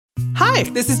Hi,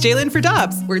 this is Jalen for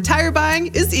Dobbs, where tire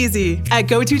buying is easy. At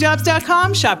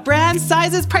GoToDobbs.com, shop brands,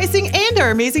 sizes, pricing, and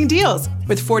our amazing deals.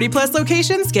 With 40-plus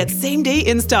locations, get same-day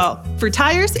install. For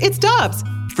tires, it's Dobbs.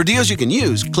 For deals you can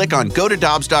use, click on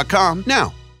GoToDobbs.com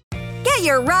now. Get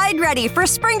your ride ready for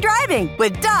spring driving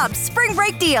with Dobbs Spring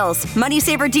Break Deals. Money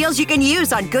saver deals you can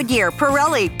use on Goodyear,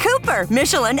 Pirelli, Cooper,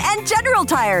 Michelin, and General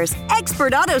Tires.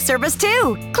 Expert auto service,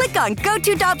 too. Click on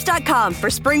GoToDobbs.com for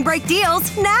spring break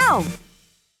deals now.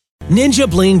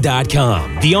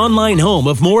 NinjaBling.com, the online home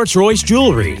of Moritz Royce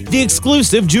Jewelry, the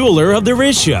exclusive jeweler of the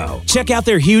Riz Show. Check out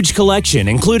their huge collection,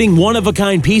 including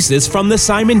one-of-a-kind pieces from the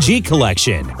Simon G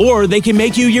collection. Or they can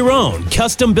make you your own,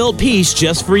 custom-built piece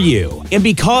just for you. And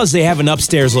because they have an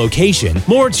upstairs location,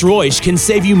 Moritz Royce can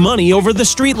save you money over the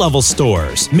street-level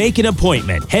stores. Make an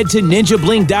appointment. Head to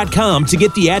NinjaBling.com to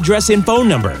get the address and phone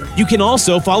number. You can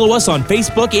also follow us on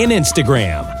Facebook and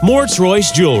Instagram. Moritz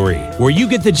Royce Jewelry, where you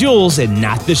get the jewels and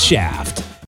not the shaft. The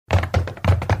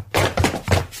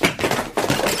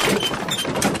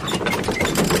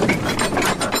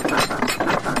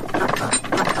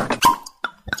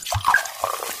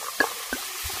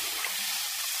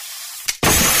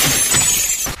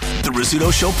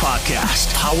Rizzuto Show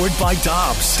podcast, powered by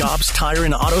Dobbs. Dobbs Tire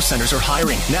and Auto Centers are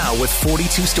hiring now with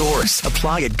 42 stores.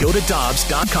 Apply at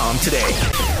GoToDobbs.com today.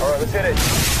 All right, let's hit it.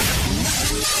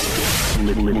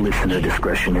 Listener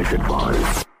discretion is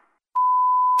advised.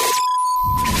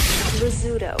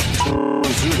 Rizzuto.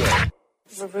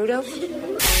 Rizzuto?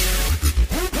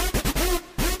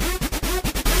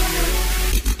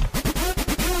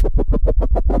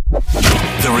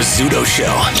 The Rizzuto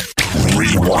Show.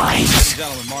 Rewind. Ladies and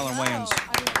gentlemen, Marlon Wayans.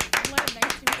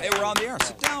 Hey, we're on the air.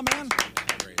 Sit down, man.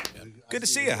 Good to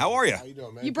see you. How are you? How you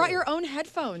doing, man? You brought your own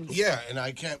headphones. Yeah, and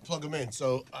I can't plug them in,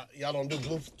 so y'all don't do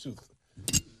Bluetooth.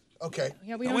 Okay.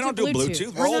 Yeah, We don't do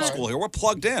Bluetooth. We're old school here. We're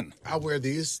plugged in. I'll wear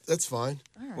these. That's fine.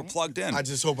 All We're right. plugged in. I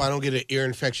just hope I don't get an ear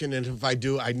infection, and if I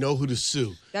do, I know who to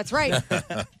sue. That's right.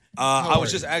 I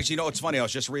was just actually, you know, it's funny. I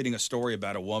was just reading a story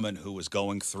about a woman who was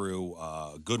going through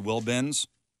Goodwill bins,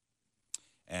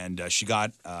 and she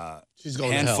got She's going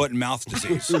to hand, hell. foot, and mouth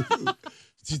disease.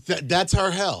 That's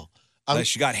her hell.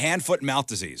 She got hand, foot, and mouth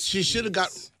disease. She should have got,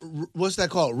 what's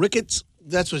that called? Rickets?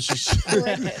 That's what she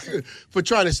should for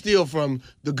trying to steal from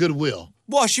the Goodwill.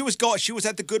 Well, she was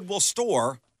at the Goodwill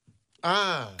store.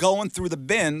 Going through the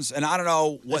bins, and I don't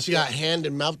know what. She got hand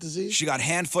and mouth disease? She got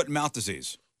hand, foot, and mouth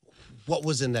disease. What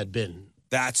was in that bin?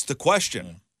 That's the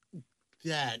question.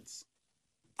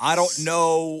 I don't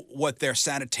know what their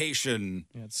sanitation.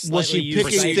 Was she picking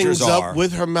procedures things are. up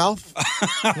with her mouth?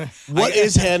 What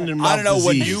is hand and mouth I don't know.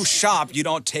 When disease? you shop, you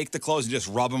don't take the clothes and just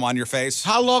rub them on your face.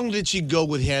 How long did she go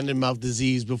with hand and mouth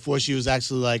disease before she was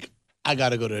actually like, I got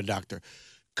to go to the doctor?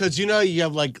 Because, you know, you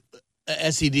have like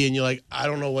a SED and you're like, I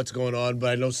don't know what's going on, but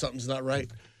I know something's not right.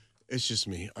 It's just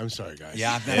me. I'm sorry, guys.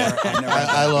 Yeah, I've never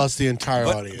I lost the entire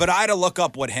audience. But I had to look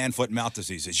up what hand, foot, and mouth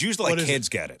disease is. Usually, like kids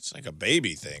get it. It's like a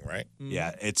baby thing, right?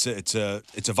 Yeah, it's a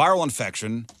viral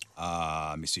infection.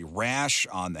 Let me see, rash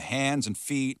on the hands and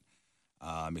feet.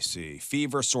 Let me see,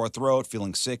 fever, sore throat,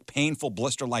 feeling sick, painful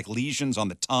blister-like lesions on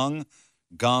the tongue,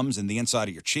 gums, and the inside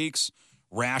of your cheeks.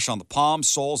 Rash on the palms,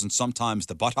 soles, and sometimes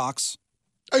the buttocks.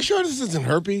 Are you sure this isn't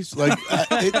herpes? Like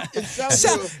it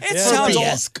sounds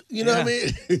herpes-esque. You know what I mean?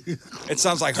 It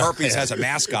sounds like herpes has a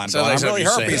mask on. Sounds like I'm really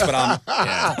something you're herpes, saying. but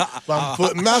I'm. I'm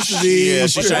foot and mouth disease. Yeah,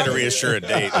 she's trying to reassure a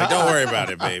date. Like, don't worry about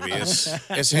it, baby.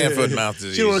 It's hand, foot, and mouth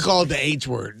disease. She don't want to call it the H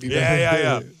word. You know?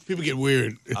 Yeah. People get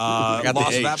weird.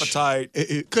 Loss of appetite.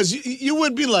 Because you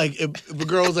would be like, if a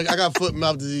girl was like, I got foot and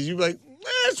mouth disease, you'd be like,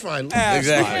 it's fine.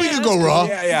 Exactly. We could go raw.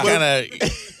 Yeah.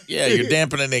 You're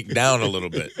dampening it down a little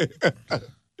bit.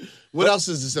 What else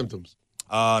is the symptoms?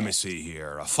 Let me see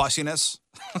here. Fussiness.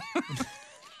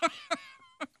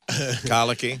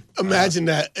 Colicky. Imagine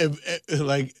that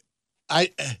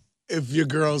if your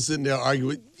girl's sitting there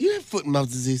arguing, you have foot and mouth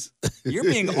disease. You're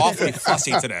being awfully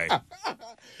fussy today.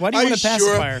 Why do you want a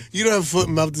pacifier? Sure you don't have foot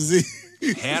and mouth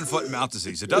disease? Hand, foot, and mouth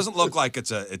disease. It doesn't look like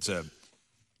it's a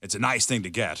nice thing to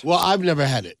get. Well, I've never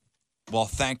had it. Well,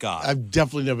 thank God. I've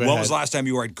definitely never had it. When was the last time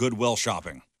you were at Goodwill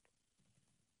shopping?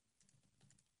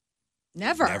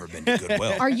 Never. Never been to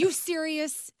Goodwill. Are you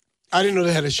serious? I didn't know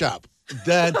they had a shop.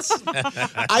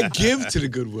 I give to the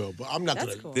Goodwill, but I'm not going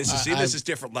to. Cool. This is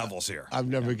different levels here. I've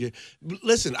never given.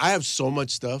 Listen, I have so much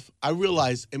stuff. I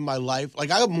realize in my life,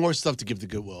 like I have more stuff to give to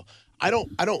Goodwill. I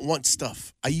don't want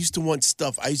stuff. I used to want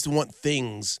stuff. I used to want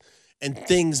things. and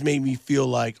things made me feel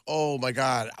like, oh my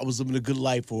God, I was living a good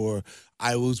life, or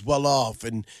I was well off,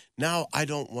 and now I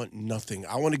don't want nothing.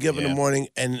 I want to get up in the morning,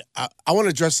 and I want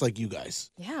to dress like you guys.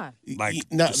 Yeah. Like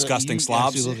disgusting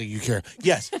slobs? You look like you care.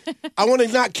 Yes. I want to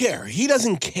not care. He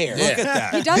doesn't care. Look at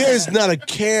that. He doesn't. There's not a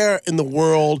care in the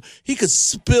world. He could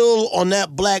spill on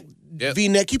that black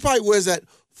V-neck. He probably wears that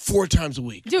 4 times a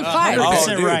week. Dude, fine.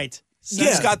 100% dude. right.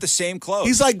 He's got the same clothes.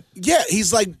 He's like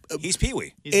He's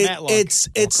Pee-wee. He's Matlock. it's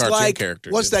cartoon like character,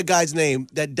 what's dude. that guy's name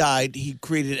that died? He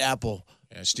created Apple.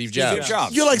 Yeah, Steve Jobs.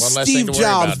 You're like One less Steve thing to worry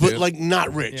Jobs, about, but dude. like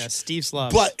not rich. Yeah, Steve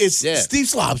Slobs. But it's Yeah. Steve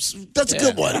Slobs. That's a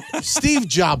good one. Steve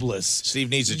Jobless. Steve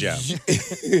needs a job.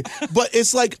 But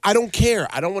it's like I don't care.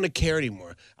 I don't want to care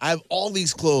anymore. I have all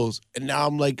these clothes, and now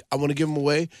I'm like I want to give them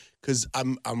away because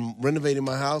I'm renovating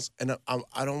my house, and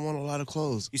I don't want a lot of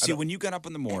clothes. You see, when you get up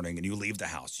in the morning and you leave the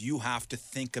house, you have to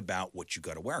think about what you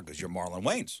got to wear because you're Marlon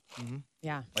Wayans. Mm-hmm.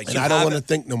 Yeah. Like And you I don't have want to a-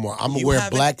 think no more. I'm gonna you wear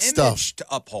have black an stuff. image to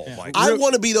uphold. Like, I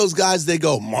want to be those guys. They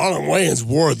go, Marlon Wayans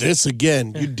wore this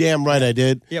again. You damn right I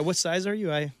did. Yeah, what size are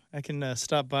you? I can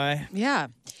stop by. Yeah.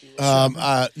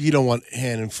 You don't want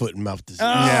hand and foot and mouth disease.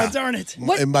 Oh, darn it.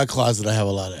 What- In my closet, I have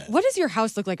a lot of that. What does your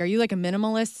house look like? Are you like a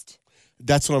minimalist?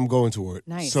 That's what I'm going toward.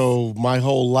 Nice. So my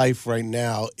whole life right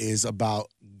now is about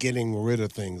getting rid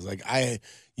of things. Like I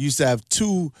used to have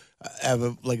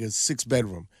like a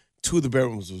 6-bedroom. 2 of the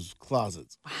bedrooms was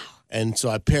closets. Wow. And so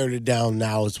I pared it down.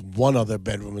 Now it's 1 other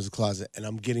bedroom is a closet, and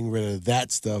I'm getting rid of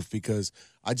that stuff because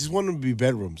I just want them to be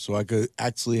bedrooms so I could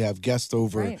actually have guests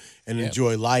over and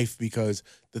enjoy life. Because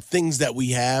the things that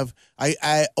we have,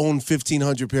 I own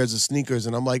 1,500 pairs of sneakers,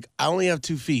 and I'm like, I only have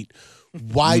 2 feet.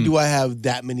 Why do I have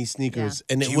that many sneakers?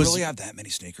 Yeah. And do you really have that many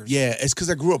sneakers? Yeah, it's because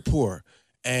I grew up poor,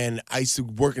 and I used to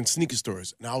work in sneaker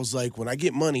stores. And I was like, when I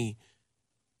get money,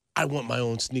 I want my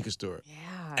own sneaker store.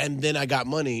 Yeah. And then I got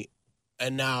money,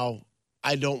 and now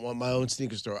I don't want my own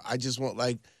sneaker store. I just want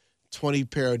like 20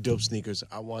 pair of dope sneakers.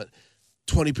 I want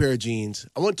 20 pair of jeans.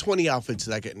 I want 20 outfits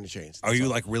that I can interchange. Are you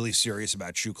like really serious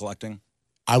about shoe collecting?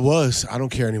 I was. I don't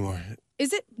care anymore. Do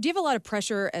you have a lot of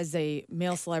pressure as a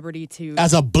male celebrity to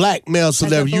As a black male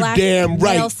celebrity, you black damn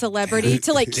right. male celebrity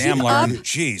to like Damn, keep Lauren. up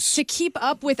Jeez. to keep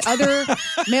up with other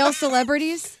male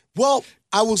celebrities? Well,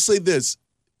 I will say this.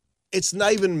 It's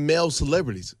not even male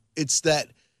celebrities. It's that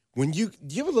do you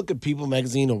ever look at People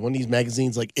magazine or one of these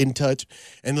magazines like In Touch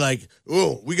and like,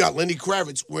 oh, we got Lenny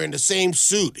Kravitz wearing the same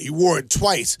suit. He wore it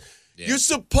twice. Yeah. You're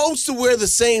supposed to wear the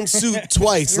same suit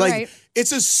twice. You're like right.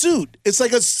 It's a suit. It's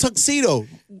like a tuxedo.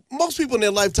 Most people in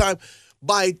their lifetime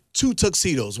buy 2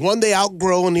 tuxedos. One they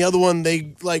outgrow and the other one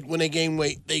they like when they gain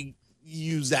weight, they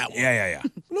use that one. Yeah.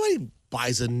 Nobody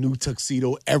buys a new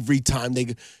tuxedo every time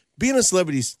they being a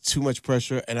celebrity is too much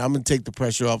pressure, and I'm going to take the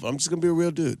pressure off. I'm just going to be a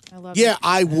real dude. I love yeah, it.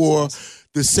 I wore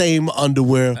the same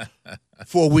underwear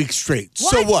for a week straight.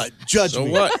 So what? Judge So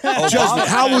me. what? Judge me.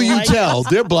 How will you tell?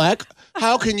 They're black.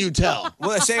 How can you tell?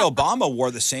 Well, they say Obama wore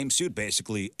the same suit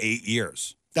basically 8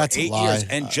 years. That's a 8 lie. years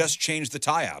and just changed the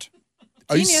tie out.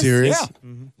 Are you Genius. serious? Yeah.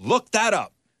 Look that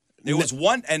up. There was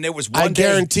one I day.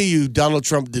 guarantee you Donald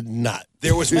Trump did not.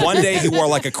 There was one day he wore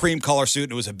like a cream color suit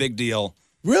and it was a big deal.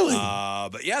 Really?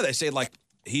 But yeah, they say like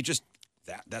he just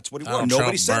that's what he wore. Donald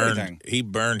Nobody Trump said anything. He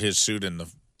burned his suit in the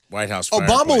White House. Obama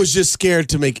fireplace. was just scared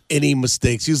to make any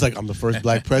mistakes. He was like, I'm the first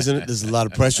black president. There's a lot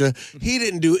of pressure. He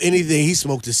didn't do anything. He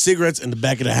smoked his cigarettes in the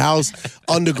back of the house,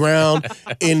 underground,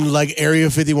 in like Area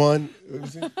 51.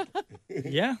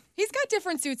 Yeah. He's got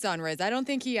different suits on, Riz. I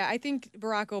think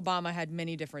Barack Obama had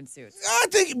many different suits. I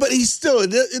think, but he's still,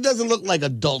 it doesn't look like a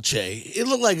Dolce. It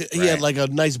looked like he had like a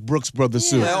nice Brooks Brothers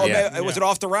suit. Well, Yeah. was it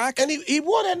off the rack? And he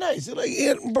wore that nice. Like,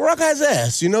 Barack has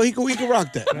ass, you know, he can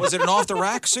rock that. Was it an off the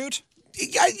rack suit?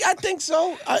 I think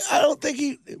so. I don't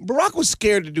think Barack was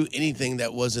scared to do anything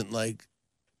that wasn't like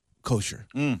kosher.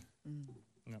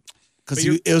 Because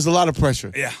it was a lot of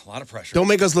pressure. Yeah, a lot of pressure. Don't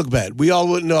make us look bad. We all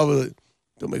wouldn't know. But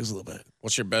don't make us look bad.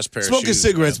 What's your best pair of Smoking shoes?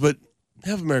 cigarettes, but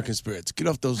have American spirits. Get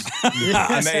off those. I mean, you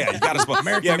got to smoke.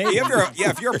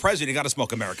 If you're a president, you got to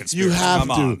smoke American You spirits. have Come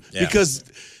to on. because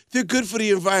they're good for the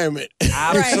environment.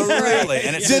 Absolutely.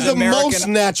 And it's They're the American. most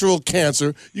natural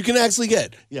cancer you can actually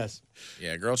get. Yes.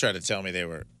 Yeah, a girl tried to tell me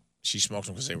she smoked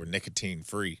them because they were nicotine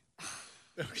free.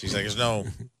 She's like, there's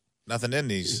nothing in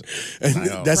these. And I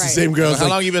know. that's the same girl. How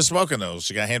long you been smoking those?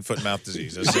 She got hand, foot, and mouth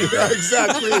disease. That's the same girl.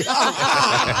 Exactly.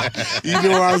 You knew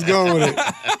where I was going with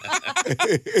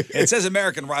it. It says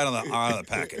American right on the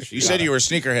package. You said you were a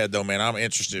sneakerhead, though, man. I'm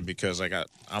interested because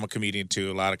I'm a comedian,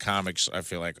 too. A lot of comics, I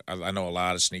feel like I know a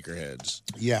lot of sneakerheads.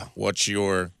 Yeah. What's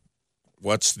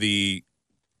the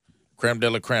creme de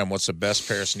la creme? What's the best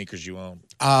pair of sneakers you own?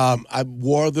 I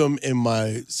wore them in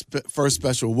my first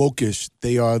special, Wokish.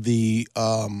 They are the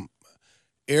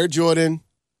Air Jordan,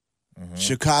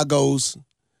 Chicago's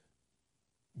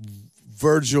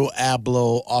Virgil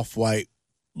Abloh Off-White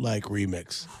like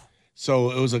remix.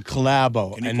 So it was a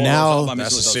collabo. And now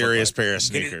that's a serious pair of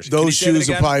sneakers. Those shoes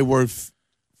are probably worth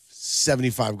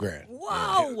 $75,000.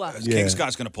 Whoa! King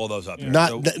Scott's going to pull those up. Here.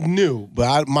 Not new,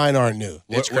 but mine aren't new.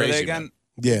 It's Where are crazy, they again? man.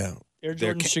 Yeah. Air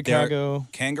They're Jordan Chicago.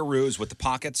 Kangaroos with the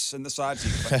pockets in the sides.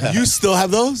 You still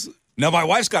have those? No, my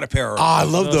wife's got a pair. Oh, I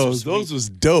love Those those. Those was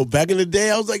dope. Back in the day,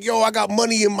 I was like, yo, I got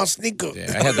money in my sneaker.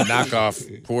 Yeah, I had the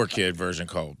knockoff poor kid version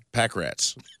called Pack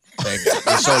Rats. They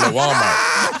sold at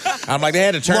Walmart. I'm like, they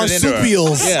had to turn it into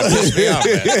Marsupials. Yeah, pissed me off,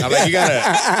 man. I'm like, you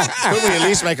gotta, couldn't we at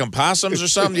least make them possums or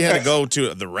something? You had to go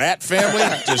to the rat family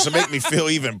just to make me feel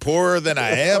even poorer than I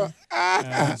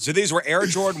am. So these were Air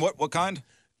Jordan. What kind?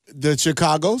 The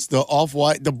Chicago's, the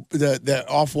Off-White, the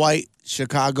Off-White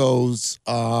Chicago's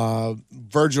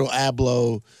Virgil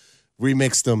Abloh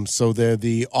remixed them. So they're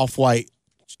the Off-White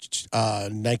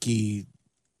Nike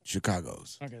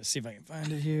Chicago's. Okay, let's see if I can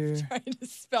find it here. Trying to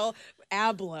spell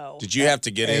Abloh. Did you have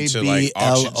to get into like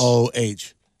auctions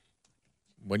ABLOH.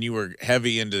 when you were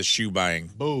heavy into shoe buying?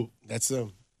 Boo. That's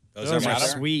them. Those are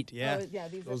sweet. Yeah. Oh, yeah,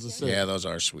 these Those are are sick. sick. Yeah, those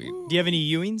are sweet. Do you have any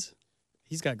Ewings?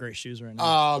 He's got great shoes right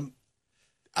now.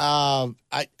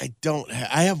 I don't.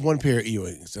 I have one pair of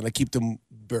Ewings, and I keep them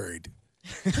buried.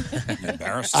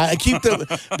 Embarrassed. I keep them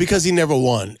because he never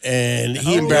won, and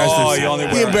he embarrassed himself. you only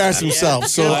He wear- embarrassed himself.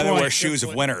 So I wear shoes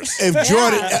of winners. if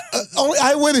Jordan,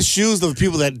 I wear the shoes of the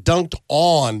people that dunked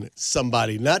on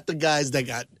somebody, not the guys that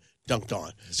got dunked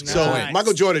on. So Nice.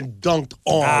 Michael Jordan dunked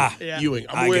on Yeah. Ewing.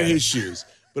 I'm I wearing get it. his shoes,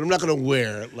 but I'm not going to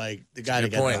wear like the guy that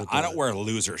good got point. dunked I on. don't wear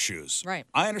loser shoes. Right.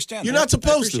 I understand. You're that. not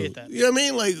supposed to. appreciate that. You know what I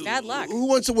mean? Like, Bad luck. Who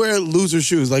wants to wear loser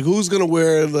shoes? Like, who's going to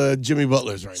wear the Jimmy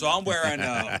Butlers right So now? I'm wearing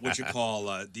what you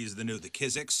call these are the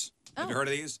Kizik's. Have you heard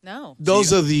of these? No.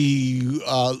 Those are the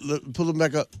pull them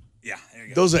back up. Yeah. There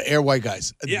you go. Those are Air White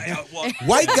guys. Yeah. Well,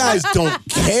 White guys don't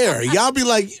care. Y'all be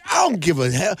like, I don't give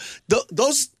a hell.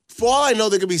 Those, for all I know,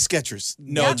 they could be Skechers.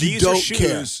 no, You these are don't shoes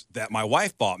care. that my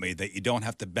wife bought me that you don't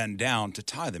have to bend down to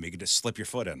tie them. You can just slip your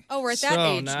foot in. Oh, we're at that So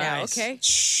age now. nice.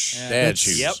 Okay. Dad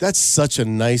shoes. Yep. That's such a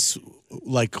nice,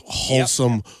 like,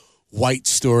 wholesome white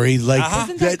story. Like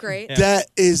Isn't that great? That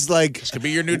is like This could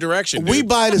be your new direction. we dude.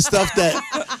 buy the stuff that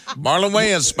Marlon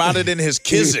Wayans spotted in his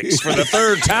Kizik's for the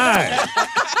third time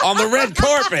on the red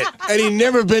carpet. and he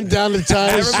never been down to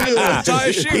tie his shoes. Tie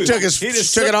his He shoes. took his He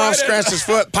just took it slipped off, right in. scratched his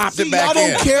foot, popped See, it back y'all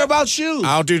in. don't care about shoes.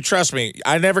 I'll do. Trust me,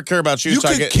 I never care about shoes. You so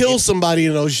I could get- kill somebody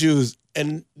in those shoes,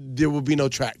 and there will be no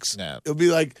tracks. No. It'll be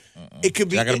like it could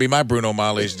be. Not gonna be my Bruno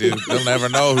Mali's, dude. They'll never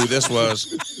know who this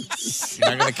was. You're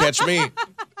not gonna catch me.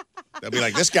 They'll be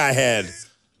like, this guy had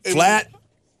flat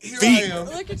feet,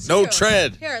 Look at no you.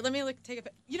 tread. Here, let me take a.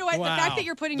 You know what? Wow. The fact that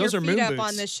you're putting Those your are feet moon up boots.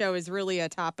 on this show is really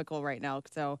topical right now.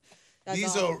 So that's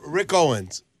These all. are Rick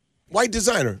Owens, white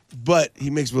designer, but he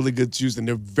makes really good shoes, and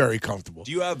they're very comfortable.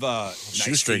 Do you have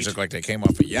Shoestrings look like they came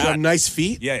off a You have yacht. nice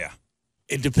feet. Yeah.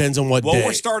 It depends on what Well, day.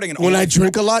 we're starting an when I only-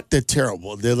 drink a lot, they're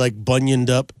terrible. They're like bunioned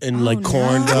up and like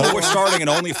corned Well, up we're starting an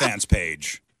OnlyFans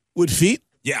page. with feet.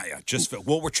 Yeah. Just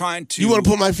well, we're trying to. You want to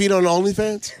put my feet on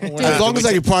OnlyFans? As long as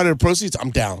I get part of the proceeds, I'm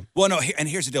down. Well, no, and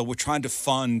here's the deal. We're trying to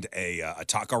fund a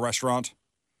taco restaurant.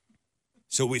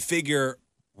 So we figure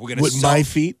we're going to With my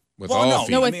feet, With Well, all no,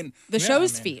 feet. No, I with mean, the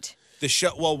show's feet. the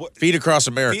show. Well, Feet across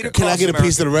America. Feet can I across get a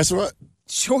piece of America. the restaurant?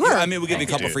 Sure. Yeah, I mean, we give you a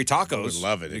couple Dude, free I tacos. would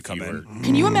love it You if come you in. were.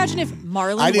 Can you imagine if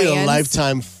Marlon I need Wayans? a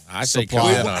lifetime I say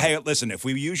supply. come on. Hey, listen, if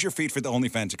we use your feet for the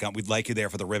OnlyFans account, we'd like you there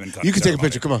for the ribbon cutting. You can take a ceremony.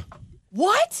 picture. Come on.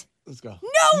 What? Let's go.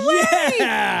 No way!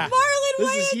 Yeah. Marlon This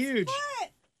Wayans. is huge. What?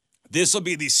 This will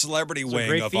be the celebrity wing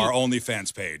great of feat. our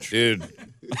OnlyFans page. Dude,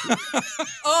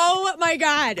 Oh my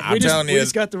God! I'm telling We you,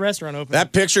 just got the restaurant open.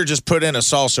 that picture just put in a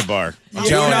salsa bar. I'm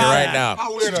telling you right now.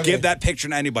 Just give that picture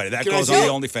to anybody. That Can I goes see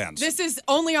on it? the OnlyFans. This is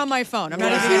only on my phone. I'm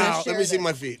not even Wow. gonna share Let me see this.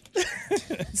 my feet.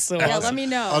 so Yeah, awesome. let me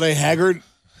know. Are they haggard?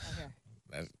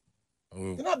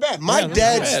 Ooh. They're not bad. My not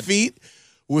dad's bad. feet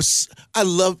was. I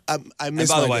and miss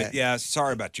by my the way, dad. yeah,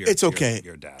 sorry about your. It's okay.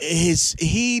 Your dad.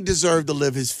 He deserved to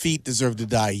live. His feet deserved to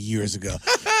die years ago.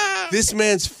 This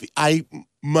man's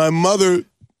my mother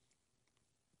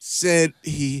said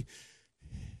he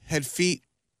had feet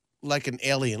like an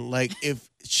alien. Like if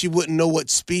she wouldn't know what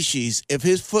species, if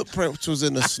his footprints was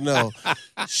in the snow,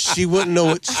 she wouldn't know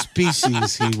what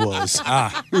species he was.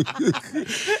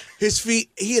 His feet,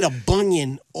 he had a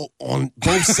bunion on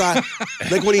both sides.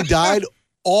 Like when he died,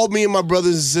 all me and my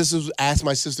brothers and sisters asked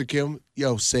my sister Kim,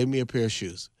 yo, save me a pair of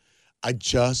shoes. I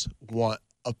just want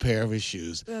a pair of his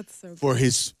shoes. That's so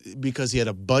because he had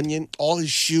a bunion. All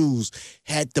his shoes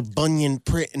had the bunion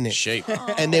print in it. Shape.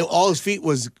 And all his feet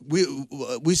was,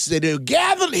 we said they were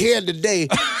gathered here today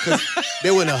because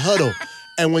they were in a huddle.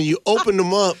 And when you open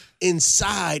them up,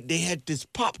 inside, they had this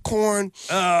popcorn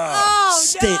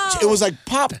stench. No. It was like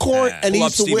popcorn, and he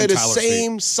used to wear the Tyler's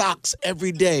same socks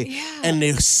every day. Yeah. And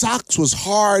the socks was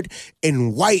hard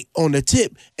and white on the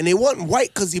tip. And they weren't white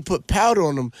because he put powder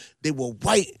on them. They were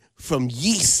white from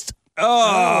yeast.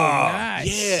 Oh, nice.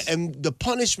 Yeah, and the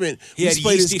punishment, He we had used to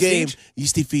play this yeasty game. feet?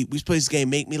 Yeasty feet. We used to play this game,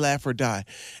 Make Me Laugh or Die.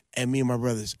 And me and my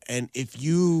brothers. And if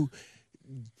you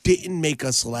didn't make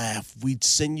us laugh, we'd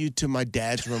send you to my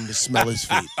dad's room to smell his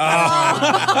feet.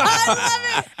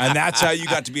 I love it. And that's how you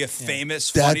got to be a famous,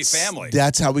 funny family.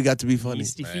 That's how we got to be funny.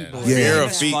 Yeasty feet, boy. Yeah. Fear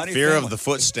of feet, Funny fear family. of the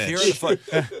foot stench. Fear of the foot.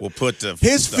 We'll put the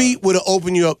His feet would have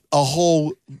opened you up a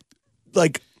whole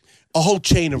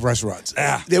chain of restaurants.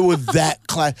 Yeah. They were that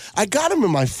class. I got them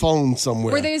in my phone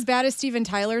somewhere. Were they as bad as Steven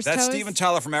Tyler's That's toes? Steven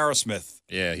Tyler from Aerosmith.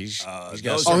 Yeah, he's got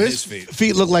those some. are his his feet.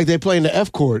 feet look like they playing the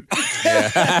F chord. How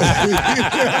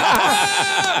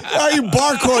you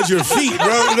bar chord your feet, bro?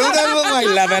 Don't that look like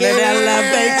loving it?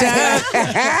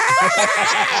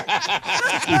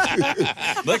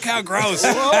 Look how gross.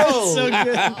 Whoa. So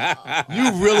good.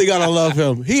 You really gotta love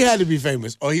him. He had to be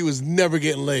famous, or he was never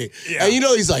getting laid. Yeah. And you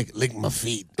know he's like, lick my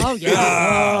feet. Oh,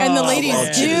 yeah. And the ladies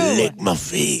Won't you do. lick my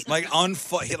feet. Like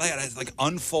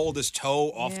unfold his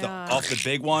toe off the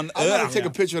big one. I gotta Ugh. take a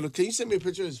picture of him. Can you send me a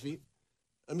picture of his feet?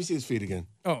 Let me see his feet again.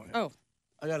 Oh.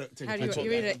 I gotta take How a do picture.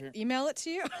 you want me to email it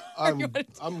to you? I'm or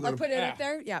gonna put it up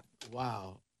there? Yeah.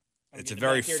 Wow. It's a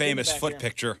very famous foot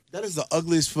picture. That is the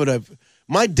ugliest foot I've.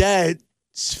 My dad's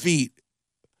feet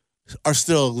are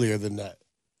still uglier than that.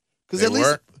 Because They at least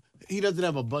were? he doesn't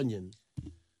have a bunion.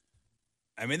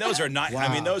 I mean, those are nice. Wow.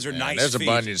 I mean, those are Yeah, nice. there's feet.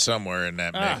 a bunion somewhere in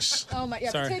that mix. Oh, my.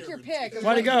 Yeah, Sorry. take your pick.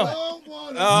 Why'd it go?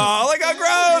 Oh, look how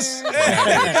gross!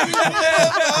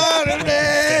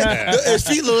 His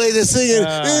feet look like they're singing.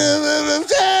 I'm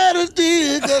tired of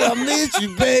this, 'cause I miss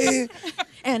you, babe.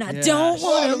 And I don't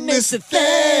want to miss a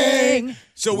thing.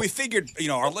 So we figured,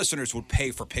 our listeners would pay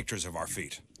for pictures of our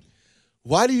feet.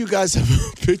 Why do you guys have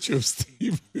a picture of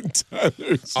Steven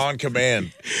Tyler's? On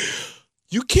command.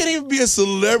 You can't even be a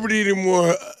celebrity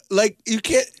anymore. Like, you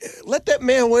can't let that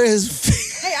man wear his feet.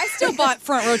 Hey, I still bought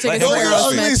front row tickets Those for Those are the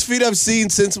Aerosmith. ugliest feet I've seen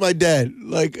since my dad.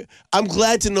 Like, I'm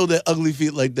glad to know that ugly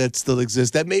feet like that still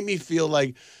exist. That made me feel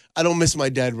like I don't miss my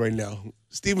dad right now.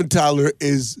 Steven Tyler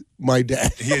is my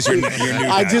dad. He is your new dad.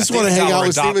 I just want to Steven hang out Tyler,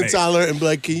 with adopt Steven me. Tyler and be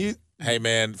like, can you? Hey,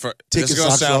 man, Take this is your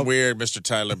going to socks sound off. weird, Mr.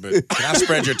 Tyler, but can I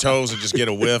spread your toes and just get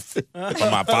a whiff of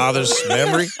my father's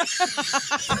memory?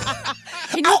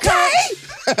 Can you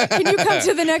come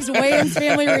to the next Wayans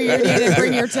family reunion and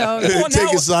bring your toes? Well, Take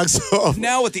now- your socks off.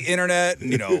 Now with the internet,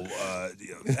 and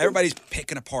everybody's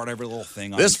picking apart every little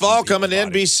thing. This on fall people's coming to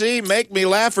body. NBC, Make Me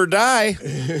Laugh or Die,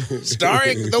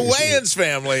 starring the Wayans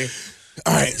family.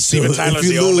 All right, so Steven Tyler's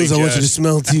if you the only lose, I want you to judge.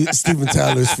 smell Steven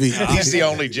Tyler's feet. He's the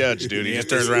only judge, dude. He just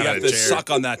turns around You in have a to chair. suck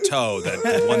on that toe,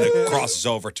 that one that crosses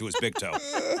over to his big toe.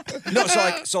 No,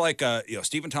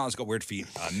 Steven Tyler's got weird feet.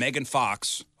 Megan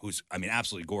Fox, who's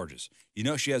absolutely gorgeous.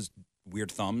 She has weird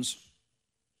thumbs.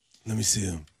 Let me see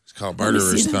him. It's called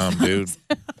Murderer's Thumb, dude.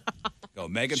 Go,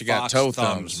 Megan She Fox got toe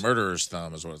thumbs. thumbs. Murderer's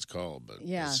Thumb is what it's called. But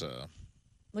Yeah. it's,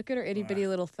 Look at her itty bitty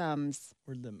little thumbs.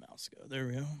 Where'd the mouse go? There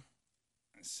we go.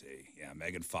 Let's see. Yeah,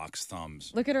 Megan Fox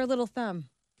thumbs. Look at her little thumb.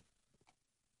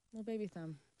 Little baby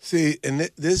thumb. See, and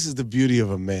this is the beauty of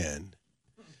a man.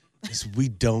 Is we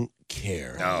don't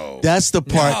care. No. That's the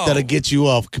part No. that'll get you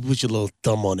off. Put your little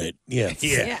thumb on it. Yeah.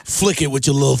 Yeah. Flick it with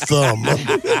your little thumb.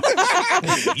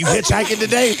 You hitchhiking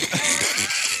today?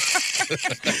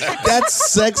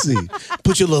 That's sexy.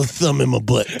 Put your little thumb in my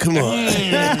butt. Come on.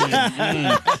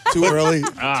 Too early? Too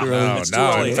early?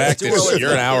 No. In fact, It's too early.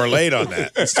 you're an hour late on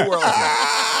that. It's too early.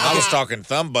 I was talking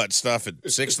thumb butt stuff at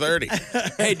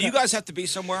 6:30. Hey, do you guys have to be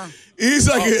somewhere? He's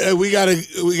like, we gotta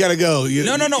go. No. You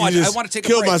I just want to take a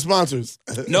kill break. my sponsors.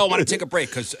 No, I want to take a break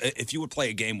because if you would play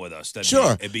a game with us,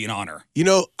 Sure. it'd be an honor.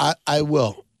 I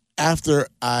will after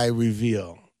I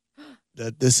reveal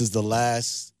that this is the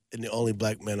last and the only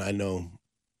black man I know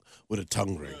with a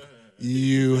tongue ring.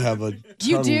 You have a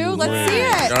You tongue do? Let's ring. see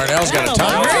it. Darnell's got a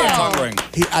tongue ring.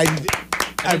 Tongue ring.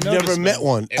 I've never met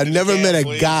one. Into I've the never cam, met a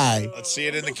please. guy. Let's see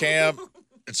it in the cam.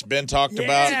 It's been talked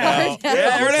about now. Yeah,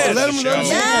 there it is. Let him know.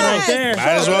 Yeah, right there. Might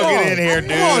as well get in here, dude.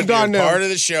 Come on, You're Darnell. part of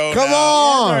the show Come now.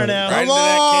 on. Darnell. Right Come into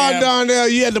that on, cam. Darnell.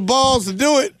 You had the balls to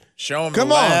do it. Show him Come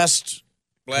the on. last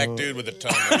black dude with a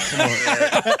tongue ring.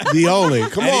 The only.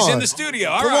 Come And on. he's in the studio.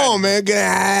 All Come right. on, man. Come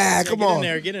Get in on.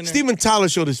 there, get in there. Steven Tyler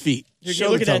showed his feet. Here,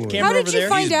 look at that camera How did over you there.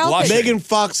 find out that Megan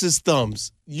Fox's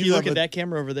thumbs. You look at that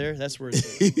camera over there. That's where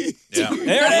it's Yeah. There it is.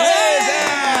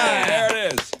 Yeah, there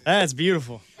it is. That's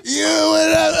beautiful. You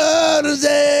and I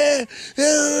understand,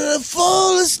 and I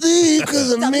fall asleep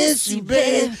because I miss you,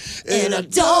 babe, and I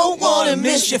don't want to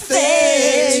miss your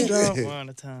face. Don't want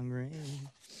a tongue ring.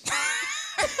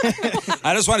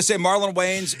 I just want to say Marlon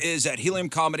Wayans is at Helium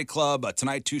Comedy Club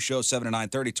tonight, 2 shows, 7 to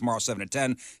 9:30, tomorrow 7 to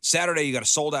 10. Saturday, you got a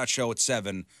sold-out show at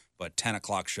 7, but 10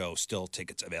 o'clock show, still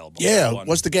tickets available. Yeah,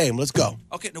 what's the game? Let's go.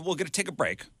 Okay, no, we're going to take a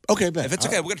break. Okay, man. If it's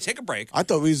okay, we're going to take a break. I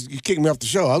thought you kicked me off the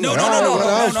show. I was No, like, no, all no,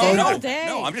 right, no, well, no, no, fine.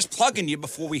 no. I'm just plugging you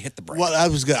before we hit the break. Well, I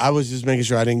was good. I was just making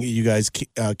sure I didn't get you guys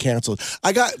canceled.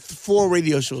 I got 4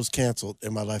 radio shows canceled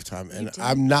in my lifetime, and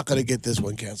I'm not going to get this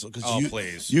one canceled because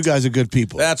please. You guys are good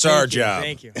people. That's our job.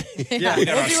 Thank you. Yeah, we got We'll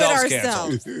do it ourselves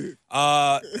ourselves.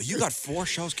 canceled. You got 4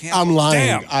 shows canceled? I'm lying.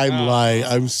 Damn. I'm lying.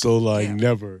 I'm so lying.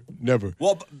 Never.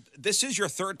 Well, this is your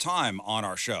 3rd time on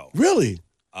our show. Really?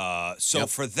 So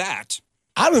for that,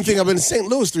 I don't think I've been to St.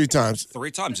 Louis 3 times.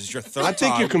 3 times is your 3rd I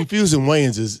think time. you're confusing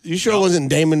Wayans. You sure it wasn't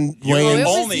Damon You're Wayans?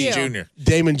 only you. Junior.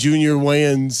 Damon Jr.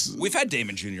 Wayans. We've had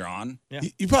Damon Jr. on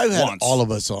You probably had Once. all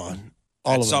of us on.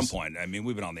 All at of some us. point. I mean,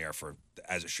 we've been on the air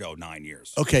as a show 9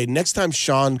 years. Okay, next time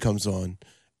Sean comes on,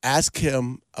 ask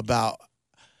him about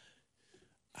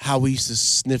how we used to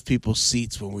sniff people's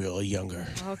seats when we were younger.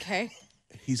 Okay.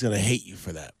 He's going to hate you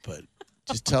for that, but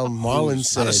just tell him Marlon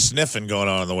A lot of said sniffing going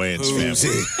on in the Wayans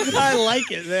family. I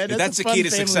like it, man. That's a the key fun to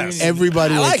family success. reunion.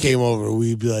 everybody I that like came over,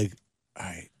 we'd be like, all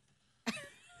right,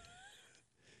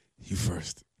 you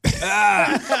first.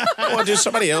 Well, just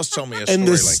somebody else told me a story And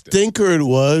the like this. stinker it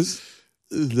was,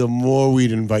 the more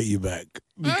we'd invite you back.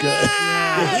 Because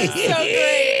That's so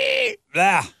great.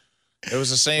 Ah, It was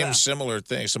the same similar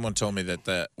thing. Someone told me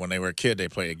that when they were a kid, they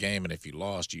played a game, and if you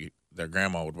lost, their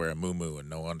grandma would wear a muumuu and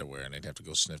no underwear, and they'd have to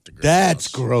go sniff the grandma's. that's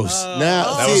gross.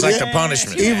 Now That see, was like the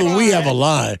punishment. Even we have a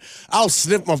line. I'll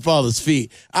sniff my father's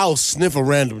feet. I'll sniff a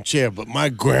random chair, but my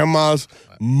grandma's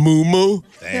moo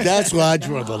that's where I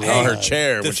draw the On line. her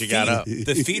chair when she got up.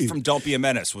 The feat from Don't Be a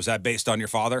Menace, was that based on your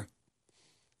father?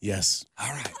 Yes. All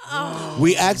right. Oh.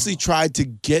 We actually tried to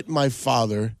get my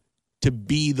father to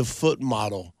be the foot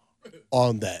model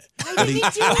on that. But he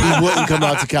wouldn't come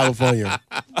out to California.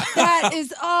 That is,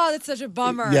 that's such a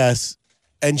bummer. Yes.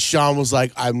 And Sean was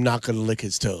like, I'm not going to lick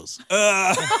his toes.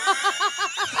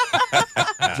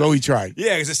 So we tried.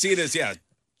 Yeah, because the scene is, We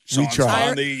Sean's tried.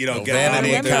 on the, No get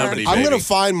vanity out and of comedy, I'm baby. going to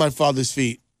find my father's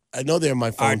feet. I know they're in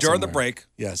my phone All right, during the somewhere. break,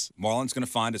 Yes. Marlon's going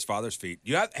to find his father's feet.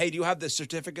 Do you have the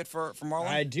certificate for Marlon?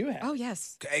 I do have. Oh,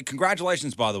 yes. Hey,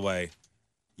 congratulations, by the way.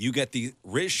 You get the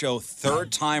Riz Show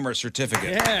 3rd-timer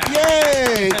certificate. Yeah.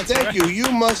 Yay! Thank you.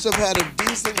 You must have had a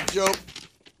decent joke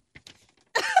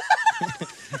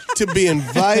to be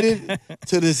invited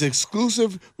to this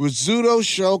exclusive Rizzuto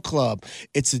Show Club.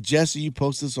 It suggests that you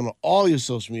post this on all your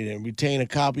social media and retain a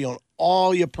copy on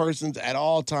all your persons at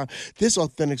all times. This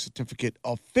authentic certificate,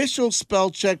 official spell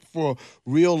check for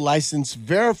real license,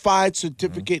 verified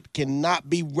certificate cannot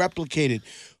be replicated,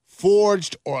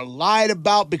 forged, or lied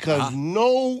about because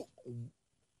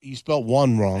you spelled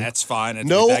one wrong. That's fine.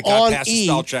 No that got on past the E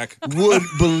spell check. would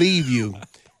believe you.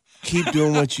 Keep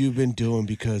doing what you've been doing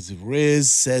because Riz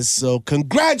says so.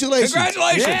 Congratulations.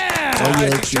 Congratulations. Yeah. On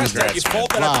your Congrats, achievement. you fold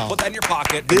that up, Wow. put that in your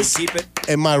pocket, This and you keep it.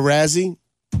 and my Razzie.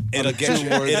 It'll get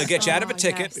you out of a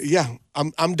ticket. Yes. Yeah,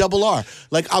 I'm double R.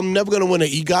 Like I'm never gonna win an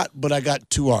EGOT, but I got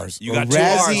 2 R's. You a got 2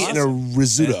 Razzie Rs. and a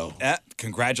Rizzuto.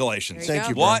 Congratulations. There you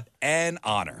Thank go. you, What an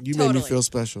honor. You made me Totally. feel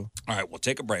special. All right, we'll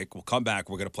take a break. We'll come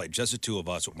back. We're going to play just the 2 of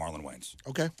us with Marlon Wayans.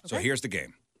 Okay. So here's the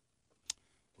game.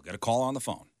 We'll get a caller on the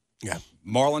phone. Yeah.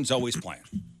 Marlon's always playing.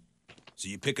 So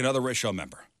you pick another Riz Show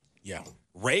member. Yeah.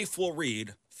 Rafe will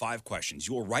read 5 questions.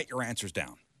 You will write your answers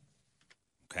down.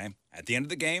 Okay? At the end of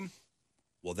the game,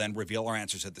 we'll then reveal our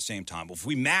answers at the same time. If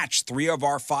we match 3 of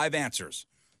our 5 answers,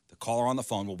 the caller on the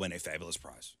phone will win a fabulous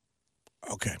prize.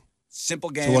 Okay. Simple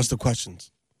game. So what's the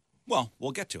questions? Well,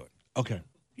 we'll get to it. Okay.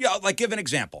 Yeah, like give an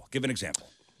example. Give an example.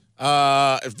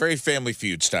 It's very Family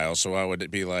Feud style. So I would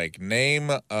be like, name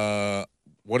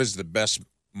what is the best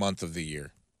month of the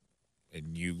year,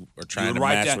 and you are trying to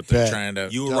write match down- what they're Bet. trying to.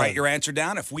 You will Done. write your answer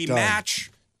down. If we Done. match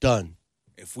Done.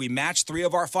 3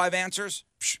 of our 5 answers,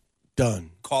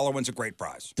 Done. caller wins a great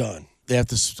prize. Done. They have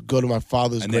to go to my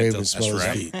father's And they have grave to- and smell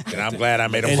That's his right. feet. And I'm glad I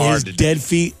made them And hard his to do. dead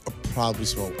feet are probably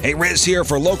smoking. Hey, Riz here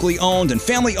for locally owned and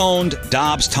family owned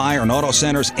Dobbs Tire and Auto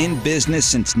Centers in business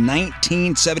since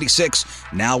 1976.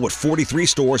 Now with 43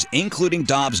 stores, including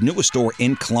Dobbs' newest store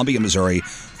in Columbia, Missouri.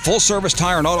 Full-service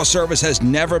tire and auto service has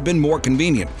never been more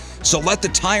convenient. So let the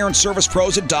tire and service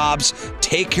pros at Dobbs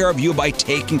take care of you by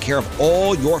taking care of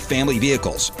all your family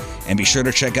vehicles. And be sure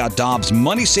to check out Dobbs'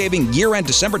 money-saving year-end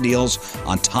December deals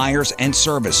on tires and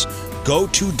service. Go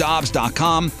to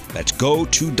Dobbs.com. That's go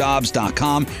to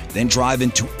Dobbs.com. Then drive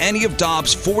into any of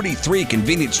Dobbs' 43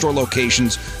 convenience store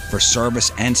locations for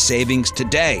service and savings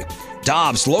today.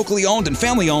 Dobbs, locally owned and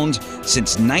family owned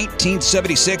since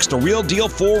 1976. The real deal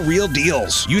for real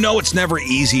deals. You know it's never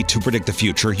easy to predict the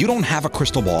future. You don't have a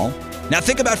crystal ball. Now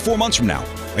think about 4 months from now.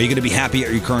 Are you going to be happy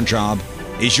at your current job?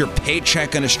 Is your paycheck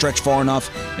going to stretch far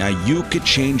enough? Now you could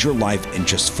change your life in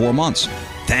just 4 months.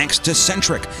 Thanks to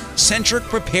Centric. Centric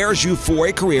prepares you for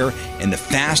a career in the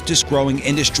fastest growing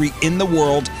industry in the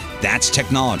world. That's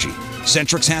technology.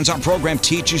 Centric's hands-on program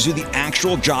teaches you the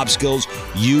actual job skills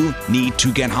you need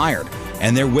to get hired.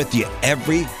 And they're with you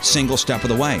every single step of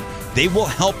the way. They will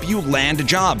help you land a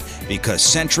job because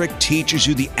Centric teaches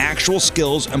you the actual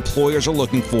skills employers are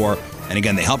looking for. And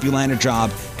again, they help you land a job,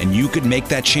 and you could make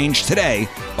that change today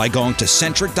by going to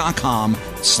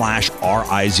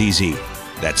centric.com/RIZZ.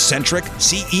 That's Centric,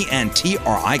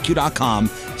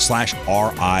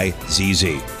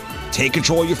 CENTRIQ.com/RIZZ. Take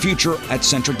control of your future at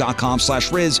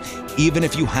Centric.com/Riz, even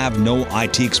if you have no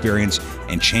IT experience,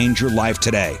 and change your life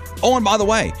today. Oh, and by the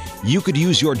way, you could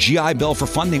use your GI Bill for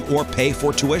funding or pay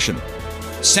for tuition.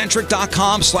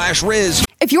 Centric.com/Riz.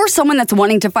 If you're someone that's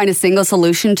wanting to find a single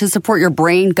solution to support your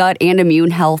brain, gut, and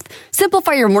immune health,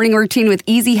 simplify your morning routine with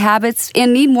easy habits,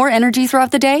 and need more energy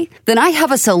throughout the day, then I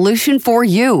have a solution for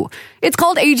you. It's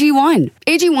called AG1.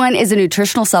 AG1 is a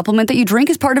nutritional supplement that you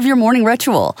drink as part of your morning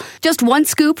ritual. Just 1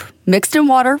 scoop, mixed in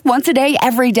water, once a day,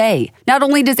 every day. Not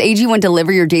only does AG1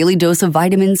 deliver your daily dose of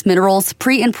vitamins, minerals,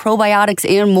 pre- and probiotics,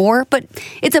 and more, but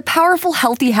it's a powerful,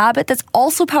 healthy habit that's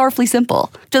also powerfully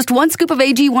simple. Just 1 scoop of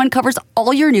AG1 covers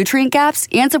all your nutrient gaps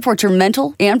and supports your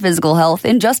mental and physical health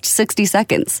in just 60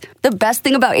 seconds. The best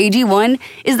thing about AG1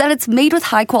 is that it's made with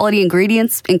high-quality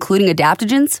ingredients, including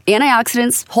adaptogens,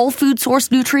 antioxidants, whole food source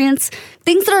nutrients,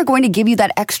 things that are going to give you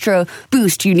that extra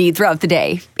boost you need throughout the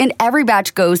day. And every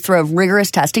batch goes through a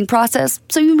rigorous testing process,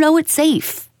 so you know it's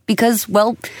safe. Because,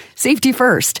 well, safety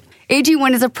first.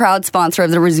 AG1 is a proud sponsor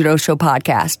of the Rizzuto Show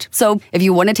podcast. So if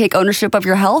you want to take ownership of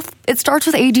your health, it starts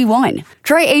with AG1.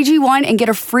 Try AG1 and get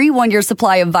a free 1-year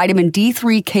supply of vitamin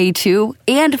D3K2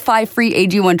 and 5 free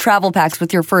AG1 travel packs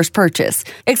with your first purchase.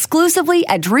 Exclusively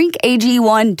at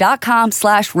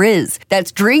drinkag1.com/Riz.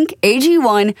 That's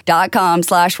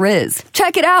drinkag1.com/Riz.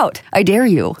 Check it out. I dare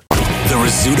you. The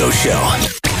Rizzuto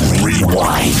Show.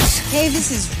 Rewind. Hey, this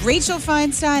is Rachel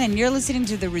Feinstein, and you're listening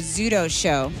to The Rizzuto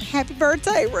Show. Happy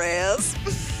birthday, Riz.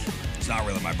 It's not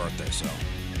really my birthday, so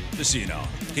just so you know,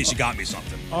 in case you got me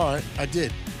something. All right, I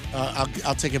did.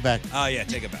 I'll take it back. Oh, yeah,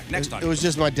 take it back. Next time. It was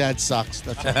just my dad's socks.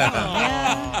 That's all.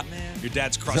 Yeah. Your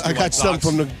dad's crusty I got some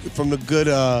from the good.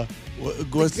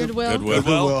 What's Goodwill.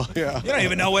 Goodwill? Yeah. You don't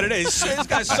even know what it is. This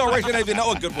guy's so rich, you don't even know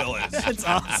what Goodwill is. That's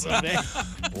awesome, man.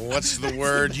 What's the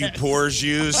word you poors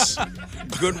use?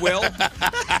 Goodwill.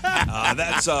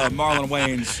 That's Marlon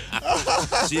Wayans.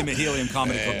 See him at Helium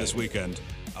Comedy Club this weekend.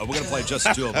 We're going to play just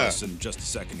the two of us in just a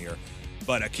second here.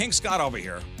 But King Scott over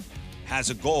here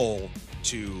has a goal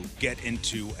to get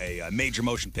into a major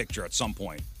motion picture at some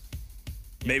point.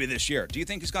 Maybe this year. Do you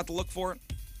think he's got the look for it?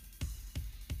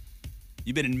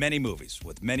 You've been in many movies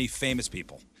with many famous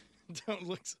people. Don't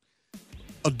look.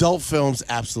 Adult films,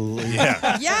 absolutely.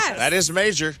 Yeah. Yes. That is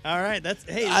major. All right, that's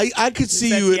hey. I could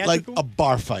see you at like a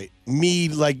bar fight. Me,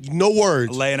 like, no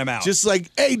words. Laying him out. Just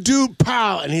like, hey, dude,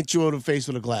 pow, and hit you over the face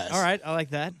with a glass. All right, I like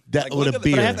that. That Like, with look a at the-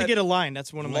 beer. But I have to get a line.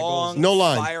 That's one of my goals. No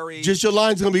line. Fiery. Just your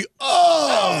line's going to be,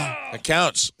 oh. That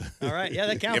counts. All right, yeah,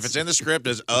 that counts. If it's in the script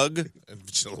as ugh, if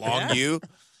it's a long U,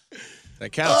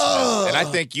 that counts. Man. And I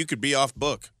think you could be off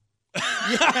book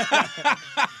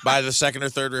by the second or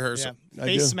third rehearsal. Yeah.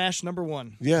 Face smash number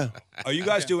 1. Yeah. Are you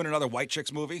guys doing another White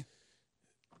Chicks movie?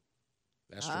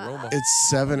 That's the rumor. It's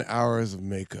 7 hours of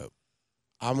makeup.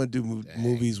 I'm going to do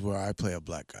movies where I play a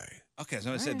black guy. Okay,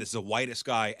 so I said this is the whitest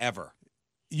guy ever.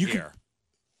 You here.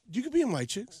 You could be in White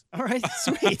Chicks. All right,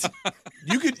 sweet.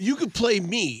 You could play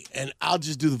me, and I'll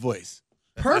just do the voice.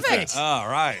 Perfect. All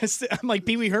right. I'm like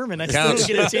Pee Wee Herman. I Counts.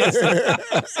 still don't get a chance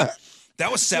to. That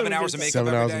was 7 hours of makeup 7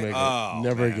 every hours of day? makeup. Oh,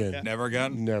 Never man. again. Never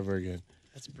again? Never again.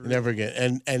 That's brutal. Never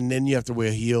again. And then you have to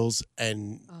wear heels,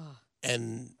 and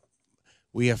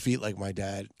we have feet like my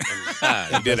dad.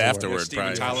 And You did afterward,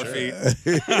 Steven probably. Tyler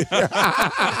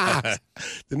feet.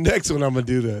 The next one, I'm going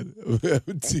to do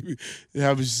that.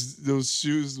 Have those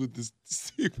shoes with the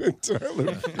Steven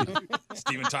Tyler feet.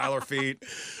 Steven Tyler feet.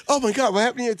 Oh, my God. What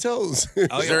happened to your toes?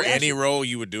 Oh, Is there any role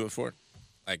you would do it for?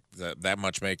 Like that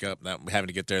much makeup, having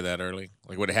to get there that early?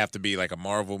 Like, would it have to be like a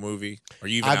Marvel movie? Or are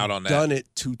you even out on that? I've done it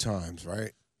 2 times,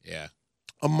 right? Yeah.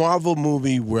 A Marvel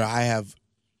movie where I have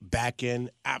back end,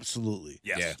 absolutely.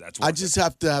 Yes, Yeah. that's I just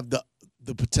have to have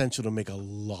the potential to make a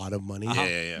lot of money.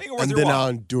 Yeah. Make it worth And your then while. I'll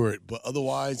endure it. But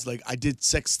otherwise, like I did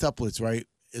Sextuplets, right?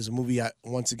 Is a movie,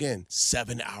 once again,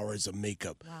 7 hours of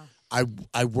makeup. Wow.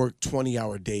 I worked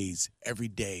 20-hour days every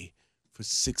day for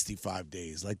 65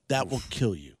 days. Like, that will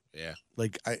kill you. Yeah.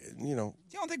 Like, You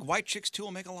don't think White Chicks 2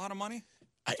 will make a lot of money?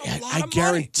 I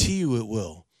guarantee you it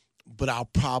will. But I'll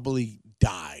probably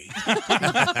die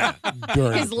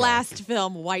during His last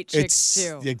film, White Chicks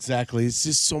 2. Exactly. It's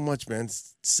just so much, man.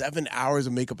 It's 7 hours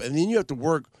of makeup. And then you have to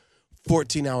work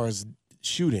 14 hours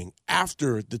shooting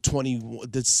after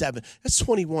the 7. That's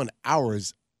 21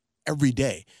 hours every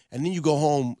day. And then you go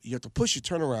home, you have to push your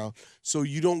turnaround so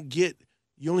you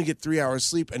only get 3 hours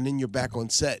sleep, and then you're back on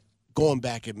set going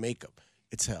back in makeup.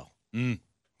 It's hell.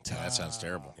 It's hell. That sounds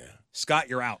terrible. Yeah. Scott,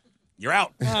 you're out. You're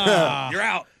out. You're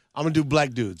out. I'm going to do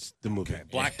Black Dudes, the movie. Okay,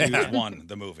 Black Dudes 1,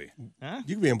 the movie.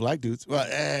 You can be in Black Dudes. Well,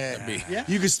 you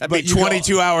can, That'd be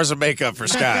 22 hours of makeup for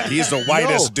Scott. He's the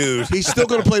whitest dude. He's still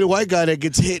going to play the white guy that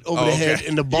gets hit over the head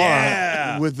in the bar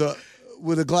Yeah. with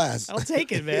a glass. I'll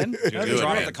take it, man. Do Draw it,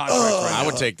 up man. the contract right I now.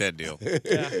 would take that deal.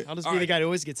 Yeah, I'll just be the guy who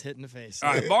always gets hit in the face.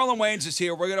 All right, Marlon Wayans is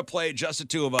here. We're going to play just the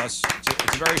two of us.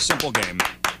 It's a very simple game.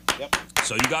 Yep.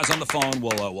 So you guys on the phone,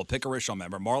 we'll pick a Rishon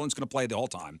member. Marlon's going to play the whole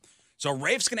time. So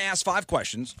Rafe's going to ask 5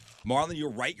 questions. Marlon,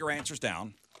 you'll write your answers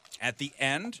down. At the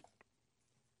end,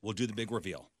 we'll do the big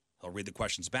reveal. He'll read the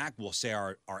questions back. We'll say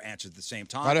our answers at the same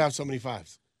time. Why do I have so many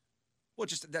 5s? Well,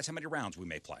 that's how many rounds we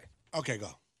may play. Okay, go.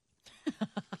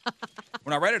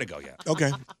 We're not ready to go yet.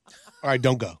 Okay. All right,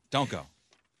 don't go. Don't go.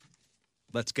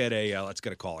 Let's get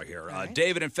a caller here.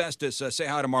 David and Festus, say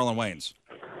hi to Marlon Wayans.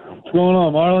 What's going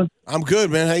on, Marlon? I'm good,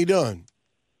 man. How you doing?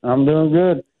 I'm doing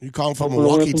good. You calling from a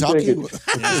Hopefully we'll walkie-talkie? win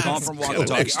He's calling from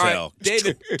walkie-talkie. All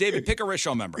right, David, pick a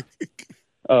Rishon member.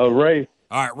 Ray.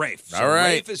 All right, Rafe. So All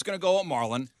right. Rafe is going to go at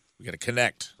Marlon. We got to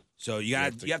connect. So you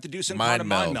have to do some mind kind of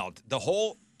mind meld.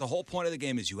 meld. The whole point of the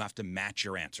game is you have to match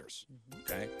your answers.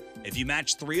 Okay? If you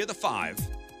match 3 of the 5,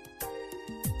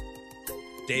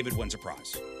 David wins a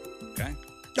prize. Okay?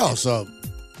 Oh, so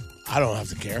I don't have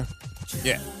to care.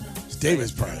 Yeah. It's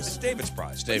David's prize. It's David's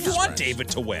prize. David's you want prize. David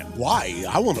to win. Why?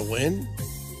 I want to win.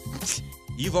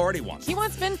 You've already won. He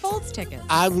wants Ben Folds tickets.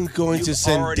 I'm going to You've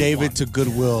send already David won. to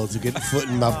Goodwill to get foot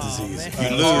and mouth disease.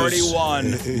 You've already won,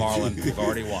 Marlon. You've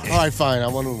already won. All right, fine. I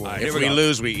want to win. All right, If here we go.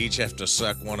 lose, we each have to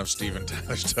suck one of Steven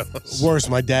Tyler's toes. Worse,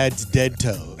 my dad's dead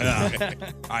toe. All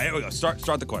right, here we go. Start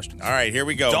the questions. All right, here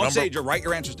we go. Don't say you write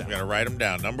your answers down. We got to write them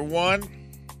down. Number 1,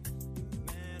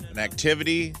 an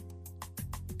activity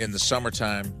in the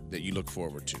summertime that you look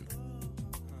forward to.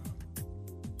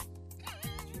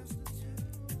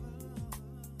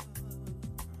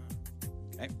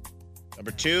 Okay. Number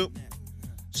 2,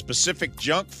 specific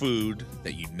junk food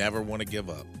that you never want to give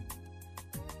up.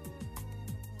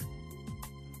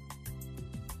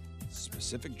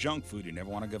 Specific junk food you never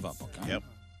want to give up, okay? Yep.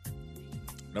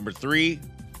 Number 3,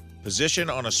 position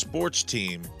on a sports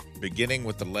team beginning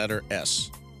with the letter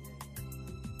S.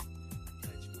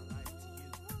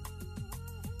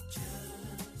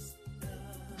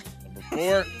 Number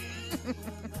 4,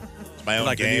 it's my own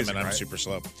like the game music, and I'm right? super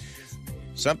slow.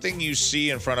 Something you see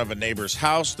in front of a neighbor's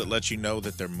house that lets you know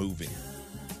that they're moving.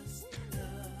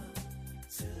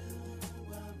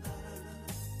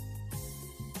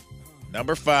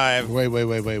 Number 5.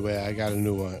 Wait. I got a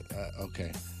new one.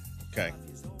 Okay. Okay.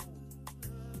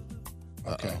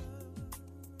 Okay.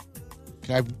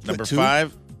 Can I put Number 2?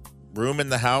 5, room in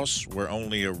the house where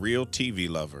only a real TV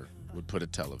lover would put a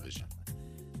television.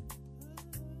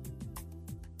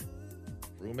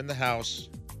 Room in the house,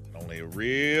 only a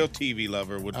real TV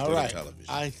lover would All put right. a television.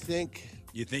 I think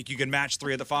You think you can match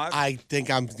 3 of the 5? I'm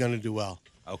going to do well.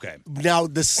 Okay. Now,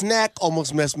 the snack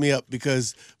almost messed me up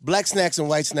because black snacks and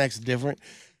white snacks are different.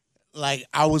 Like,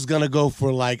 I was going to go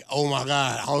for, like, oh, my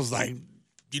God. I was like,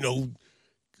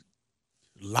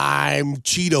 lime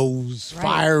Cheetos,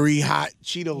 fiery hot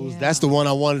Cheetos. Yeah. That's the one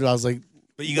I wanted. I was like,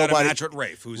 But you got to nobody- match with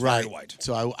Rafe, who's right. very white.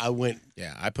 So I went.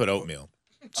 Yeah, I put oatmeal.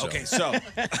 So Okay, so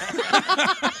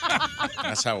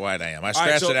that's how white I am. I right,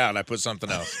 scratched so- it out and I put something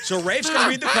else. so Rafe's going to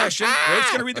read the question. Rafe's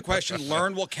going to read the question.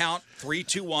 Learn will count 3,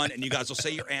 2, 1, and you guys will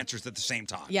say your answers at the same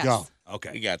time. Yes. Go.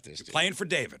 Okay. We got this. Dude. Playing for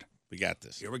David. We got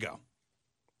this. Here we go.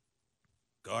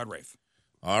 Go ahead, Rafe.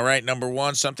 All right, number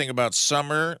 1, something about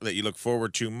summer that you look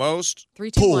forward to most.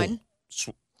 3, 2, Pool. 1.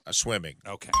 Swimming.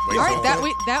 Okay. All right, that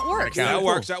works. That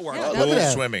works. That works. Yeah, Pool,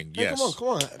 that. swimming. Hey, Yes.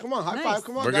 come on. High Nice. five.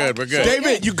 Come on. We're guys. good. We're good.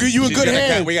 David, you in She's good gonna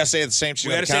hands. we gotta say it at the same. She's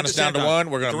We gonna gotta count us say it down at the to same one.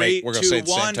 time. We're gonna 3, We're gonna say it at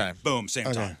the 2, same 1. time. Boom.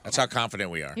 Same time. That's how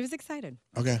confident we are. He was excited.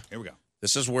 Okay. Here we go.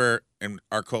 This is where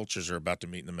our cultures are about to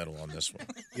meet in the middle on this one.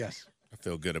 Yes. I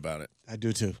feel good about it. I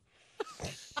do too.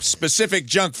 Specific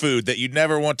junk food that you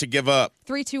never want to give up.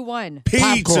 3, 2, 1. Pizza.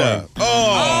 Popcorn.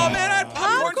 Oh man, I had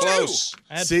popcorn close.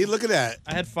 See, look at that.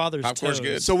 I had Father's Popcorn's toast.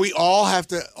 good. So we all have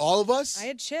to, all of us? I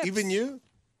had chips. Even you?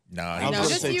 No, I was No, gonna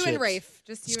just say you and chips. Rafe.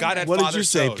 Just you. Scott and had What did Father's you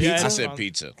say, toast. pizza? I said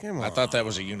pizza. Come I on. thought that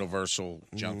was a universal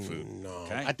junk food. No.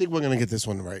 Okay. I think we're going to get this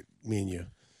one right, me and you.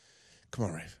 Come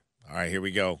on, Rafe. All right, here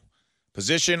we go.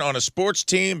 Position on a sports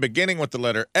team beginning with the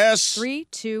letter S. 3,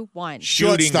 2, 1.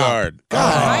 Shooting Shortstop. guard. God.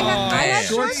 I had man.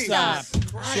 shortstop.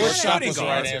 Shortstop was the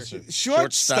right guard. answer.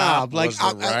 Shortstop. Like, was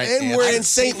the right and we're answer. in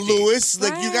St. Louis.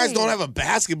 Like, you guys Right. don't have a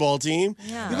basketball team.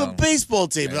 Yeah. You have a baseball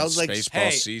team. And I was like, baseball hey,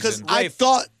 because season. I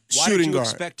thought Why shooting did you guard.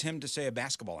 expect him to say a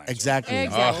basketball answer? Exactly.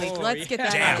 Exactly. Let's get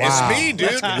that Damn. right. It's Wow. me,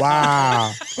 dude.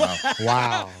 Wow.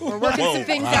 Wow. We're working some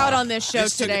things out on this show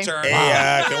This took a today. turn.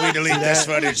 Hey, can we delete this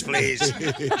footage, please?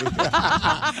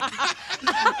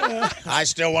 I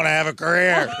still want to have a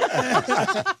career.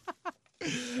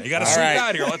 You got to All sneak right.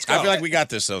 out here. Let's go. I feel like we got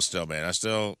this, though, still, man.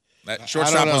 That I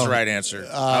shortstop don't was know. the right answer.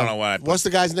 I don't know why I put What's the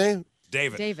guy's name?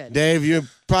 David. Dave, you're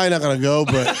probably not going to go,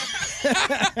 but,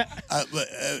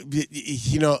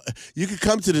 you know, you could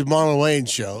come to the Marlon Wayans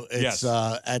show. It's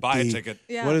Yes. at Buy a the, ticket.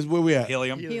 Yeah. Where we at?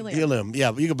 Helium. Helium.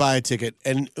 Yeah, you can buy a ticket,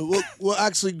 and we'll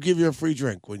actually give you a free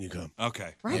drink when you come.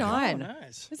 Okay. Right on.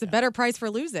 Nice. It's a better price for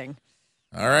losing.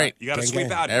 All right. You got to Gang, sweep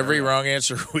gang. out here. Every wrong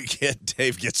answer we get,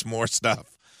 Dave gets more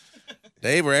stuff.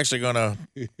 Dave, we're actually going to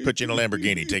put you in a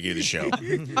Lamborghini, take you to the show.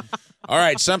 All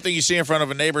right, something you see in front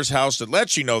of a neighbor's house that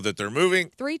lets you know that they're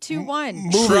moving. 3, 2, 1.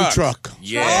 Moving truck.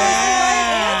 Yeah.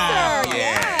 Answer.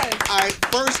 Yes.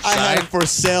 I had a for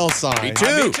sale sign. Me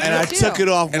too. And I took it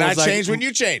off. And I was like, changed when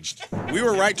you changed. We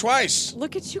were right twice.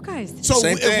 Look at you guys. So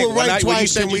Same if thing. we're When right when you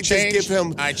twice, said can you we just give changed,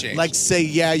 him, I changed. like, say,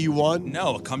 yeah, you won?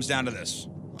 No, it comes down to this.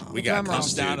 We got Drum roll.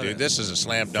 this, Down to dude. this. This is a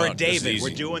slam For dunk. This is David. We're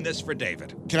easy. doing this for David.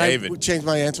 Can David. I change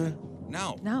my answer?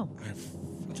 No. No.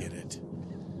 Get it.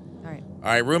 All right. All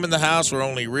right, room in the house where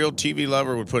only real TV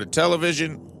lover would put a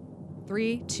television.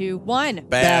 3, 2, 1.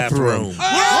 Bathroom.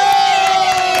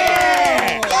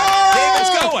 David's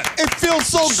going. It feels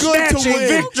so good to Snatching win.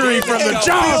 victory from the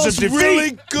jaws of It feels defeat.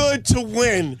 really good to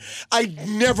win. I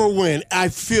never win. I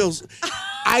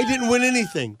didn't win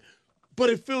anything. But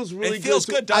it feels really It feels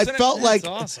good, doesn't I it? felt like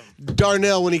That's awesome.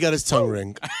 Darnell when he got his tongue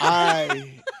ring.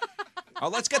 Oh,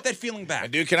 let's get that feeling back.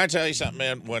 And dude, can I tell you something,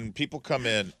 man? When people come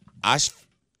in,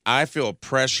 I feel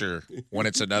pressure when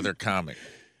it's another comic.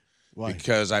 Why?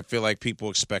 Because I feel like people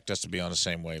expect us to be on the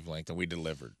same wavelength, and we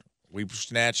delivered. We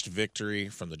snatched victory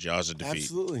from the jaws of defeat.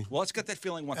 Absolutely. Well, let's get that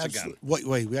feeling once again. Wait,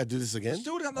 we got to do this again? Let's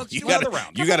do it. Let's You do gotta, another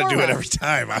round. you got to do it round. every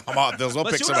time. I'm on. We'll Let's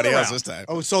pick do somebody another else round. this time.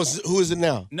 Oh, so who is it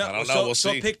now? No, I don't know. So, We'll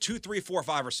so see. pick 2, 3, 4,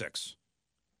 5, or 6.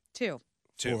 2.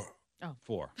 2. Four. Oh.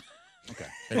 4. Okay.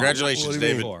 Congratulations, What do you mean?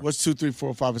 David. Four. What's 2, 3,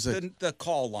 4, 5, or 6? The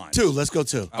call line. 2. Let's go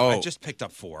 2. I Oh. just picked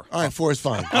up 4. All right, 4 is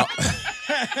fine.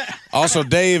 Also,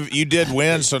 Dave, you did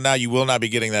win, so now you will not be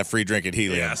getting that free drink at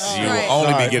Helium. Yes. You Right. will only All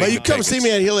be right, getting but you the come see tickets.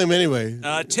 me at Helium anyway.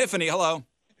 Tiffany, hello.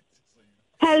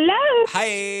 Hello.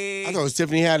 Hi. I thought it was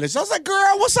Tiffany Haddish. I was like,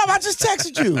 girl, what's up? I just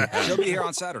texted you. She'll be here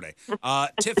on Saturday.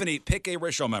 Tiffany, pick a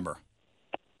ratio member.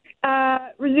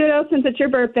 Rizzuto, since it's your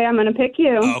birthday, I'm going to pick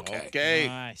you. Okay.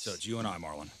 Nice. So it's you and I,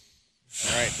 Marlon.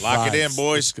 All right, lock it in, Vibes.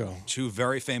 boys. Let's go. 2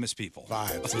 very famous people.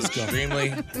 Vibes. Let's go.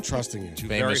 Extremely. I'm trusting you. 2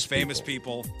 famous very famous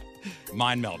people.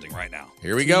 Mind melding right now.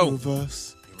 Here we Two go. of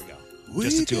us. Here we go. We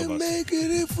Just the 2 can of us. make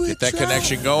it if we Get that try.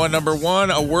 connection going. Number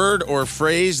 1, a word or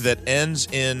phrase that ends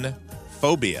in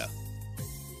phobia.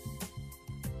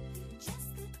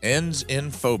 Ends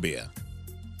in phobia.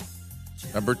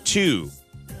 Number 2,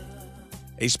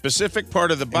 a specific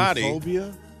part of the body.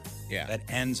 Phobia? Yeah. That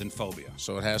ends in phobia.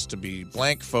 So it has to be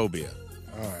blank phobia.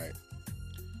 All right.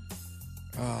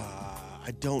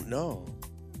 I don't know.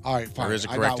 All right, fine. There is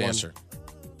a I correct got one. answer.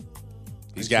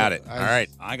 He's got it. All right.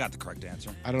 I got the correct answer.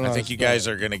 I don't know. I how think to you spell guys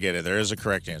it. are going to get it. There is a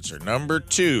correct answer. Number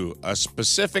 2, a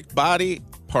specific body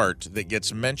part that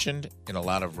gets mentioned in a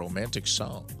lot of romantic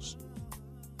songs.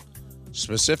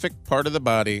 Specific part of the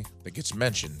body that gets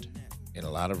mentioned in a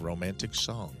lot of romantic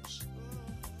songs.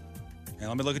 Hey,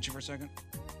 let me look at you for a second.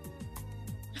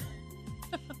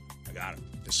 I got it.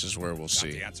 This is where we'll Got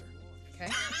see. the answer.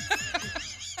 Okay.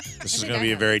 This is going to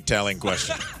be a very telling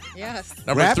question. Yes.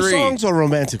 Number Rap 3, songs or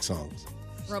romantic songs?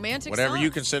 Romantic whatever song?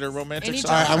 you consider romantic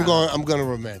Anytime. songs. All right, I'm going to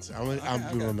romantic.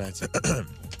 I'm be romantic.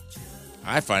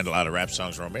 I find a lot of rap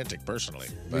songs romantic, personally.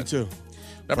 Me too.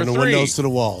 Number From the 3. windows to the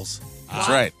walls. That's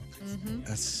right.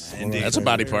 That's a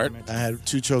body part. I had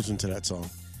 2 children to that song.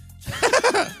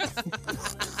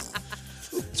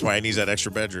 That's why he needs that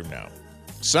extra bedroom now.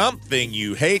 Something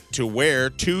you hate to wear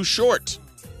too short.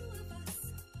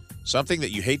 Something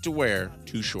that you hate to wear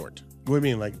too short. What do you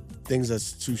mean, like things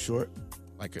that's too short?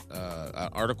 Like an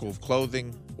article of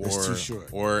clothing, or That's too short.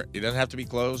 Or it doesn't have to be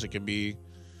clothes. It can be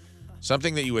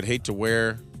something that you would hate to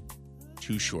wear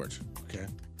too short. Okay.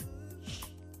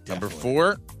 Number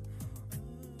 4,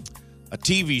 a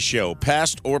TV show,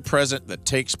 past or present, that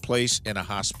takes place in a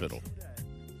hospital.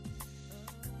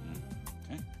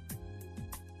 Okay.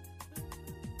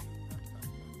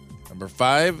 Number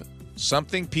 5,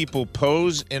 something people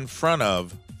pose in front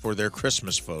of for their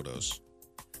Christmas photos.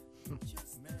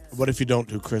 What if you don't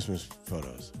do Christmas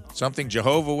photos? Something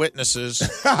Jehovah's Witnesses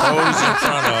pose in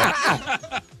front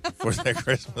of for their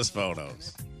Christmas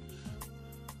photos.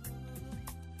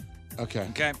 Okay.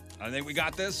 Okay. I think we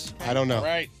got this. I don't know. All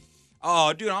right.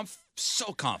 Oh, dude, I'm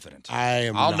so confident.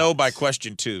 I'll know by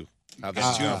question 2. How this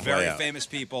is Two gonna play very out. famous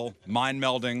people, mind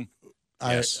melding.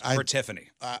 Yes. For Tiffany.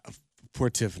 Poor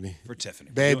Tiffany. For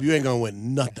Tiffany. Babe, you ain't going to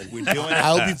win nothing. We're doing it.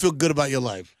 I hope you feel good about your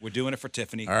life. We're doing it for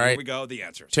Tiffany. All right. Here we go. The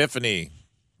answers. Tiffany,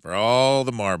 for all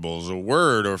the marbles, a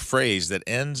word or phrase that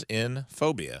ends in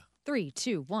phobia. 3,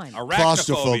 2, 1.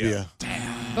 Claustrophobia.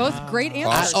 Both great I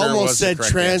answers. almost said the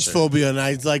correct transphobia, and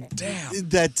I was like,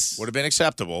 that's... Would have been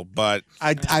acceptable, but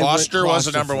I Claustro went was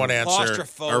the number 1 answer.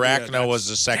 Claustrophobia, Arachno was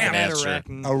the second answer.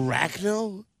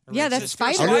 Arachno? Yeah, that's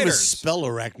spiders. spiders. I don't even spell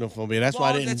arachnophobia. That's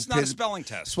why I didn't. It's not a spelling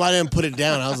test. That's why I didn't put it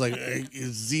down. I was like,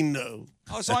 xeno.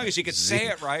 Oh, as long as you could say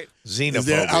it right.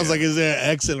 Xenophobia. I was like, is there an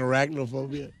X in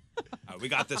arachnophobia? We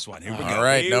got this one. Here we go. All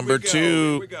right, Here number we go. 2.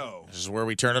 Here we go. This is where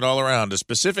we turn it all around. A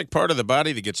specific part of the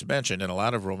body that gets mentioned in a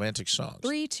lot of romantic songs.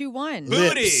 3, 2, 1.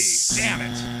 Booty. Lips. Damn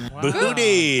it.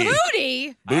 Booty.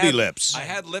 Booty. Booty lips. I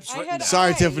had lips written down.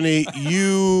 Sorry, Tiffany.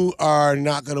 You are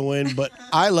not going to win, but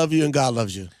I love you and God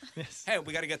loves you. Hey,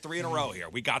 we got to get 3 in a row here.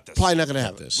 We got this. Probably not going to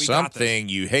have This. We got Something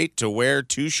you hate to wear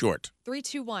too short. 3,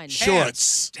 2, 1.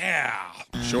 Shorts. Yeah.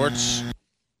 Shorts.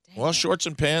 Well, shorts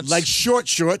and pants. Like short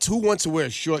shorts. Who wants to wear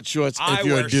short shorts I if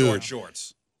you're wear a dude? short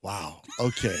shorts. Wow.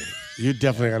 Okay. You're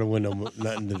definitely going to win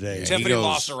nothing today. Tiffany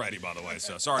lost already, by the way,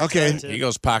 so sorry. Okay. He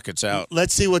goes pockets out.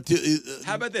 Let's see what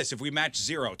How about this? If we match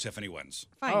 0, Tiffany wins.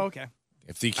 Fine. Oh, okay.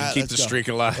 If he can keep let's the go. streak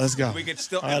alive. Let's go. We could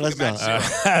still All right, we let's could go. match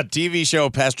 0. TV show,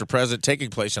 past or present, taking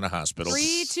place in a hospital.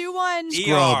 3, 2, 1.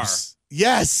 Scrubs.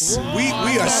 Yes. We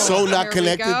are so There not we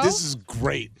connected. go. This is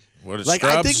great. What is Like,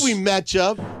 Scrubs? I think we match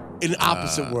up in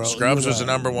opposite worlds. Scrubs You was the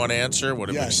and I. number 1 answer. Would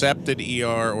have Yes. accepted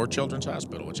ER or Children's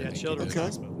Hospital, which I think. Children's Okay.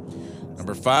 Hospital.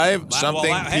 Number 5,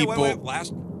 something hey, people. wait.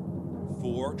 Last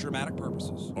for dramatic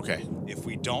purposes. Okay. If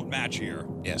we don't match here,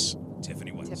 Yes.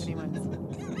 Tiffany wins. Tiffany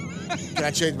wins. Can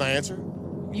I change my answer?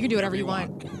 You can do whatever you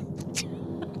want.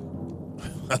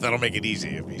 That'll make it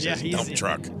easy if he says dump easy.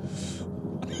 truck.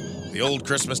 The old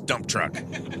Christmas dump truck.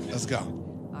 Let's go.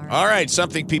 All right,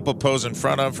 something people pose in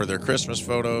front of for their Christmas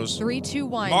photos. 3, 2,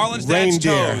 1. Marlon's dad's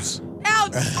Reindeer. toes.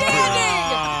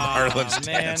 Outstanding! Marlon's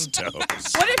man. dad's toes.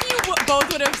 What if you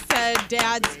both would have said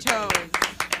Dad's toes?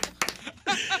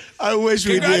 I wish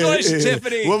we did. Congratulations,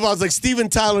 Tiffany. What if I was like Steven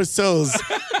Tyler's toes?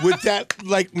 Would that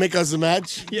like make us a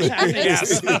match?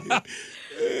 Yes.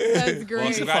 That's great.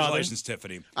 Well, congratulations,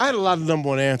 Tiffany. I had a lot of number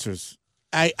 1 answers.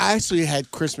 I actually had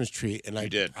Christmas tree, and I You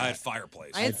did. I had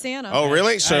fireplace. I had Santa. Oh,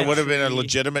 really? So it would have been a Tree.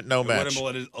 legitimate no It would have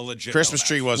match. been a legit Christmas no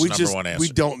tree match. was we number just 1 answer. we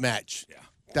don't match. Yeah.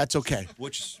 That's okay.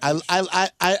 Which I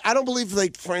don't believe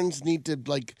like friends need to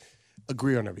like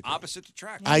agree on everything. opposite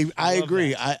attract. I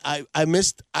agree. I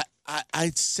missed.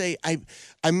 I'd say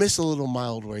I miss a little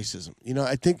mild racism. You know,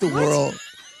 I think the world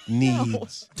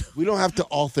needs. We don't have to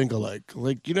all think alike.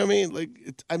 Like, you know what I mean? Like,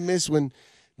 I miss when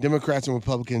Democrats and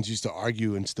Republicans used to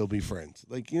argue and still be friends.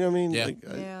 Like, you know what I mean? Yeah. Like,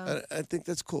 Yeah. I think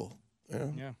that's cool. You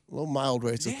know? Yeah. A little mild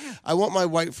racism. I want my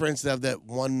white friends to have that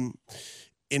one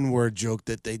N-word joke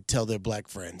that they tell their black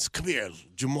friends. Come here,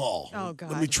 Jamal. Oh,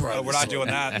 God. Let me try. We're this not one." doing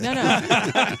that. No.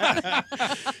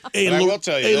 Hey, But I will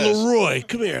tell you hey, this. Leroy,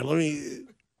 come here. Let me.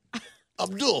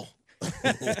 Abdul.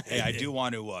 Hey, I do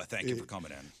want to thank you for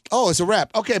coming in. Oh, it's a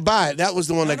wrap. Okay, bye. That was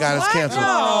the one that got us canceled. No,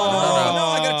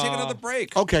 I got to take another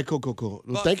break. Okay, cool. Well,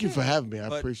 But- thank you for having me. I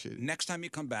But appreciate it. Next time you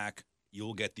come back, you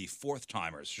will get the 4th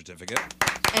timers certificate.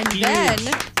 And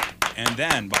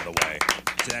then, by the way,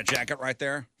 see that jacket right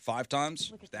there? 5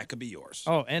 times? That could be yours.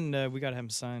 Oh, and we got to have him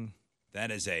sign. That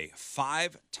is a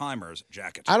 5 timers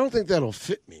jacket. I don't think that'll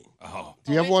fit me. Oh.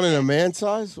 Do you have one in a man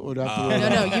size? Or do I have to wear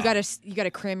no, that? you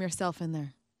gotta cram yourself in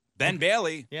there. Ben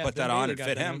Bailey Yeah, put Ben that on Bailey and got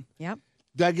fit that him. one. Yep.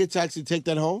 Do I get to actually take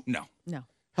that home? No. No.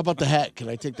 How about the hat? Can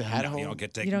I take the hat home? You don't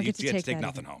get to You don't get to take take that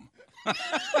nothing home.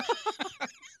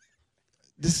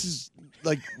 This is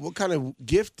like, what kind of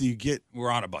gift do you get? We're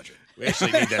on a budget. We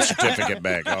actually need that certificate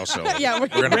back also. Yeah, we're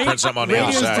going to print some on the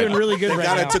Radio's outside. doing really good Thank right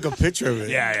God now. I took a picture of it.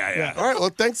 Yeah. All right, well,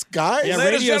 thanks, guys. Yeah,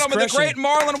 Ladies and radio's gentlemen, the great crushing.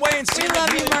 Marlon Wayans. We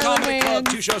love you, Marlon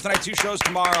Wayans. 2 shows tonight, 2 shows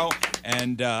tomorrow,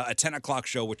 and a 10 o'clock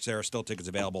show, which there are still tickets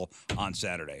available on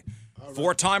Saturday.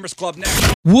 Four Timers Club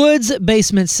next. Woods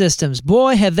Basement Systems.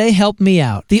 Boy, have they helped me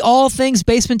out. The All Things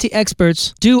Basement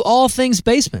experts do all things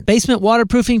basement. Basement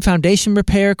waterproofing, foundation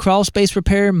repair, crawl space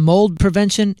repair, mold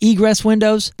prevention, egress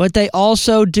windows. But they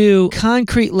also do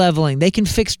concrete leveling. They can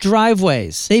fix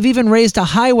driveways. They've even raised a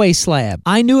highway slab.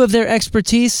 I knew of their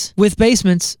expertise with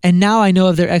basements, and now I know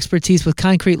of their expertise with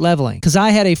concrete leveling. Because I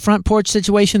had a front porch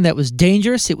situation that was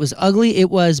dangerous, it was ugly,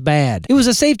 it was bad. It was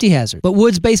a safety hazard. But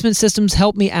Woods Basement Systems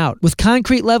helped me out with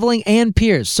concrete leveling and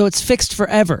piers, so it's fixed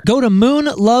forever. Go to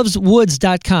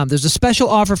moonloveswoods.com. There's a special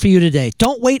offer for you today.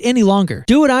 Don't wait any longer.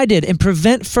 Do what I did and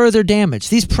prevent further damage.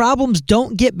 These problems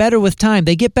don't get better with time.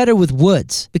 They get better with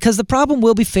Woods, because the problem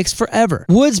will be fixed forever.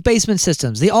 Woods Basement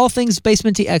Systems, the all things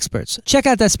basementy experts. Check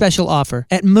out that special offer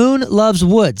at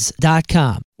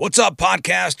moonloveswoods.com. What's up,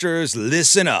 podcasters?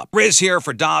 Listen up. Riz here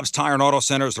for Dobbs Tire and Auto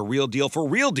Centers, the real deal for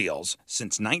real deals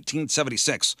since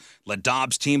 1976. Let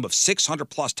Dobbs' team of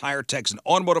 600-plus tire techs and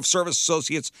automotive service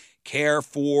associates care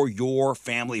for your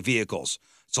family vehicles.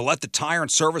 So let the tire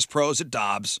and service pros at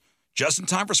Dobbs, just in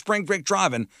time for spring break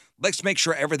driving, let's make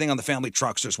sure everything on the family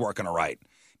trucks is working all right.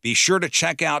 Be sure to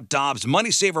check out Dobbs'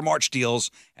 Money Saver March deals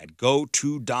at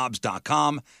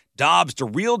gotodobbs.com. Dobbs, the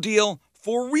real deal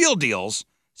for real deals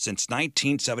since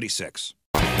 1976.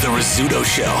 The Rizzuto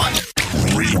Show.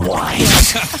 Rewind.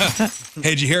 Hey,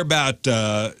 did you hear about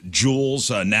Jules'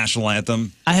 national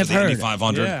anthem? I have for the heard. Indy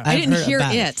 500. Yeah. I didn't heard hear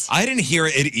about it. I didn't hear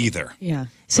it either. Yeah.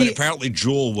 See, But apparently,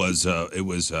 Jewel was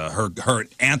her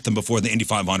anthem before the Indy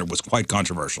 500 was quite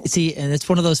controversial. See, and it's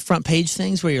one of those front page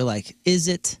things where you're like, is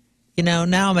it? You know,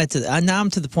 now I'm to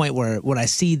the point where when I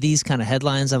see these kind of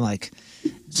headlines, I'm like,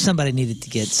 somebody needed to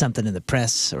get something in the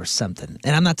press or something.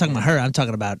 And I'm not talking about her. I'm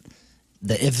talking about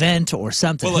the event or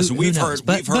something. Well, listen, we've knows?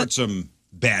 heard some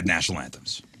bad national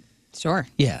anthems. Sure.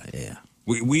 Yeah.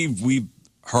 We've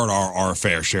heard our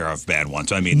fair share of bad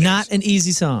ones. I mean, Not an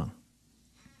easy song.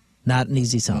 Not an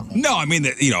easy song. No, I mean,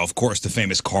 of course, the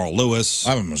famous Carl Lewis.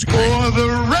 That one was great. For the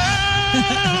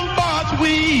ramparts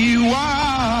we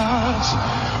watch,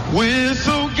 we're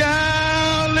so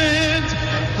gallantly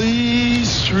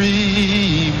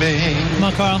streaming. Come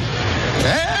on, Carl.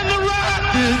 And the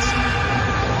rockets,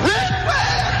 red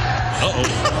Uh-oh.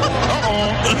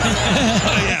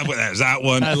 Yeah, well, there's that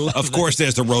one. Of course,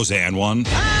 there's the Roseanne one.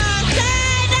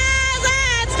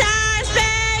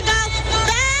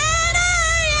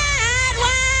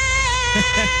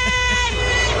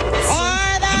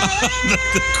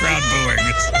 the crowd booing.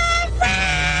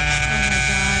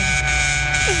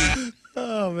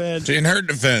 Oh, man. See, in her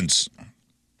defense,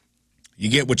 you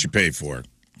get what you pay for.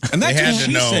 And that's they had what to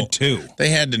she know, said, too. They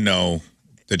had to know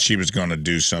that she was going to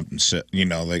do something,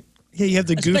 like... Yeah, you have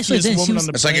the Especially goofiest then, woman on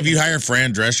the It's like if you hire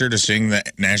Fran Drescher to sing the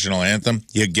national anthem,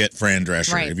 you get Fran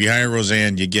Drescher. Right. If you hire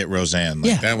Roseanne, you get Roseanne.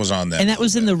 Like, Yeah. that was on that. And that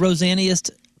was in the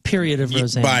Roseanniest period of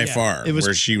Roseanne. By far, it was-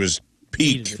 where she was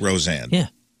peak Roseanne. Yeah.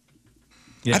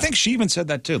 I think she even said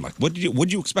that, too. Like, what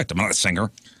did you expect? I'm not a singer.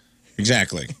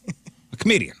 Exactly. A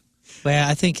comedian. Well,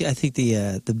 I think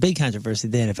the big controversy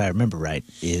then, if I remember right,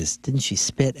 is didn't she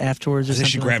spit afterwards or I think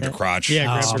something? she grabbed like her that? crotch. Yeah,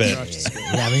 grabbed her spit. crotch.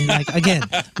 Yeah, I mean, like, again,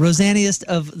 Roseanniest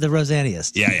of the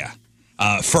Roseanniest. Yeah.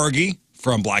 Fergie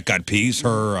from Black Eyed Peas,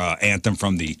 her anthem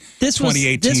from the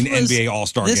 2018 NBA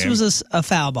All-Star game. This was a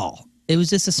foul ball. It was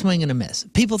just a swing and a miss.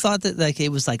 People thought that like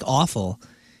it was like awful.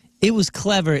 It was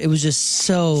clever. It was just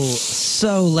so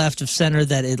left of center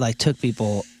that it like took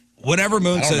people. Whatever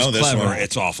Moon I don't says know this clever, one.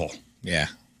 it's awful. Yeah.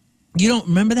 You don't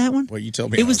remember that one? Well, you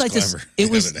told me It I was like clever. this. It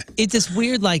was it's this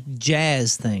weird like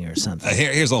jazz thing or something.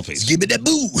 Here's a little piece. Give me that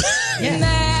boo. Yeah.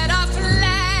 That our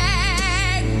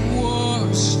flag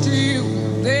was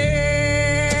still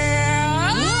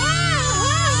there.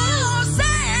 Oh,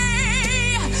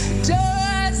 say,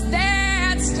 does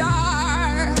that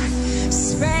star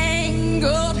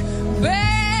spangled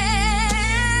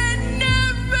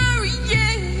banner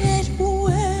yet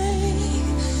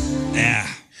wave? Yeah.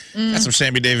 That's some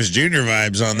Sammy Davis Jr.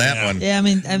 vibes on that one. Yeah, I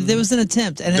mean, there was an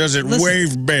attempt. And Does it listen,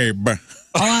 wave, babe?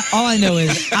 All I know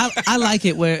is I like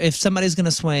it where if somebody's going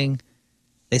to swing,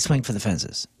 they swing for the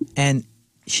fences. And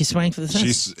she swung for the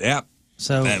fences.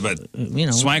 So, but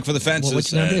swang for the fences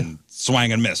what you gonna and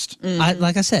swang and missed.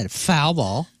 Like I said, foul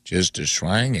ball. Just a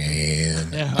swanging.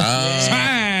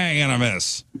 Swanging. swing and a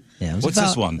miss. Yeah, it was What's a foul.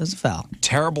 this one? It was a foul.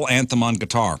 Terrible anthem on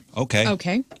guitar. Okay.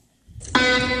 Okay.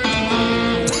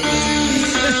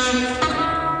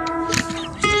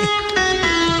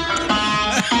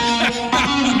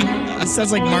 It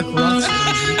sounds like Mark Ruff's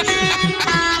version.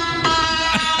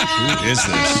 Who is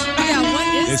this? Yeah, what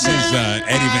is This is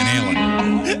Eddie Van Halen.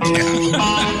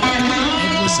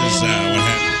 This is what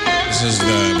happened. This is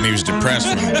when he was depressed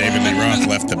when David Lee Roth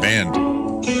left the band. Those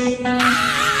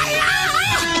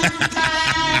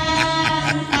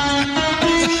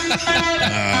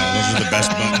are the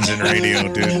best buttons in radio,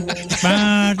 dude.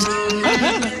 That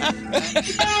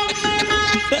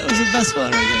was the best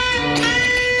one right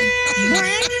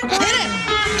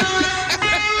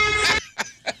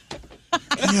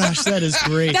Gosh, that is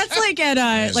great. That's like at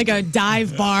a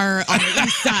dive bar on the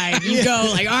east side. You go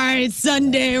like, all right, it's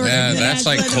Sunday. We're Yeah, gonna that's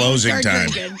like start closing time.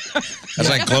 drinking. That's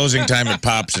like closing time at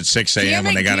Pops at 6 a.m.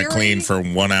 when they got to clean for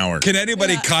 1 hour. Can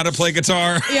anybody kinda play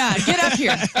guitar? Yeah, get up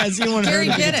here. Has anyone Gary,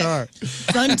 heard of the get guitar? it.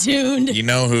 Untuned. You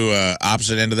know who,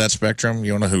 opposite end of that spectrum,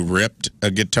 you know who ripped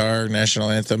a guitar national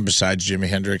anthem besides Jimi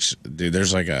Hendrix? Dude, it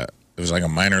was like a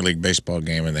minor league baseball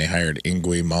game, and they hired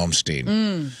Yngwie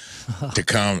Malmsteen to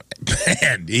come.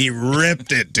 Man, he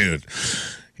ripped it, dude.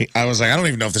 I was like, I don't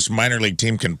even know if this minor league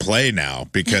team can play now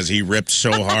because he ripped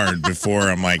so hard before.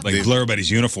 I'm like blew everybody's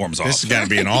uniforms off. This has got to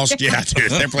be an all. Yeah, dude,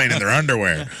 they're playing in their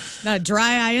underwear. Not a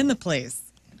dry eye in the place.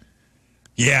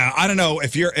 Yeah, I don't know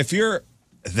if you're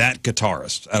that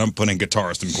guitarist, and I'm putting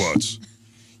guitarist in quotes.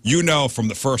 You know from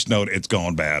the first note it's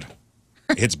going bad.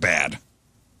 It's bad,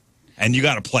 and you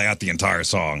got to play out the entire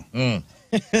song. Oh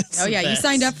yeah, you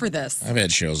signed up for this. I've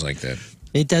had shows like that.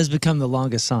 It does become the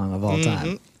longest song of all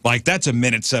time. Like, that's a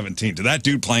minute 17. To that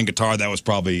dude playing guitar, that was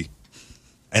probably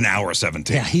an hour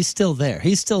 17. Yeah, he's still there.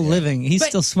 He's still living. He's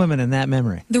still swimming in that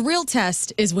memory. The real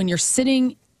test is when you're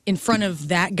sitting in front of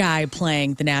that guy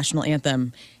playing the national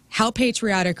anthem. How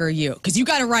patriotic are you? Because you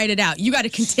got to write it out. You got to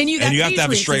continue that. And you have to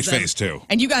have a straight patriotism. face, too.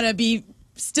 And you got to be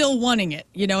still wanting it.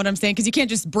 You know what I'm saying? Because you can't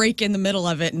just break in the middle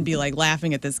of it and be like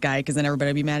laughing at this guy because then everybody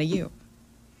will be mad at you.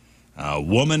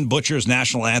 Woman butchers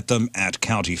national anthem at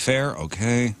county fair.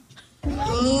 Okay.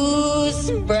 Whose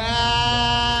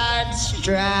broad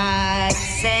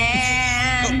stripes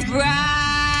and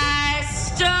bright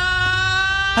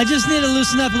stars. I just need to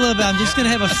loosen up a little bit. I'm just going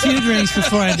to have a few drinks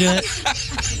before I do it,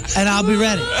 and I'll be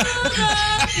ready.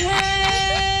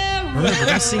 Remember,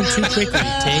 don't sing too quickly.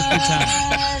 Take your time.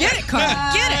 Get it, Carl.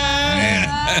 Get it.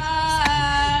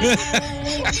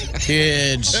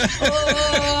 Kids,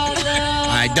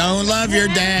 I don't love your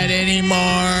dad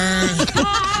anymore.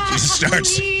 He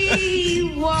starts.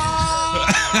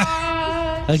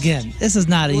 Again, this is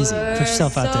not easy. Put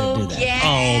yourself out there and do that.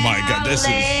 Oh, my God. This is...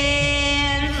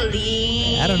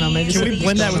 I don't know. Maybe Can we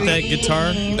blend that with that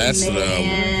guitar? That's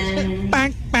the...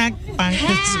 Bang, bang, bang.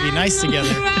 This would be nice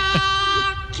together.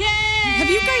 Have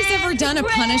you guys ever done a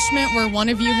punishment where one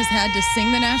of you has had to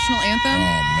sing the national anthem?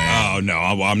 Oh, no.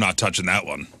 I'm not touching that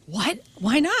one. What?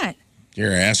 Why not?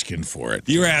 You're asking for it.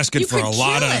 You're asking for could a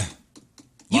lot kill of... it.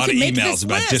 A lot of could make emails this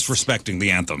about list. disrespecting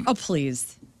the anthem. Oh,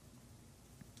 please.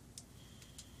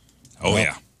 Oh,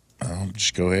 yeah. I'll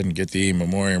just go ahead and get the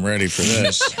memoriam ready for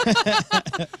this.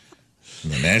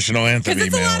 The national anthem Because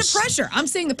it's a lot of emails. pressure. I'm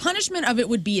saying the punishment of it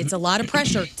would be it's a lot of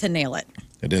pressure to nail it.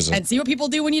 It is. And see what people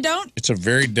do when you don't? It's a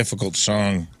very difficult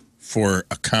song for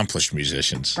accomplished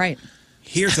musicians. Right.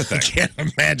 Here's the thing. I can't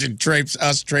imagine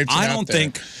us traipsing I out don't there.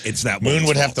 think it's that Moon woman's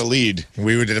would have fault. to lead.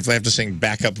 We would have to sing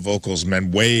backup vocals, men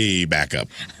way back up.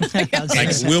 Like,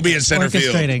 we'll be in center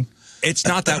field. Orchestrating. It's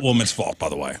not that woman's fault, by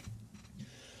the way.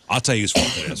 I'll tell you whose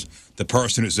fault it is. The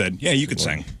person who said, yeah, you could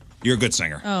sing. You're a good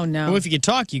singer. Oh, no. Well, if you could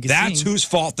talk, you could That's sing. whose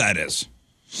fault that is.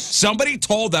 Somebody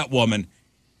told that woman,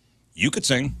 you could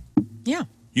sing. Yeah.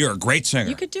 You're a great singer.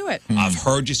 You could do it. I've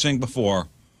heard you sing before.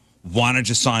 Why don't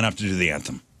you sign up to do the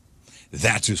anthem?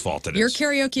 That's whose fault it is. Your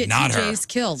karaoke at Not her. TJ's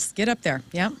kills. Get up there.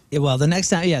 Yeah. Yeah, well, the next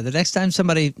time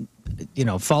somebody,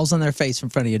 falls on their face in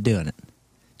front of you doing it,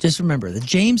 just remember the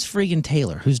James Freakin'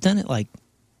 Taylor, who's done it like,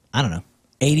 I don't know,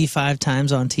 85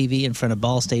 times on TV in front of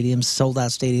ball stadiums, sold out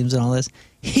stadiums and all this.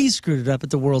 He screwed it up at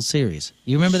the World Series.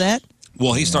 You remember that?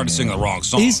 Well, he started singing the wrong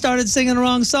song. He started singing the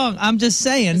wrong song. I'm just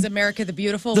saying. Is America the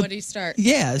Beautiful? What did he start?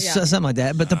 Yeah, something like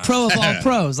that. But the pro of all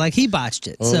pros, like he botched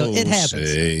it. So it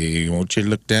happens. Say, won't you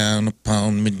look down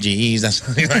upon me, Jesus?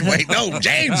 You're like, wait, no,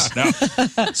 James. No.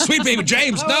 Sweet baby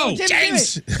James, no.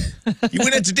 James. You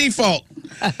went into default.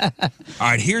 All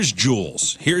right, here's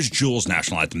Jules. Here's Jules'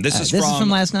 national anthem. This is from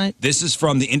last night? This is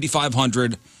from the Indy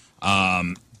 500.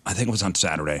 I think it was on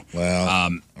Saturday.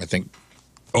 Well, I think.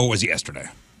 Or was it yesterday?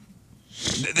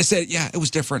 They said, yeah, it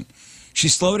was different. She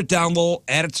slowed it down a little,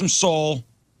 added some soul.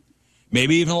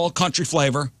 Maybe even a little country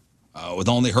flavor with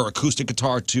only her acoustic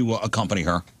guitar to accompany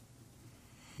her.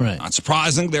 Right. Not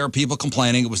surprising, there are people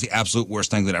complaining it was the absolute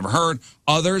worst thing they'd ever heard.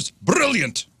 Others,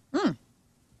 brilliant.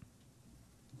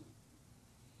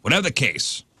 Whatever the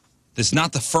case, this is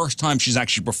not the first time she's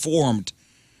actually performed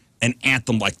an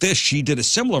anthem like this. She did a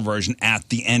similar version at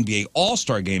the NBA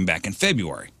All-Star Game back in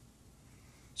February.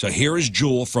 So here is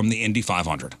Jewel from the Indy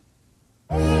 500.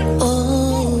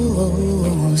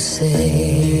 Oh,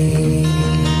 say,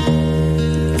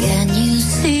 can you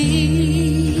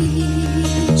see?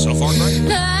 So far, great.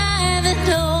 By the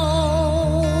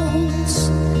dawn's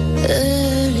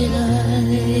early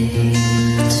light,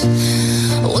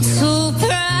 what so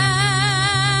proudly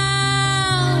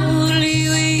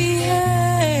we hailed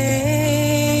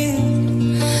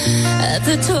at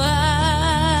the twilight's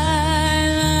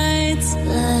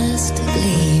last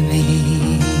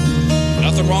gleaming.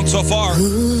 Nothing wrong so far.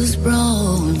 Whose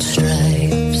broad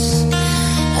stripes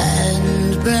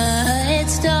and bright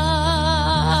stars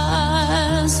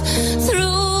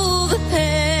through the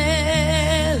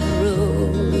perilous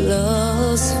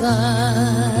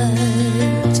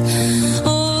fight.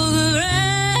 Oh,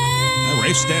 the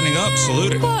Rafe's standing up,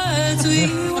 saluting. words we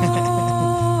wore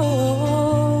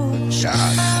were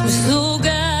so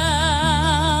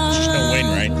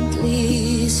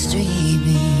gallantly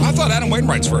streaming. I thought Adam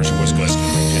Wainwright's version was good.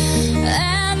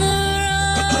 And the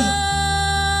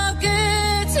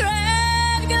rocket's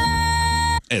red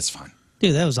glare. It's fine.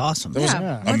 Dude, that was awesome. That was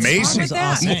amazing.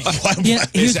 That was awesome. Yeah,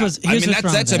 Here's what's wrong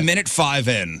that's with a that. minute 5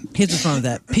 in. Here's what's wrong with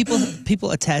that.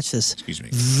 People attach this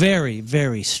very,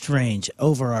 very strange,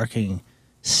 overarching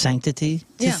sanctity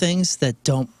to things that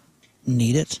don't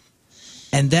need it.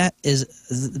 And that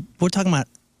is, we're talking about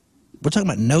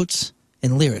notes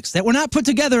and lyrics that were not put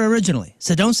together originally.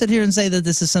 So don't sit here and say that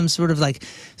this is some sort of like,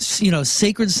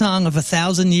 sacred song of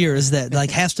 1,000 years that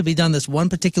like has to be done this one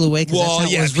particular way because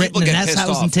that's how it was written and that's how it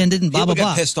was intended and blah, blah, People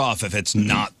blah. get pissed off if it's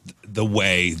not the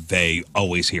way they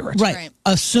always hear it. Right.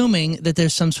 Assuming that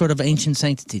there's some sort of ancient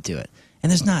sanctity to it. And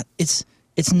there's not. It's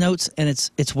notes and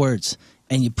it's words.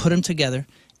 And you put them together.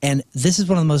 And this is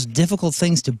one of the most difficult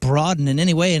things to broaden in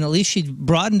any way. And at least she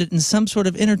broadened it in some sort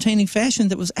of entertaining fashion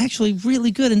that was actually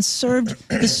really good and served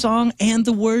the song and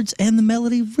the words and the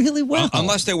melody really well.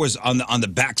 Unless there was on the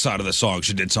backside of the song,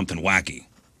 she did something wacky.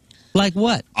 Like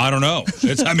what? I don't know.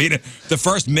 The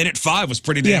first minute 5 was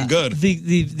pretty damn good.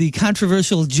 The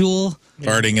controversial Jewel.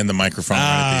 Farting in the microphone.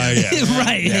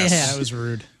 Right, yeah. That was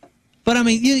rude. But I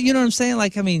mean, you know what I'm saying?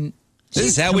 Like, I mean, this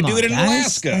is how we do it in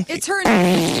Alaska. It's her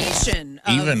interpretation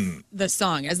of the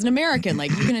song. As an American,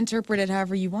 like you can interpret it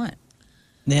however you want.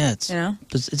 Yeah,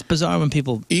 it's bizarre when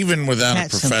people even without a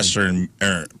catch professor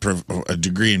a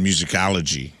degree in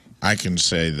musicology, I can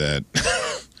say that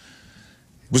it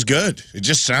was good. It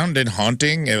just sounded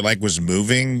haunting. It was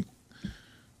moving.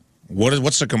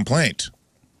 What's the complaint?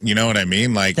 You know what I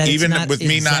mean? Like that even not with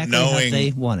me exactly not knowing, how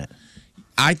they want it.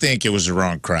 I think it was the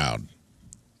wrong crowd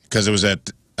because it was at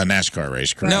a NASCAR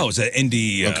race, correct? No, it was at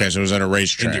Indy. Okay, so it was at a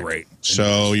racetrack. Indy rate.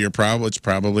 So it's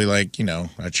probably like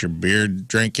that's your beer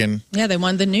drinking. Yeah, they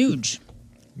won the Nuge.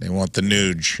 They want the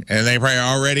Nuge, and they probably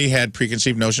already had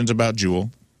preconceived notions about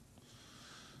Jewel,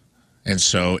 and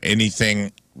so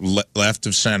anything left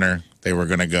of center, they were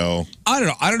going to go. I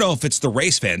don't know if it's the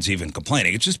race fans even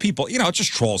complaining. It's just people, it's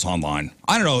just trolls online.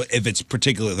 I don't know if it's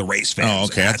particularly the race fans. Oh,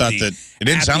 okay. I thought that it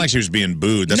didn't sound like she was being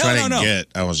booed. That's what I didn't get.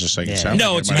 I was just like, it sounded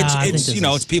no, like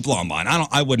it's people online.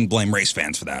 I wouldn't blame race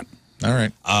fans for that. All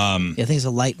right. I think it's a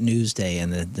light news day,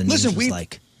 and the news is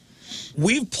like.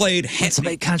 We've played. Let's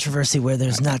make controversy where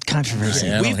there's not controversy.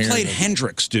 Yeah, we've played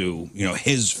Hendrix do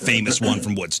his famous one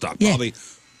from Woodstock.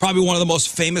 Probably one of the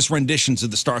most famous renditions of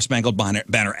the Star Spangled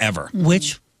Banner ever.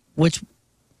 Which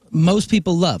most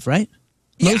people love, right?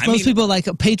 Most people like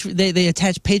they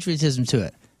attach patriotism to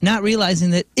it, not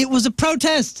realizing that it was a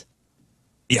protest.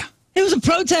 Yeah, it was a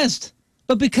protest.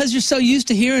 But because you're so used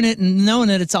to hearing it and knowing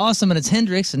that it's awesome and it's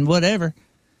Hendrix and whatever.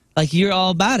 Like, you're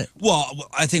all about it. Well,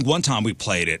 I think one time we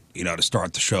played it, to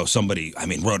start the show. Somebody,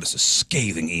 wrote us a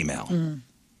scathing email.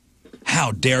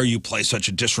 How dare you play such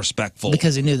a disrespectful...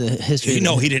 Because he knew the history.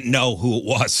 He didn't know who it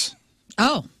was.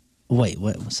 Oh. Wait,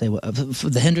 what? Say what?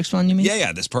 The Hendrix one, you mean?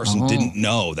 Yeah, this person didn't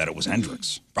know that it was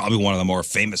Hendrix. Probably one of the more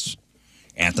famous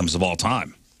anthems of all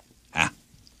time. I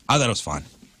thought it was fine.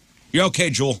 You're okay,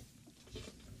 Jewel.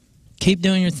 Keep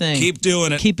doing your thing. Keep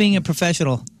doing it. Keep being a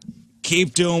professional.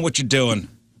 Keep doing what you're doing.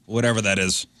 Whatever that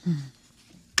is.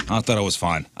 I thought it was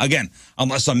fine. Again,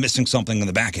 unless I'm missing something in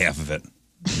the back half of it.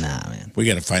 Nah, man. We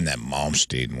got to find that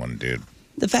Malmsteen one, dude.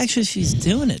 The fact that she's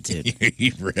doing it, dude.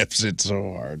 He rips it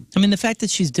so hard. I mean, the fact that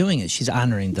she's doing it, she's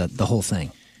honoring the whole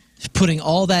thing. putting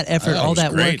all that effort, all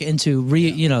that great. work into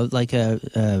reimagining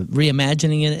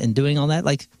it and doing all that.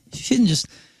 Like, she shouldn't just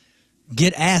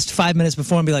get asked 5 minutes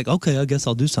before and be like, okay, I guess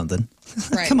I'll do something.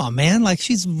 Right. Come on, man. Like,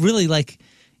 she's really like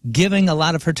giving a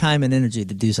lot of her time and energy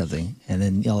to do something, and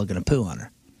then y'all are going to poo on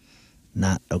her.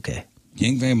 Not okay.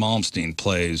 Yngwie Malmsteen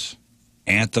plays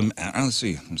Anthem. Let's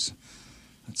see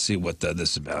what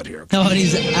this is about here. Oh, and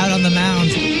he's out on the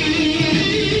mound.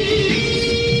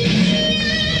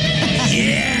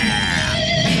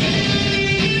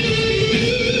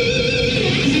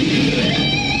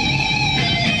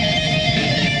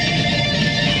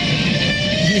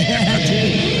 Yeah,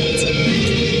 dude.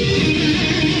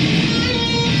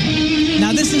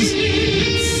 Now, this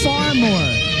is far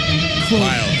more,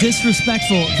 quote,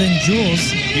 disrespectful than Jules.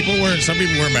 Some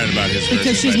people were mad about his Because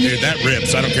version, she's but dude, that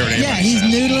rips. I don't care what anybody Yeah, he's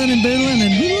says. noodling and boodling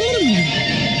and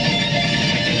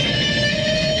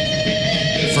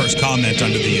First comment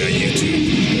under the YouTube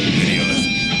video is,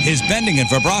 his bending and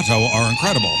vibrato are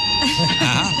incredible.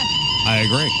 I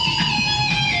agree.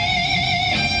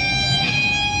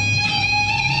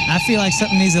 I feel like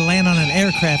something needs to land on an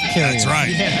aircraft carrier. That's right.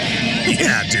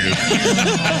 Yeah, dude.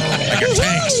 Like a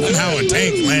tank. Somehow a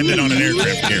tank landed on an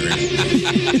aircraft carrier.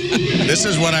 This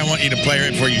is what I want you to play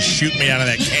right before you shoot me out of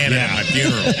that cannon at my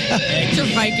funeral. It's your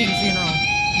Viking funeral.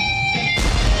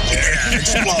 Yeah,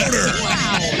 Exploder.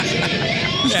 Wow.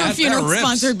 Your funeral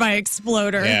sponsored by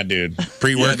Exploder. Yeah, dude.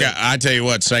 Pre-workout. I tell you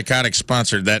what, Psychotic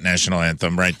sponsored that national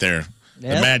anthem right there.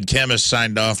 Yep. The Mad Chemist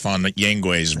signed off on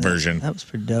Yangwe's version. That was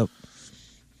pretty dope.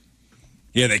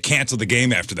 Yeah, they canceled the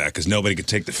game after that because nobody could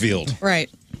take the field. Right.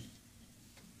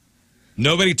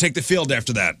 Nobody could take the field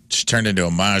after that. Just turned into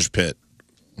a mosh pit.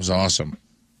 It was awesome.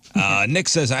 Nick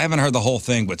says, I haven't heard the whole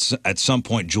thing, but at some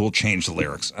point, Jewel changed the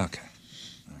lyrics. Okay.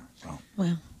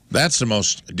 Well. That's the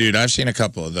most, dude, I've seen a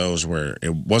couple of those where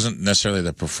it wasn't necessarily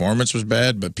the performance was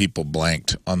bad, but people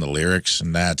blanked on the lyrics,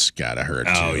 and that's got to hurt,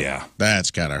 Oh, too. yeah.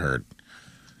 That's got to hurt.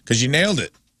 Because you nailed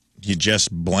it. You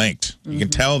just blanked. You can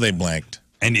tell they blanked.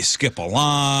 And you skip a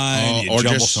line, you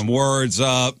jumble some words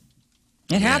up.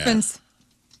 It happens.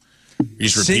 You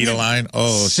just repeat a line.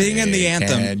 Oh, singing say, the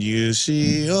anthem. Can you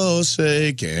see? Oh,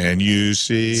 say, can you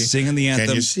see? Singing the anthem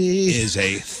Can you see? is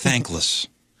a thankless.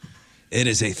 It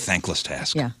is a thankless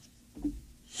task. Yeah.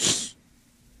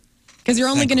 Because you're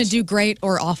only going to do great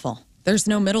or awful. There's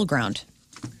no middle ground.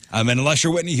 Unless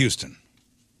you're Whitney Houston.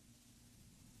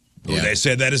 Who they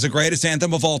said that is the greatest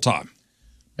anthem of all time.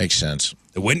 Makes sense.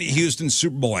 The Whitney Houston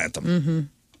Super Bowl anthem. Mm-hmm.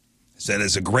 Said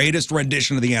it's the greatest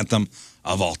rendition of the anthem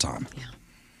of all time. Yeah.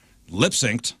 Lip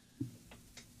synced.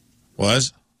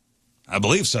 Was? I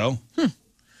believe so.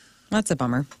 That's a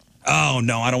bummer. Oh,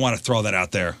 no, I don't want to throw that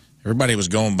out there. Everybody was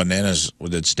going bananas.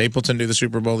 Did Stapleton do the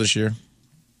Super Bowl this year?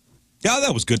 Yeah,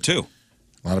 that was good, too.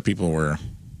 A lot of people were.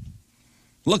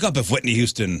 Look up if Whitney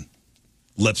Houston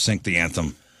lip synced the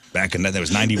anthem back in that. That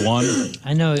was 91.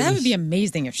 I know. That would be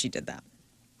amazing if she did that.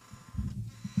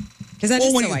 Because that's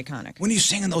just so iconic. When you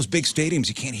sing in those big stadiums,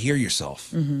 you can't hear yourself.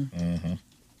 Mm-hmm. Mm-hmm.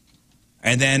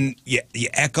 And then you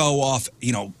echo off,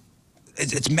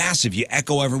 it's massive. You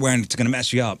echo everywhere, and it's going to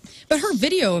mess you up. But her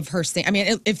video of her singing, I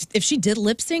mean, if she did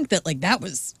lip sync, that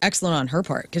was excellent on her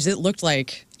part because it looked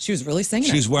like she was really singing.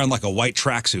 She was wearing like a white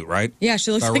tracksuit, right? Yeah, she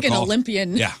looks like an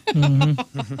Olympian. Yeah.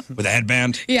 Mm-hmm. With a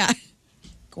headband. Yeah.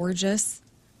 Gorgeous.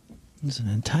 There's an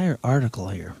entire article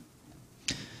here.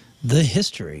 The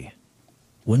history.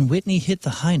 When Whitney hit the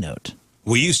high note.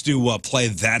 We used to play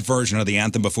that version of the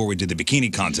anthem before we did the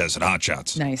bikini contest at Hot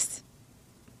Shots. Nice.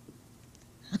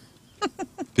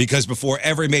 Because before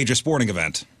every major sporting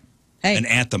event, an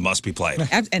anthem must be played.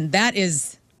 And that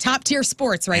is top tier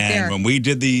sports right and there. when we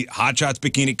did the Hot Shots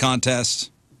bikini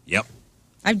contest, yep.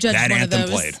 I've judged that one of anthem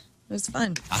those. played. It was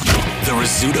fun. The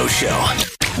Rizzuto Show.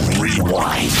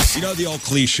 Rewind. You know the old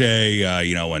cliche,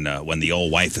 when the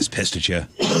old wife is pissed at you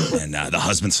and the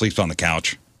husband sleeps on the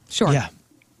couch? Sure. Yeah.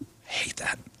 I hate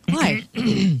that. Why?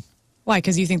 Why?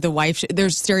 Because you think the wife,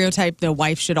 there's stereotype the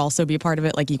wife should also be a part of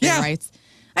it, like equal rights?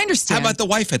 I understand. How about the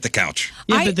wife at the couch?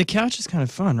 Yeah, but the couch is kind of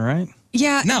fun, right?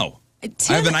 Yeah. No. I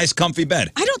have a nice comfy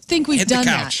bed. I don't think we've Hit the done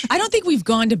that. couch. I don't think we've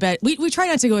gone to bed. We try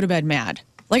not to go to bed mad.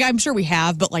 Like, I'm sure we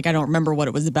have, but like, I don't remember what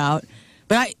it was about.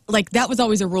 But that was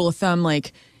always a rule of thumb,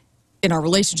 like in our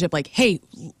relationship, like, hey,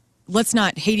 let's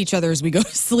not hate each other as we go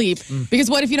to sleep because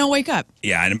what if you don't wake up?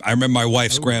 Yeah, and I remember my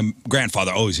wife's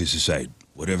grandfather always used to say,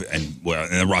 whatever, and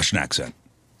in a Russian accent,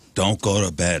 don't go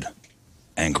to bed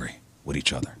angry with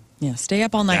each other. Yeah, stay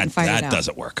up all night and fight it out. That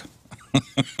doesn't work.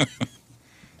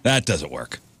 That doesn't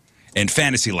work. In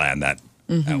Fantasyland, that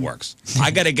That works. I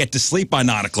got to get to sleep by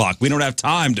 9 o'clock. We don't have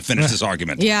time to finish this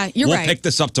argument. Yeah, you're we'll right. We'll pick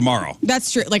this up tomorrow.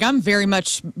 That's true. Like, I'm very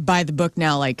much by the book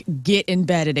now. Like, get in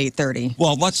bed at 8:30.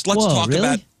 Well, let's talk about.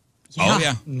 Yeah. Oh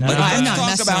yeah. No. I'm not talk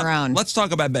messing about, around. Let's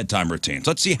talk about bedtime routines.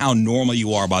 Let's see how normal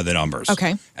you are by the numbers.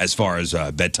 Okay. As far as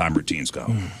bedtime routines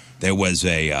go, there was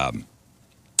a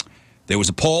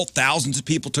poll. Thousands of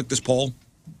people took this poll.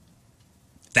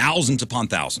 Thousands upon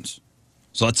thousands.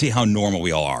 So let's see how normal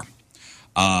we all are.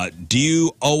 Do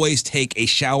you always take a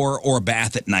shower or a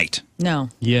bath at night? No.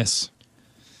 Yes.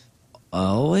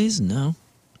 Always? No.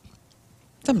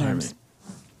 Sometimes.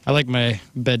 I like my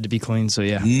bed to be clean, so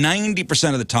yeah.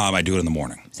 90% of the time, I do it in the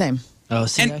morning. Same. Oh,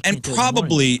 see, and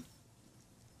probably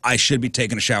I should be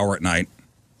taking a shower at night.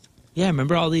 Yeah,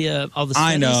 remember all the studies?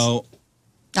 I know.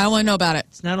 I want to know about it.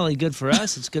 It's not only good for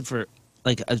us; it's good for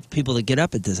like people that get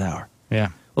up at this hour. Yeah.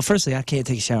 Well, firstly, I can't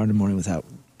take a shower in the morning without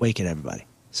waking everybody.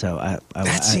 So I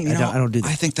don't do that.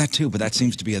 I think that too, but that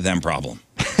seems to be a them problem.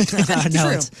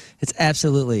 No, it's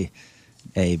absolutely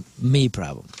a me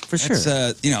problem for sure. It's,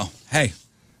 hey,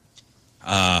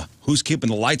 who's keeping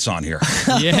the lights on here?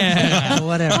 Yeah,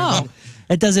 whatever. Oh.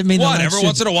 It doesn't mean what? Every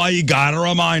once in a while, you gotta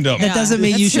remind them. It doesn't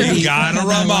mean you should. You gotta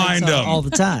remind them all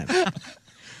the time.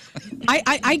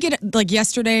 I get like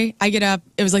yesterday. I get up.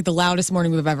 It was like the loudest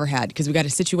morning we've ever had because we got a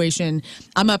situation.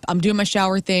 I'm up. I'm doing my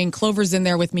shower thing. Clover's in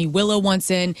there with me. Willow wants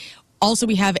in. Also,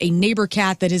 we have a neighbor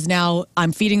cat that is now.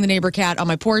 I'm feeding the neighbor cat on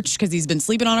my porch because he's been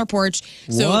sleeping on our porch.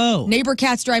 So Whoa. Neighbor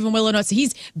cat's driving Willow nuts.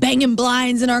 He's banging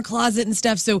blinds in our closet and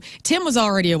stuff. So Tim was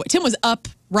already awake. Tim was up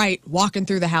walking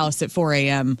through the house at 4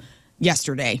 a.m.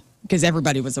 yesterday because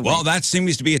everybody was awake. Well, that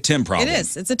seems to be a Tim problem. It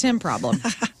is. It's a Tim problem.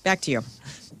 Back to you.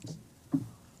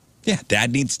 Yeah,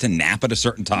 Dad needs to nap at a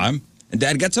certain time, and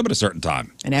Dad gets up at a certain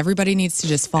time. And everybody needs to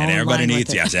just fall And everybody in line needs,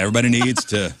 with it. yes, everybody needs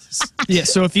to. Yeah,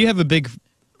 so if you have a big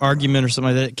argument or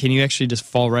something like that, can you actually just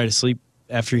fall right asleep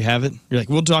after you have it? You're like,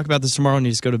 we'll talk about this tomorrow, and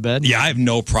you just go to bed? Yeah, I have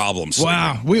no problem sleeping.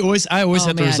 Wow. I always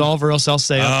have to resolve, or else I'll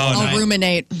stay up. I'll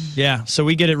ruminate. Yeah, so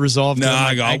we get it resolved. No,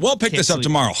 I go, we'll pick this up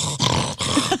tomorrow.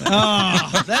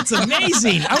 Oh, that's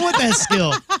amazing. I want that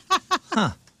skill.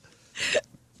 Huh.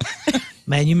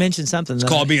 Man, you mentioned something. It's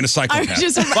called being a psychopath.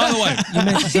 By the way, you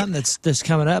mentioned something that's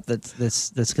coming up that's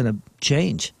going to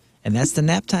change, and that's the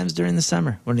nap times during the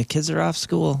summer when the kids are off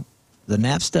school. The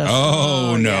nap stuff.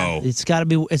 Oh no! It's got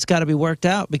to be worked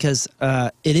out because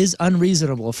it is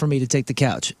unreasonable for me to take the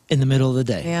couch in the middle of the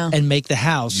day and make the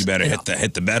house. You better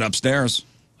hit the bed upstairs.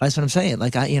 That's what I'm saying.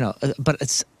 Like but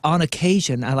it's on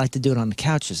occasion I like to do it on the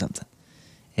couch or something,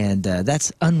 and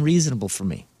that's unreasonable for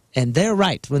me. And they're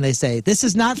right when they say this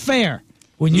is not fair.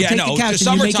 When you take the couch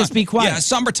and you make us be quiet. Yeah,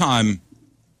 summertime.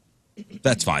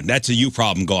 That's fine. That's a you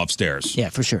problem. Go upstairs. Yeah,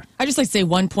 for sure. I just like to say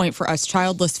 1 point for us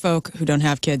childless folk who don't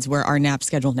have kids where our nap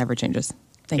schedule never changes.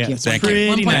 Thank you. Thank you.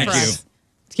 1 point Thank for you. us.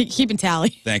 Keeping tally.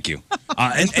 Thank you.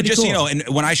 And just cool. and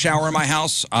when I shower in my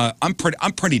house, I'm pretty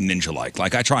ninja-like.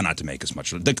 Like I try not to make as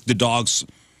much. The dogs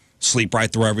sleep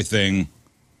right through everything.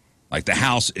 Like the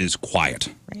house is quiet.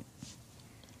 Right.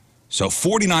 So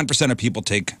 49% of people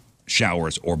take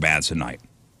showers or baths at night.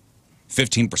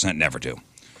 15% never do.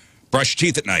 Brush your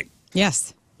teeth at night.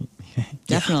 Yes.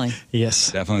 Definitely.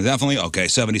 Yes. Definitely. Okay,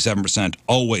 77%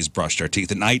 always brush their teeth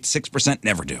at night. 6%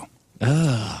 never do.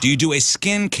 Do you do a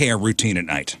skin care routine at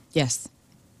night? Yes.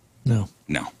 No.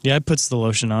 Yeah, it puts the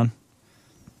lotion on.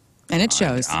 And it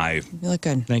shows. You look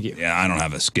good. Thank you. Yeah, I don't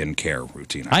have a skin care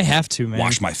routine. I have to, man.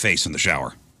 Wash my face in the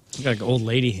shower. You got like old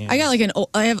lady hands. I got like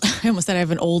I almost said I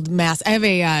have an old mask. I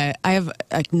have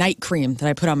a night cream that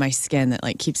I put on my skin that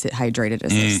like keeps it hydrated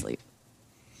as I sleep.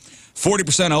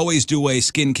 40% always do a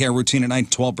skincare routine at night.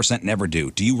 12% never do.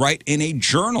 Do you write in a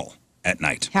journal at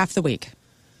night? Half the week.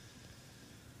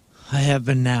 I have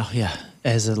been now, yeah,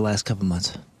 as of the last couple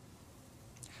months.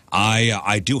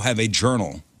 I do have a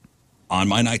journal on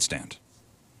my nightstand.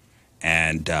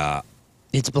 And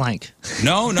it's blank.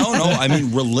 No. I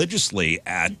mean, religiously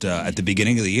at the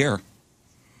beginning of the year,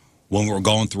 when we were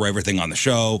going through everything on the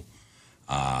show,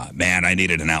 man, I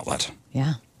needed an outlet.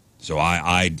 Yeah. So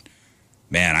I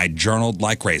journaled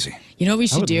like crazy. You know what we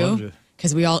should do?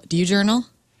 Because do you journal?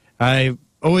 I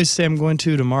always say I'm going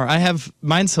to tomorrow.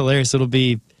 Mine's hilarious.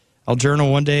 I'll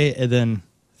journal one day and then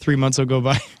 3 months will go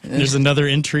by. And there's another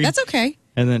entry. That's okay.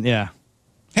 And then, yeah.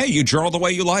 Hey, you journal the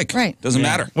way you like. Right. Doesn't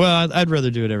matter. Well, I'd rather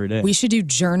do it every day. We should do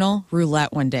journal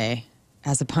roulette one day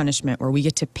as a punishment where we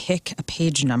get to pick a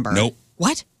page number. Nope.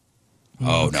 What?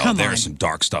 Oh, no. Come There's on. some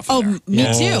dark stuff in Oh, there. me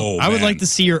too. Oh, I would man. like to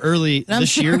see your early I'm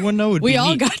this year sure one, though. Would we be all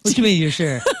neat. got What do you mean you're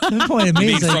sure? The point of me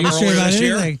You is mean like from you're sure earlier about this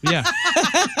year? anything. Yeah.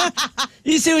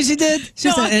 You see what she did? She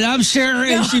No, said, and I'm sure,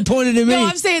 and she pointed at me. No,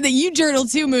 I'm saying that you journal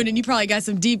too, Moon, and you probably got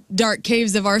some deep, dark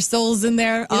caves of our souls in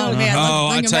there. Oh, man. Oh, let's I'll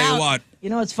bring tell 'em you out. what. You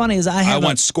know what's funny is I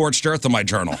want scorched earth in my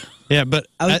journal. Yeah, but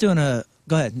I was doing a.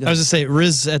 Go ahead. I was just say,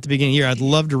 Riz at the beginning of the year, I'd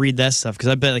love to read that stuff because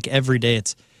I bet like every day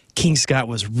it's King Scott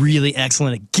was really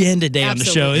excellent again today on the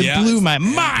show. It Yeah. blew my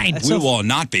mind. We will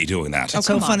not be doing that. It's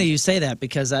so funny you say that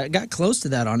because I got close to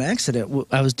that on accident.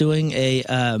 I was doing a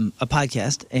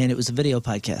podcast, and it was a video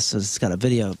podcast, so it's got a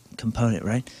video component,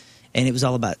 right? And it was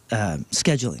all about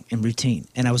scheduling and routine.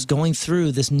 And I was going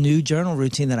through this new journal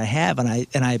routine that I have, and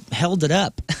I held it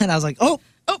up, and I was like, oh,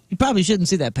 you probably shouldn't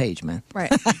see that page, man.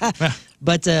 Right.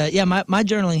 But yeah, my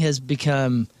journaling has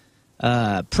become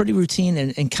pretty routine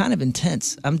and kind of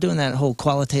intense. I'm doing that whole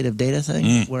qualitative data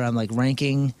thing where I'm like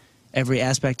ranking every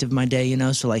aspect of my day, you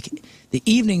know? So like the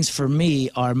evenings for me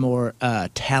are more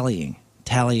tallying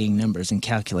numbers and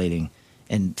calculating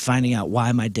and finding out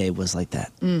why my day was like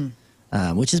that,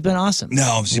 which has been awesome.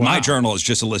 No, see, my journal is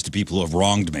just a list of people who have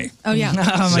wronged me. Oh, yeah.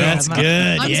 Oh, my That's God.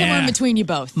 good. I'm somewhere in between you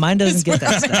both. Mine doesn't get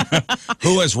that stuff.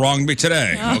 Who has wronged me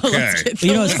today? Oh, Okay. let's get the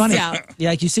You know, it's list funny. out. Yeah,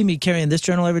 like you see me carrying this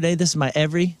journal every day. This is my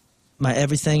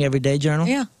everything everyday journal.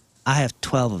 Yeah. I have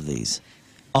 12 of these,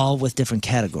 all with different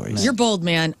categories. You're bold,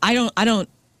 man. I don't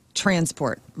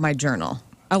transport my journal.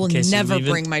 I will Okay, so you never leave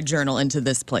it? bring my journal into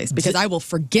this place because I will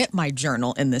forget my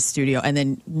journal in this studio, and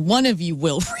then one of you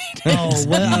will read it. Oh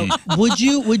well, would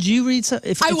you read some?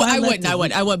 If I left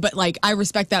would. But like, I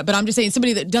respect that. But I'm just saying,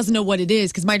 somebody that doesn't know what it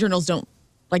is, because my journals don't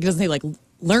like. It doesn't say like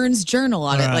Learn's journal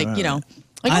on it. Right, Like right, you know,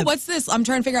 like oh, what's this? I'm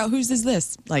trying to figure out whose is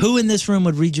this. Like Who in this room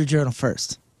would read your journal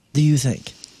first? Do you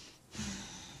think?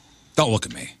 Don't look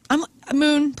at me. I'm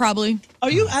Moon probably. Are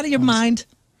you out of your mind?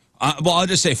 Well, I'll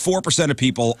just say 4% of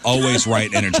people always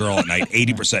write in a journal at night.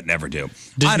 80% never do.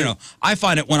 I don't know. I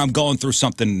find it when I'm going through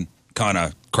something kind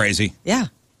of crazy. Yeah,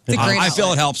 it's a great I feel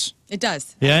outlet. it helps. It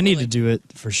does. Yeah, I need to do it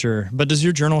for sure. But does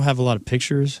your journal have a lot of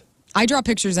pictures? I draw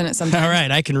pictures in it sometimes. All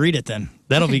right, I can read it then.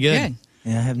 That'll be good.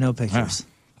 Yeah, I have no pictures.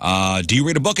 Do you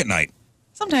read a book at night?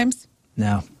 Sometimes.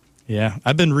 No. Yeah,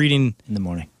 I've been reading in the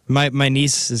morning. My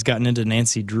niece has gotten into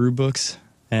Nancy Drew books,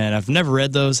 and I've never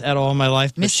read those at all in my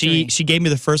life. But she gave me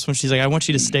the first one. She's like, I want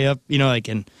you to stay up, you know, like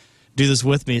and do this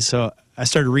with me. So I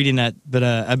started reading that, but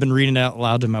I've been reading it out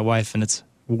loud to my wife, and it's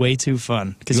way too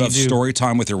fun. You have story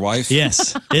time with your wife?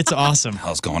 Yes, it's awesome. What the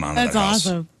hell's going on in That's that house?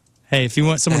 awesome. Hey, if you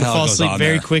want someone to hell fall goes asleep on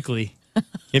very there? quickly,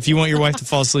 if you want your wife to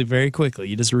fall asleep very quickly,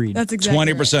 you just read. That's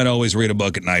exactly 20% always read a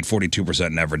book at night.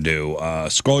 42% never do.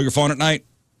 Scroll your phone at night?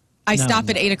 I stop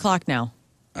at 8 o'clock now.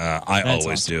 I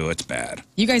always do. It's bad.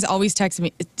 You guys always text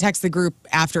the group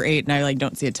after 8, and I like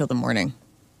don't see it till the morning.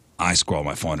 I scroll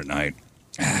my phone at night.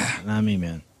 Not me,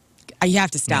 man. You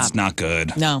have to stop. It's not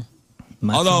good. No.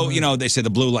 Although, you know, they say the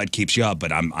blue light keeps you up,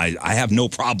 but I have no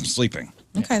problem sleeping.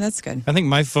 Okay, that's good. I think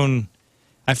my phone,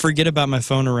 I forget about my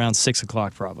phone around 6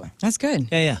 o'clock probably. That's good.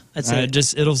 Yeah. That's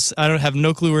it. I don't have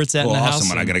no clue where it's at Well, in the awesome house.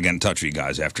 when I got to get in touch with you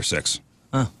guys after 6.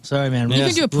 Oh, sorry, man. You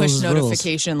can do a push Rules is rules.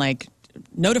 notification, like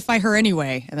notify her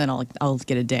anyway, and then I'll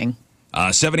get a ding.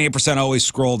 78% always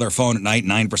scroll their phone at night.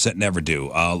 9% never do.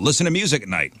 Listen to music at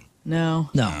night. No.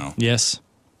 Yes.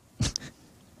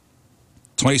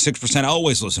 26%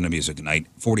 always listen to music at night.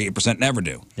 48% never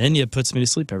do. And it puts me to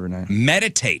sleep every night.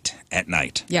 Meditate at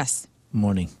night. Yes.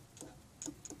 Morning.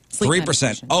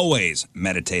 3% always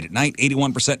meditate at night.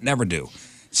 81% never do.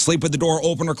 Sleep with the door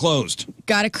open or closed.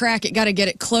 Got to crack it. Got to get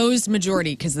it closed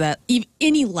majority because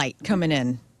any light coming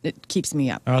in, it keeps me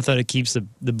up. Oh, I thought it keeps the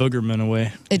boogerman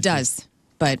away. It does,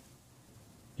 but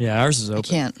Yeah, ours is open. I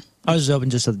can't. Ours is open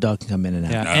just so the dog can come in and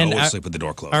out. Yeah, No, and always sleep with the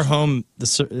door closed. Our home,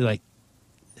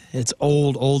 it's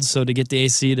old, so to get the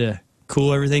AC to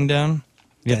cool everything down,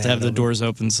 you have to have the doors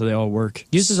open so they all work.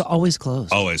 Yours is always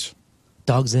closed. Always.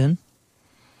 Dogs in?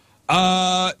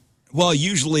 Well,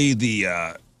 usually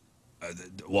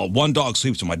one dog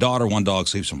sleeps with my daughter, one dog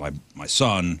sleeps with my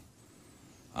son,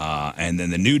 and then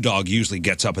the new dog usually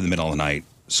gets up in the middle of the night,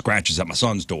 scratches at my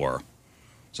son's door.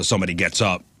 So somebody gets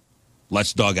up,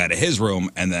 lets the dog out of his room,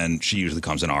 and then she usually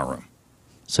comes in our room.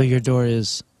 So your door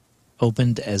is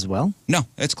opened as well? No,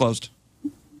 it's closed.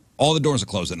 All the doors are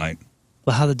closed at night.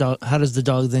 Well, how does the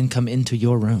dog then come into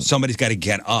your room? Somebody's got to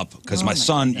get up because my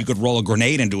son, you could roll a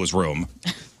grenade into his room,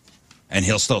 and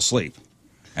he'll still sleep.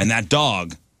 And that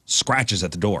dog scratches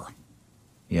at the door.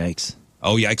 Yikes.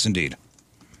 Oh, yikes indeed.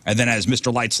 And then as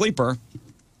Mr. Light Sleeper,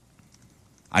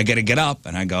 I got to get up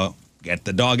and I go, get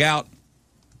the dog out,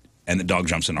 and the dog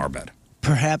jumps in our bed.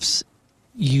 Perhaps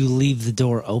you leave the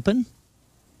door open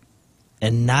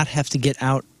and not have to get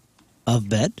out of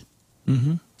bed?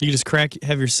 Mm-hmm. You just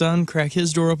have your son crack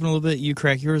his door open a little bit. You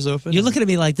crack yours open. You're looking at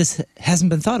me like this hasn't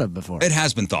been thought of before. It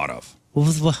has been thought of.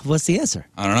 What's the answer?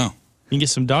 I don't know. You can get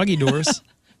some doggy doors.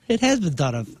 It has been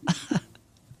thought of.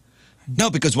 No,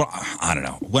 because I don't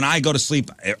know. When I go to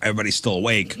sleep, everybody's still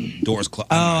awake. Doors closed.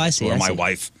 Oh, I see. Or I my see.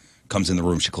 wife comes in the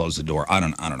room. She closes the door. I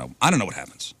don't know. I don't know what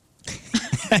happens.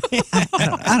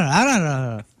 I don't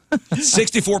know.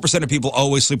 64% of people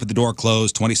always sleep with the door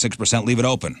closed. 26% leave it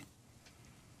open.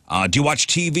 Do you watch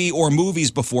TV or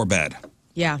movies before bed?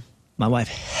 Yeah. My wife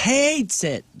hates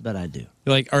it, but I do.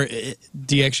 Like,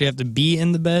 do you actually have to be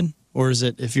in the bed? Or is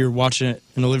it if you're watching it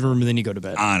in the living room and then you go to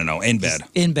bed? I don't know. In bed.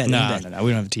 In bed. No, in bed. no,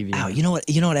 we don't have a TV. Oh, you know what?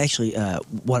 You know what? Actually,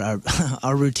 what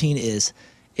our routine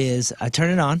is I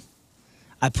turn it on,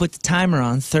 I put the timer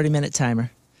on, 30-minute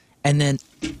timer, and then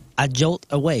I jolt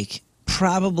awake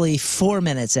probably 4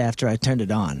 minutes after I turned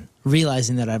it on,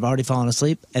 realizing that I've already fallen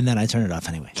asleep, and then I turn it off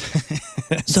anyway.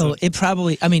 So it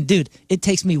probably, I mean, dude, it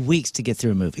takes me weeks to get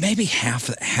through a movie. Maybe half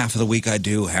of the week I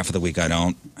do, half of the week I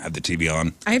don't have the TV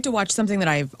on. I have to watch something that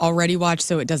I've already watched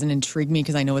so it doesn't intrigue me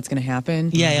because I know what's going to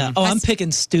happen. Yeah. Oh, I'm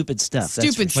picking stupid stuff.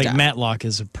 Stupid Like stuff. Matlock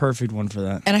is a perfect one for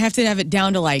that. And I have to have it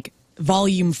down to like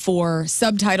volume 4,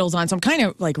 subtitles on. So I'm kind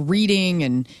of like reading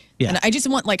and I just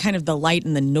want like kind of the light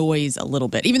and the noise a little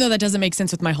bit, even though that doesn't make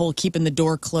sense with my whole keeping the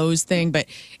door closed thing, but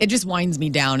it just winds me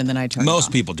down and then I turn it Most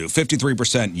off. people do.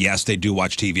 53%, yes, they do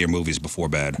watch TV or movies before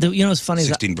bed. You know what's funny?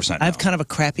 16%. I have kind of a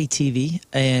crappy TV,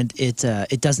 and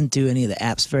it doesn't do any of the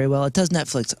apps very well. It does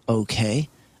Netflix okay,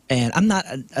 and I'm not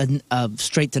a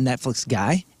straight to Netflix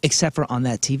guy, except for on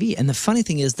that TV. And the funny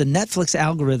thing is, the Netflix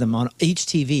algorithm on each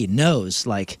TV knows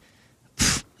like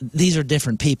these are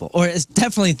different people, or it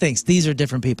definitely thinks these are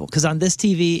different people. Because on this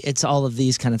TV, it's all of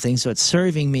these kind of things, so it's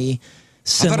serving me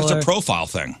similar. I thought it's a profile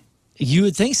thing. You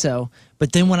would think so,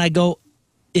 but then when I go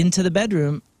into the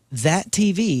bedroom, that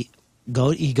TV, you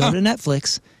go to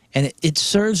Netflix, and it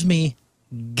serves me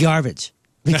garbage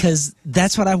because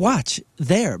that's what I watch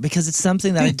there because it's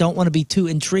something that I don't want to be too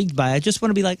intrigued by. I just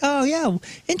want to be like, oh yeah,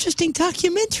 interesting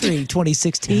documentary,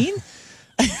 2016.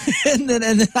 and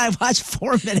then I watch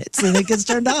 4 minutes and it gets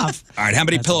turned off. All right, how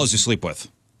many pillows do you sleep with?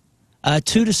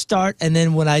 2 to start, and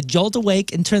then when I jolt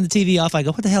awake and turn the TV off, I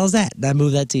go, "What the hell is that?" And I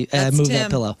move that that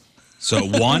pillow. So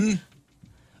one.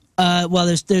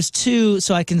 Well, there's 2,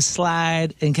 so I can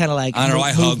slide and kind of like I don't know.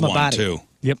 I move hug my one body. too.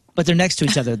 Yep, but they're next to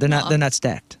each other. They're not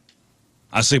stacked.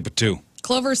 I sleep with 2.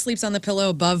 Clover sleeps on the pillow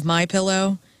above my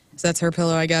pillow, so that's her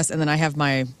pillow, I guess, and then I have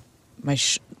my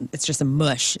it's just a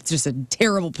mush. It's just a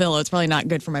terrible pillow. It's probably not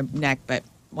good for my neck, but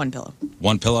one pillow.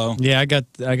 One pillow? Yeah, I got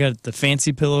the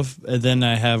fancy pillow, and then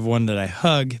I have one that I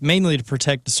hug, mainly to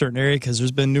protect a certain area, because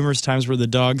there's been numerous times where the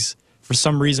dogs, for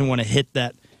some reason, want to hit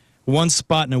that one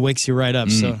spot, and it wakes you right up.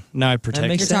 So now I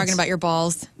protect. You're talking about your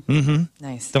balls? Mm-hmm.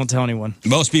 Nice. Don't tell anyone.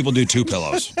 Most people do 2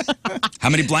 pillows. How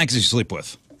many blankets do you sleep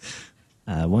with?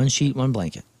 1 sheet, 1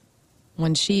 blanket.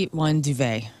 1 sheet, 1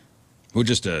 duvet. Well,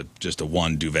 just a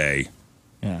one duvet.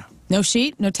 Yeah. No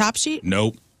sheet? No top sheet?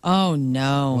 Nope. Oh,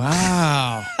 no.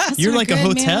 Wow. That's You're not like a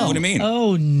good, hotel. man. What do you mean?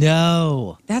 Oh,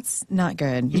 no. That's not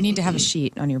good. You need to have a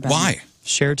sheet on your bed. Why?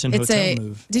 Sheraton It's hotel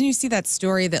move. Didn't you see that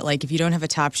story that like if you don't have a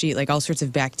top sheet, like all sorts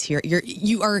of bacteria,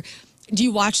 do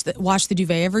you wash the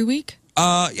duvet every week?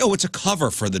 It's a cover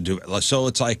for the duvet. So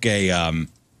it's like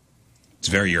it's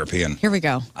very European. Here we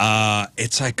go.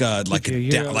 It's like a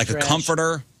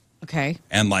comforter. Okay.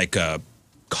 And like a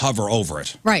cover over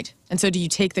it. Right. And so do you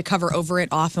take the cover over it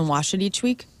off and wash it each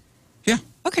week? Yeah.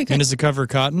 Okay, good. And is the cover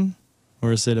cotton?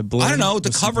 Or is it a blend? I don't know. The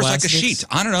with some cover's like a plastics? sheet.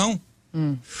 I don't know.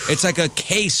 It's like a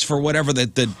case for whatever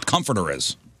the comforter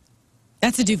is.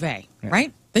 That's a duvet,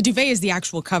 right? The duvet is the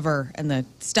actual cover and the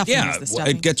stuffing is the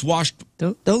stuffing. It gets washed.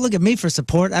 Don't look at me for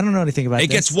support. I don't know anything about It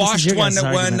this. gets washed This is your when guys'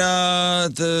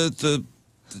 argument.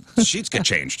 the sheets get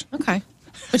changed. Okay.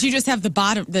 But you just have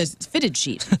the fitted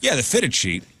sheet. Yeah, the fitted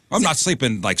sheet. I'm not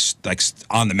sleeping like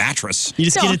on the mattress. You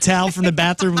just get a towel from the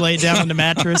bathroom, lay it down on the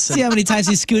mattress. See how many times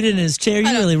he scooted in his chair? You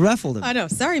really ruffled him. I know.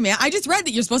 Sorry, man. I just read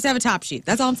that you're supposed to have a top sheet.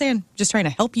 That's all I'm saying. Just trying to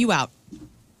help you out.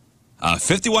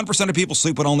 51% of people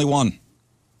sleep with only 1.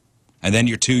 And then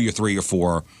your 2, your 3, your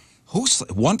 4.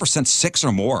 1% 6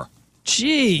 or more.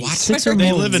 Jeez. What? 6 or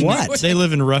They more. live in What? They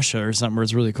live in Russia or something where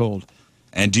it's really cold.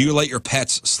 And do you let your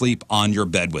pets sleep on your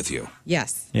bed with you?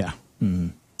 Yes. Yeah.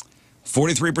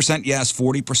 43% yes,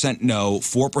 40% no,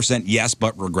 4% yes,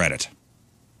 but regret it.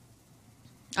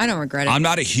 I don't regret it. I'm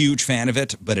not a huge fan of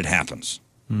it, but it happens.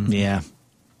 Yeah.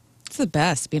 It's the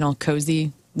best, being all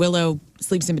cozy. Willow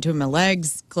sleeps in between my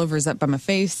legs. Clover's up by my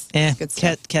face. Good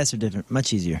stuff. Cats are different.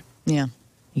 Much easier. Yeah.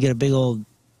 You get a big old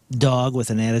dog with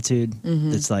an attitude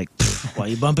that's like, "Pfft, why are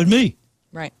you bumping me?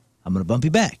 Right. I'm going to bump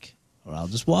you back. or I'll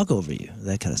just walk over you.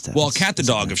 That kind of stuff. Well, Cat the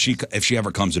dog, if she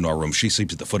ever comes into our room, she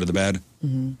sleeps at the foot of the bed.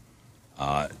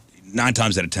 Mm-hmm. 9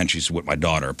 times out of 10, she's with my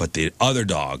daughter. But the other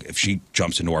dog, if she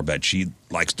jumps into our bed, she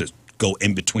likes to go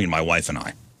in between my wife and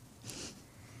I.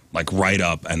 Like right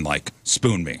up and like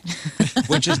spoon me,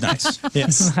 which is nice.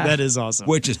 Yes, that is awesome.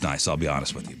 Which is nice, I'll be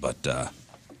honest with you. But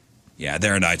yeah,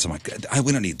 there are nights I'm like,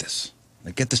 we don't need this.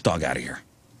 Like, get this dog out of here.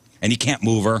 And you can't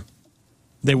move her.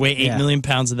 They weigh 8 million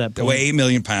pounds at that point. They weigh 8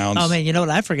 million pounds. Oh man, you know what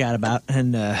I forgot about,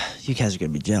 and you guys are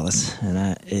gonna be jealous.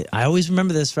 And I always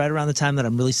remember this right around the time that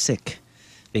I'm really sick,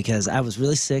 because I was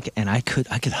really sick and I could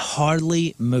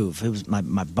hardly move. It was my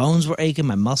bones were aching,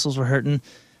 my muscles were hurting.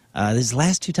 These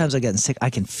last 2 times I've gotten sick, I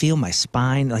can feel my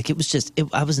spine. Like it was just,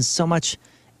 I was in so much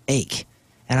ache.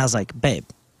 And I was like, babe,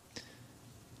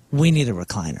 we need a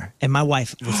recliner. And my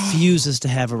wife refuses to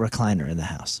have a recliner in the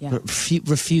house. Yeah.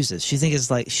 Refuses. She thinks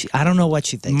it's like, I don't know what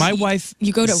she thinks. My wife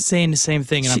is saying the same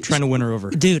thing, and I'm trying to win her over.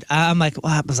 Dude, I'm like,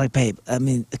 well, I was like, babe, I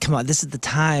mean, come on, this is the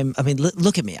time. I mean,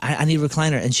 look at me. I need a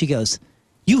recliner. And she goes,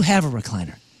 you have a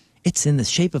recliner. It's in the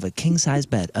shape of a king-size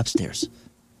bed upstairs.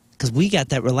 Because we got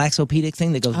that relaxopedic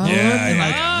thing that goes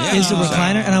is a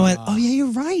recliner. And I went, oh, yeah,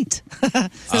 you're right.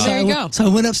 So there you go. So I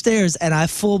went upstairs and I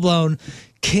full-blown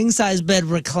king-size bed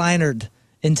reclinered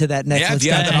into that Netflix. Yeah, if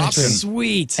you had that option.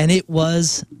 Sweet. And it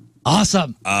was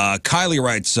awesome. Kylie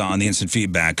writes on the instant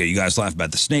feedback, you guys laugh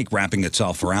about the snake wrapping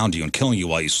itself around you and killing you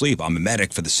while you sleep. I'm a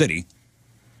medic for the city.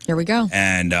 Here we go.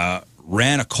 And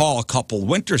ran a call a couple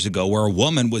winters ago where a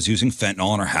woman was using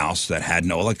fentanyl in her house that had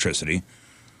no electricity.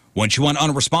 When she went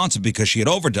unresponsive because she had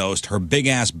overdosed, her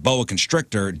big-ass boa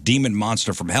constrictor, demon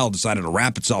monster from hell, decided to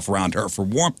wrap itself around her for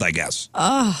warmth, I guess.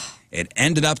 It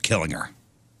ended up killing her.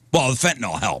 Well, the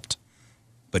fentanyl helped.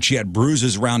 But she had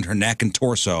bruises around her neck and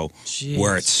torso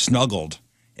where it snuggled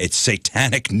its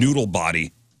satanic noodle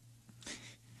body.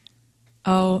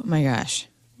 Oh, my gosh.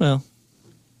 Well,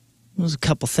 there's a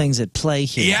couple things at play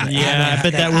here. Yeah, I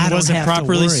bet that one wasn't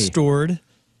properly stored.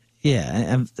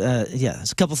 Yeah,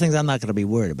 there's a couple things I'm not going to be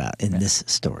worried about in this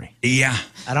story. Yeah.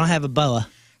 I don't have a boa.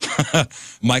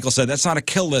 Michael said, that's not a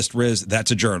kill list, Riz. That's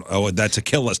a journal. Oh, that's a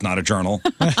kill list, not a journal.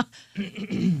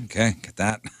 Okay, get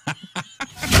that.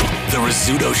 The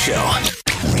Rizzuto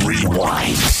Show.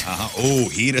 Rewind. Oh,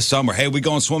 heat of summer. Hey, we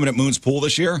going swimming at Moon's Pool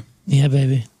this year? Yeah,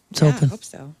 baby. It's open. I hope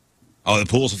so. Oh, the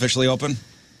pool's officially open?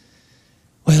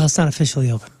 Well, it's not officially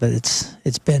open, but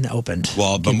it's been opened.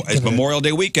 Well, it's Memorial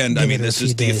Day weekend. I mean, this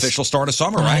is the official start of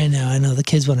summer, right? I know. The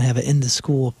kids want to have an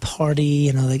end-of-school party.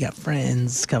 You know, they got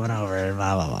friends coming over and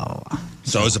blah, blah, blah, blah.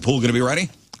 So is the pool going to be ready?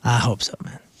 I hope so,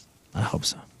 man. I hope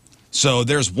so. So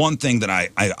there's one thing that I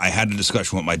had a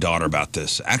discussion with my daughter about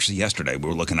this. Actually, yesterday, we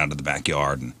were looking out of the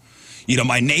backyard. And, you know,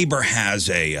 my neighbor has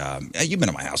you've been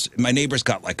to my house. My neighbor's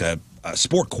got like a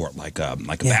sport court, like a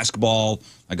basketball,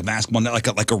 like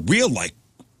a real,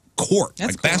 court,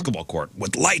 That's like basketball court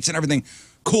with lights and everything.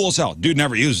 Cool as hell. Dude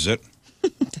never uses it.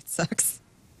 That sucks.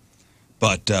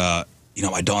 But, you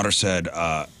know, my daughter said,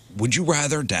 would you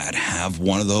rather, Dad, have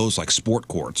one of those, like, sport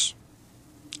courts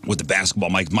with the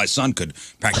basketball? My son could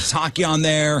practice hockey on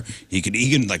there. He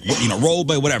can like, you know,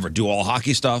 rollerblade, whatever, do all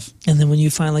hockey stuff. And then when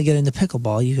you finally get into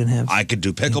pickleball, you can have... I could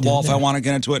do pickleball if I want to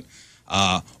get into it.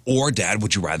 Or, Dad,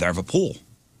 would you rather have a pool?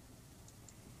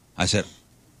 I said,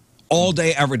 all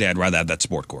day, every day, I'd rather have that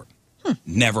sport court.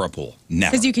 Never a pool.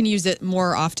 Never. Because you can use it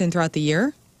more often throughout the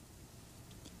year?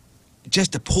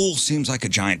 Just a pool seems like a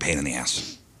giant pain in the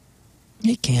ass.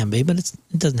 It can be, but it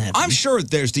doesn't have to I'm be. sure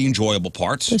there's the enjoyable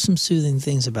parts. There's some soothing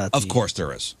things about Of course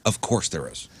there is. Of course there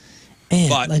is. And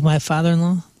But- like my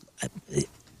father-in-law,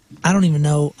 I don't even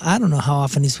know. I don't know how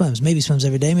often he swims. Maybe he swims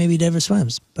every day. Maybe he never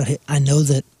swims. But I know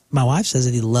that my wife says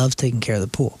that he loves taking care of the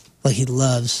pool. Like he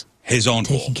loves his own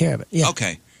taking care of it. Yeah.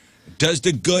 Okay. Does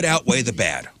the good outweigh the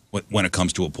bad when it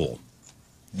comes to a pool?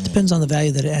 Depends on the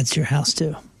value that it adds to your house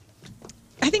too.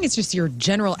 I think it's just your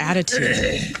general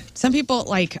attitude. Some people,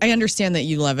 like, I understand that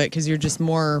you love it because you're just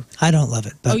more... I don't love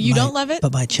it. But Oh, you don't love it?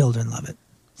 But my children love it.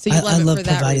 So you love I it love for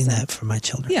that providing reason. that for my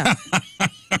children. Yeah.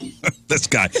 This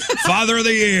guy. Father of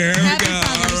the year. Here we go. All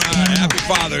right. Happy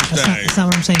Father's Day. That's not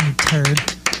what I'm saying, you turd.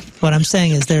 What I'm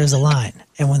saying is there is a line.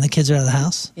 And when the kids are out of the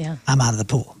house, Yeah. I'm out of the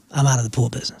pool. I'm out of the pool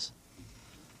business.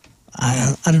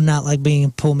 I do not like being a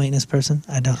pool maintenance person.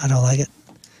 I don't like it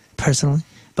personally.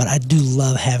 But I do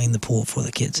love having the pool for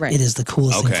the kids. Right. It is the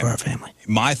coolest Okay. thing for our family.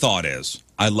 My thought is,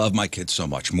 I love my kids so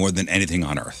much, more than anything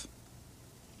on earth.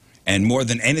 And more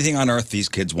than anything on earth, these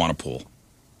kids want a pool.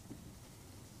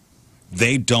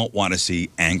 They don't want to see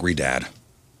angry dad.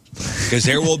 Because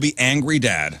there will be angry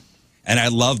dad. And I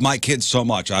love my kids so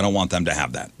much, I don't want them to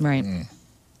have that. Right.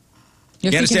 You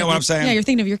understand what I'm saying? Yeah, you're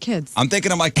thinking of your kids. I'm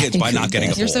thinking of my kids by not getting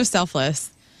a pool. You're so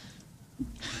selfless.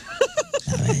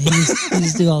 You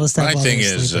just do all this stuff. My while thing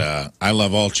they're is, sleeping. I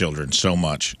love all children so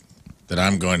much that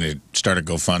I'm going to start a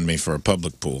GoFundMe for a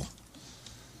public pool.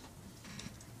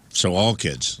 So all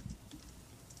kids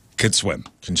can swim.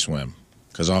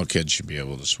 Because all kids should be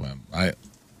able to swim.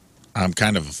 I'm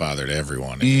kind of a father to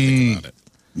everyone if you think about it.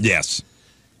 Yes.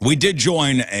 We did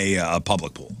join a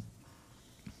public pool.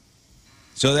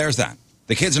 So there's that.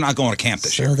 The kids are not going to camp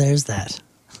this year. So there's that.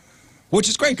 Which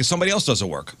is great because somebody else does the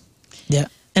work. Yeah.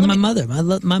 And my mother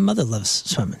loves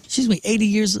swimming. She's going to be 80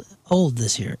 years old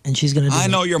this year, and she's going to do I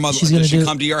know your mother. Does she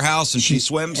come to your house and she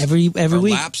swims? every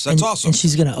week. Laps? That's awesome. And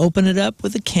she's going to open it up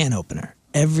with a can opener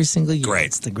every single year. Great.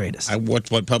 It's the greatest.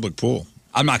 What public pool?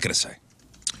 I'm not going to say.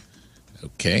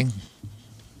 Okay.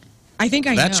 I think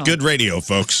I know. That's good radio,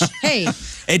 folks. Hey.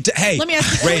 Let me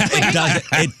ask you. Ray,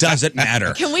 it doesn't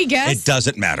matter. Can we guess? It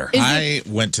doesn't matter. I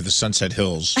went to the Sunset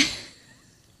Hills,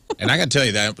 and I got to tell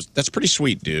you, that's pretty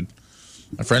sweet, dude.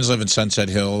 My friends live in Sunset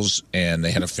Hills, and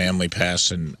they had a family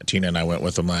pass, and Tina and I went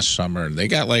with them last summer, and they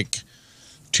got like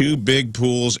 2 big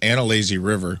pools and a lazy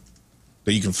river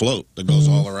that you can float that goes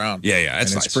all around. Yeah,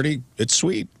 it's and nice. It's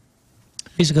sweet.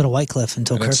 I used to go to White Cliff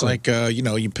until And it's Kirkland.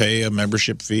 like, you pay a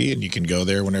membership fee, and you can go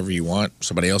there whenever you want.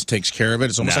 Somebody else takes care of it.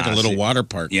 It's almost like a little water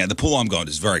park. Yeah, the pool I'm going to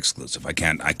is very exclusive. I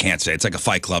can't say. It's like a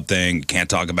Fight Club thing. Can't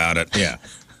talk about it. Yeah.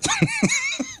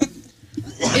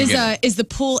 Is the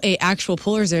pool a actual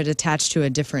pool, or is it attached to a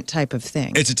different type of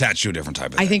thing? It's attached to a different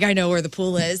type of thing. I think I know where the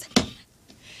pool is.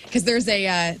 Because there's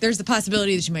the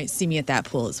possibility that you might see me at that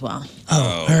pool as well.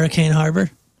 Oh, Hurricane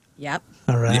Harbor? Yep.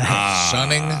 All right.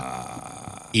 Sunning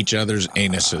each other's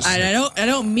anuses. I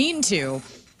don't mean to,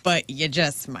 but you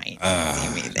just might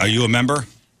see me there. Are you a member?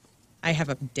 I have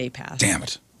a day pass. Damn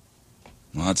it.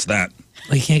 Well, that's that.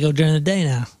 Well, you can't go during the day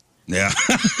now. Yeah.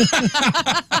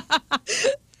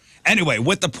 Anyway,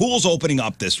 with the pools opening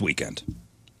up this weekend,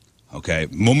 okay,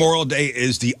 Memorial Day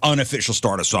is the unofficial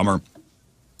start of summer,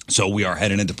 so we are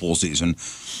heading into pool season.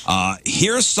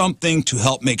 Here's something to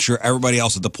help make sure everybody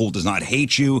else at the pool does not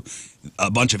hate you.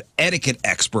 A bunch of etiquette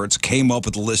experts came up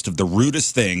with a list of the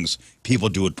rudest things people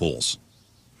do at pools.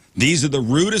 These are the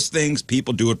rudest things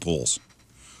people do at pools.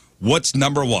 What's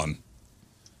number 1?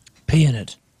 Pee in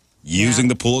it. Using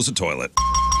the pool as a toilet.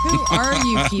 Who are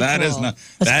you people?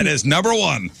 that is number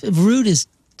 1. Rude is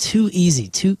too easy,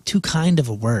 too kind of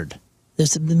a word. There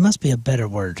must be a better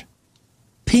word.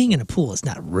 Peeing in a pool is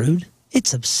not rude.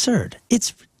 It's absurd.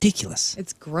 It's ridiculous.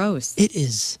 It's gross. It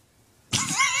is.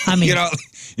 I mean, you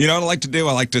know what I like to do?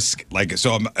 I like to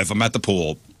if I'm at the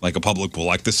pool, like a public pool,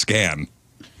 I like to scan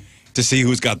to see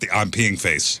who's got the I'm peeing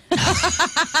face.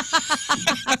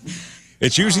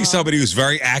 It's usually somebody who's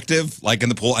very active, like in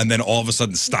the pool, and then all of a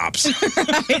sudden stops.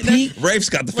 Rafe's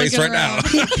got the face right now.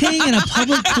 Peeing in a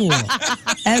public pool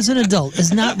as an adult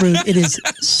is not rude. It is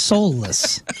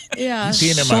soulless. Yeah.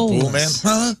 Peeing in my pool, man?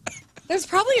 Huh? There's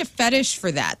probably a fetish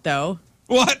for that, though.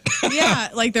 What? Yeah,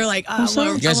 like they're like, oh,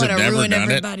 You guys I have want to never ruin done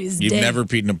everybody's it? You've day. never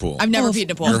peed in a pool? I've never peed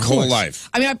in a pool. Your whole life?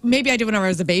 I mean, maybe I did when I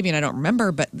was a baby and I don't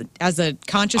remember, but as a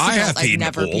conscious I have adult, peed I've in a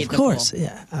never pool. peed in a Of pool. course,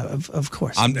 yeah, of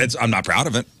course. I'm not proud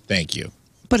of it. Thank you.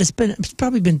 But it's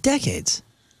probably been decades.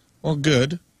 Well,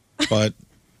 good. But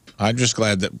I'm just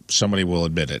glad that somebody will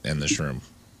admit it in this room.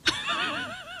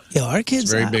 Yo, our kids,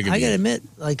 very big of I you. gotta admit,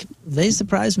 like, they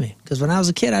surprised me. Because when I was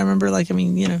a kid, I remember, like,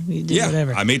 you did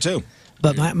whatever. Me too.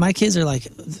 But my kids are like,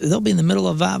 they'll be in the middle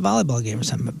of a volleyball game or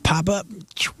something, pop up.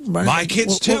 Run My up,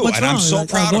 kids too, what's and I'm wrong? so Like,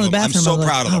 proud I'll go of to the them. I'm bathroom, so I'm like,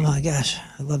 proud of them. Oh my gosh,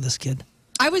 I love this kid.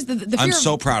 I was the fear I'm of,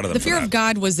 so proud of them The for fear that. of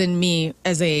God was in me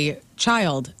as a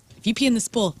child. If you pee in this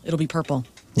pool, it'll be purple.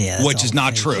 Yeah, Which is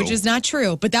not true. Which is not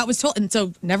true. But that was told, and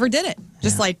so never did it.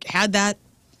 Just like had that.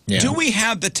 Yeah. Do we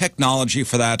have the technology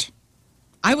for that?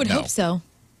 I would No. hope so.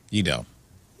 You don't.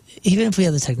 Even if we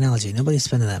have the technology, nobody's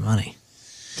spending that money.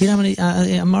 Do you know how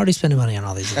many? I'm already spending money on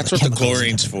all these. That's what the chemicals and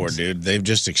chlorine's different for, dude. They've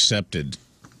just accepted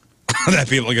that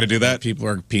people are going to do that. People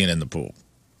are peeing in the pool.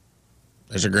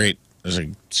 There's a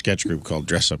sketch group called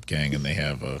Dress Up Gang, and they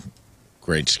have a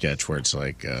great sketch where it's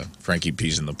like Frankie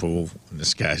pees in the pool, and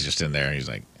this guy's just in there, and he's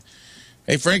like,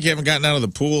 "Hey, Frank, you haven't gotten out of the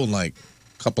pool in like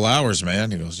a couple hours,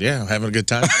 man." He goes, "Yeah, I'm having a good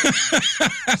time."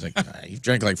 He's like, "You've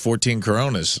drank like 14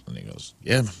 Coronas," and he goes,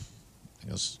 "Yeah." He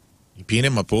goes, "You peeing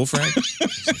in my pool, Frank?"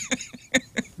 He's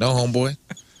like, "No, homeboy,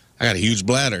 I got a huge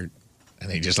bladder."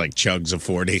 And he just like chugs a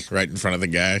 40 right in front of the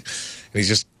guy. And he's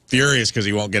just furious because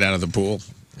he won't get out of the pool.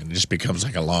 And it just becomes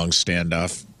like a long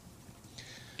standoff.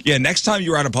 Yeah, next time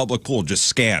you're at a public pool, just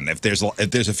scan. If there's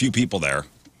a few people there,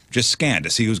 just scan to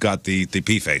see who's got the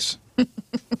pee face.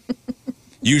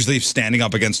 Usually standing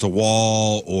up against a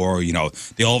wall, or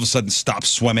they all of a sudden stop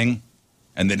swimming,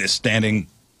 and then just standing,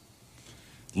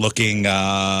 looking.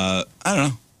 I don't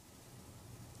know,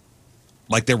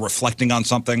 like they're reflecting on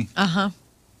something.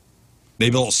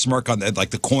 Maybe a little smirk on like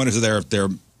the corners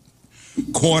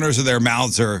of their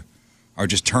mouths are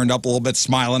just turned up a little bit,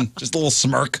 smiling, just a little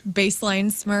smirk.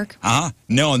 Baseline smirk.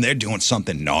 No, and they're doing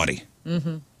something naughty.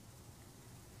 Mm-hmm.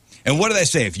 And what do they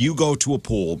say? If you go to a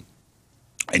pool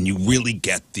and you really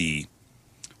get a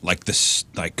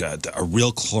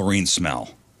real chlorine smell,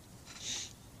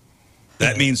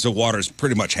 that means the water's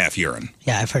pretty much half urine.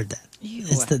 Yeah, I've heard that.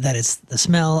 It's the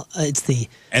smell. It's the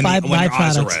And when your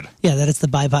eyes are red. Yeah, that it's the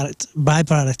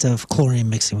byproduct of chlorine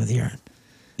mixing with urine.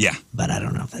 Yeah. But I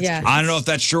don't know if that's true. I don't know if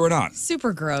that's true or not.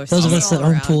 Super gross. Those of us all that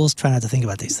own around. pools try not to think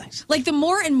about these things. Like, the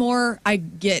more and more I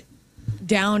get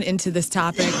down into this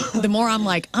topic, the more I'm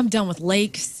like, I'm done with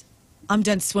lakes. I'm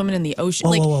done swimming in the ocean.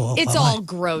 Whoa, it's all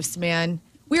gross, man.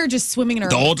 We are just swimming in our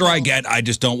The own older I pool. get, I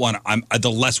just don't want to. The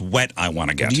less wet I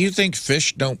want to get. Do you think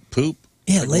fish don't poop?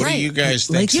 Yeah, What do you guys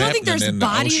think? You don't think there's in the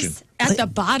ocean? bodies at the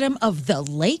bottom of the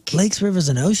lake? Lakes, rivers,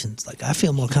 and oceans. Like, I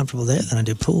feel more comfortable there than I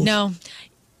do pools. No.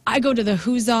 I go to the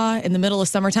Huzzah in the middle of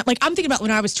summertime. Like, I'm thinking about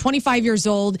when I was 25 years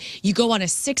old, you go on a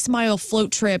 6-mile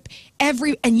float trip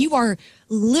and you are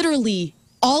literally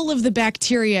all of the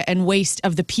bacteria and waste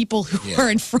of the people who are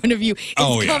in front of you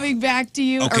is coming back to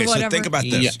you or Okay, whatever. so think about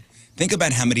this. Think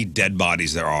about how many dead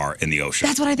bodies there are in the ocean.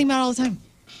 That's what I think about all the time.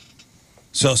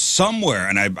 So somewhere,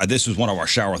 and this was one of our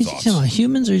shower Are you thoughts. talking about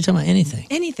humans or are you talking about anything?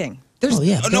 Anything. There's Oh,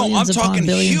 yeah. No, I'm Billions upon talking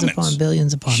billions humans. upon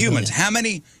billions upon Humans. billions. How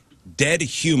many dead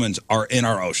humans are in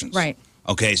our oceans? Right.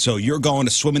 Okay, so you're going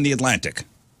to swim in the Atlantic.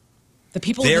 The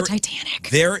people in the Titanic.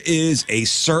 There is a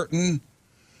certain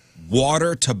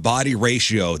water to body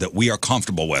ratio that we are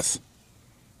comfortable with.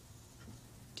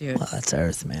 Dude. Well, that's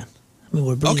Earth, man. I mean,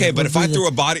 we're breathing, Okay, but we're if I breathing-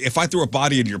 threw a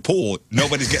body in your pool,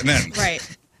 nobody's getting in. Right.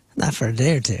 Not for a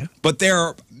day or two. But there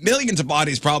are millions of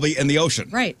bodies probably in the ocean.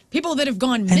 Right. People that have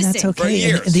gone And missing that's okay. for And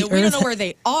years. the So we don't Earth- know where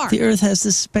they are. The Earth has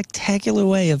this spectacular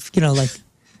way of,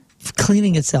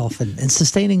 cleaning itself and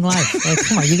sustaining life. Like,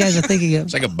 come on, you guys are thinking of.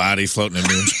 It's like a body floating in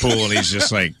Moon's pool, and he's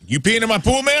just like, "You peeing in my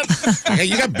pool, man? Hey,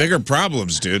 you got bigger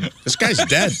problems, dude. This guy's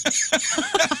dead.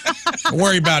 Don't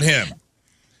worry about him.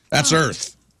 That's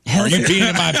Earth. Are you peeing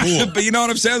in my pool?" But you know what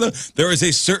I'm saying? Though? There is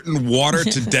a certain water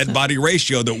to dead body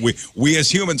ratio that we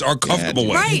as humans are comfortable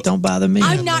with. Right. Don't bother me.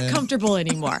 I'm not comfortable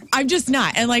anymore. I'm just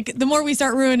not. And like the more we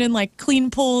start ruining like clean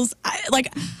pools,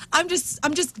 I'm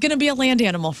just gonna be a land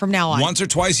animal from now on. Once or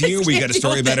twice a year, we get a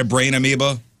story about a brain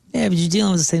amoeba. Yeah, but you're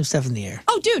dealing with the same stuff in the air.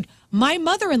 Oh, dude, my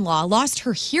mother-in-law lost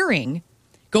her hearing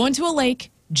going to a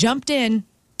lake, jumped in,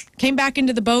 came back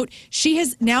into the boat. She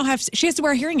has to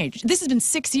wear a hearing aid. This has been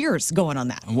 6 years going on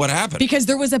that. What happened? Because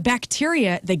there was a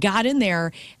bacteria that got in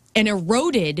there and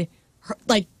eroded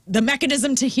the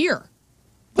mechanism to hear,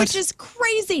 which is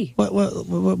crazy. What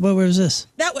was this?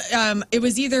 That it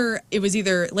was either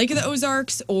Lake of the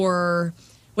Ozarks or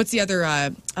what's the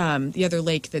other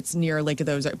lake that's near Lake of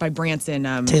the Ozarks by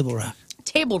Branson? Table Rock.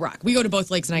 Table Rock. We go to both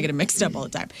lakes and I get them mixed up all the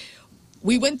time.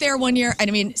 We went there one year, and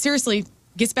I mean, seriously,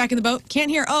 gets back in the boat, can't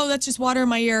hear. Oh, that's just water in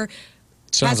my ear.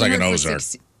 Sounds Hasn't like an heard for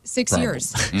Ozark. six problem. years.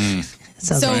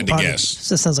 Sounds So- like a party. guess.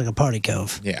 This sounds like a party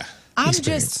cove. Yeah. I'm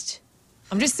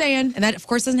just saying, and that of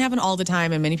course doesn't happen all the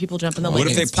time, and many people jump in the lake. What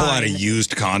if and they it's pull out a fine.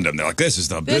 used condom? They're like, this was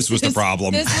the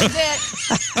problem. This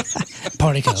is it.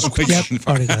 Party cove. Yep,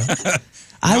 party cove.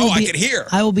 I could hear.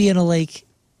 I will be in a lake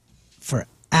for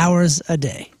hours a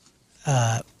day,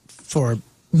 for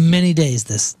many days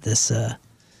this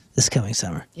coming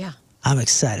summer. Yeah. I'm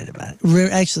excited about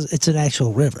it. Actually, it's an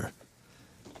actual river.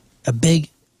 A big,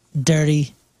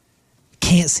 dirty,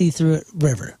 can't see through it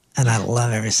river. And I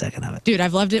love every second of it. Dude,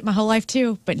 I've loved it my whole life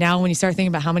too. But now when you start thinking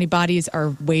about how many bodies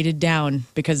are weighted down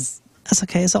because That's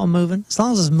okay. It's all moving. As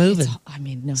long as it's moving.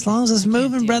 no. As long as it's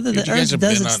moving, brother, Dude, the you guys earth have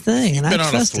does been its on- thing. You've And been I on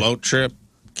a trust it. float trip.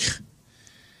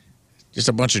 Just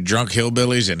a bunch of drunk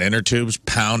hillbillies in inner tubes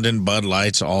pounding Bud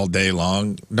Lights all day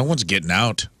long. No one's getting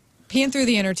out. peeing through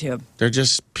the inner tube. They're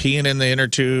just peeing in the inner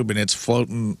tube, and it's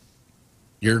floating.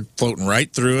 You're floating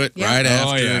right through it, Yeah. right Oh,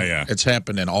 after. yeah. It's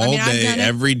happening all mean, I've day, done it.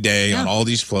 every day Yeah. on all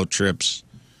these float trips.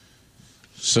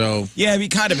 So Yeah, we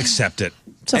kind of accept it.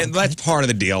 And that's part of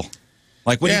the deal.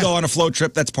 Like when Yeah. you go on a float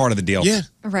trip, that's part of the deal. yeah,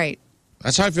 Right.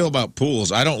 that's how I feel about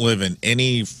pools. I don't live in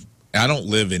any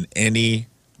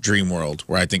dream world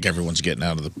where I think everyone's getting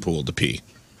out of the pool to pee.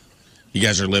 You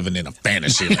guys are living in a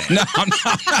fantasy land. No, I'm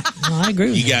not. No, I agree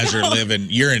with You guys are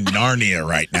you're in Narnia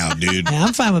right now, dude. Yeah,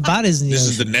 I'm fine with bodies in the This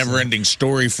ocean. is the never-ending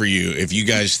story for you. If you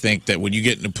guys think that when you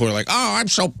get in the pool, you're like, oh, I'm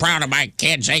so proud of my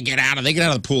kids. They get out of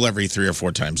the pool every 3 or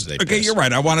 4 times a day. Okay, you're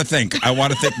right. I want to think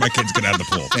my kids get out of the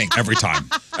pool. Every time.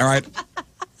 All right.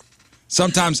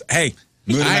 Sometimes, hey,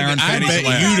 Moon and I are in I bet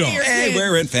Fantasyland. you don't. Hey,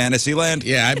 we're in Fantasyland.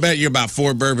 Yeah, I bet you're about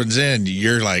 4 bourbons in.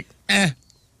 You're like, I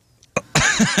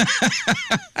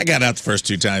got out the first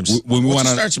 2 times. When Once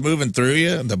it starts moving through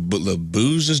you, the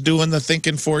booze is doing the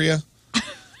thinking for you.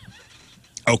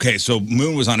 Okay, so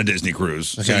Moon was on a Disney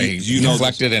cruise. Okay, So you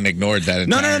deflected and ignored that.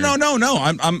 No.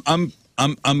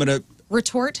 I'm gonna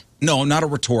retort. No, not a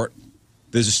retort.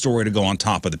 There's a story to go on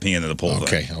top of the peeing in the pool.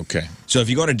 Okay. So if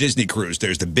you go on a Disney cruise,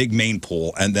 there's the big main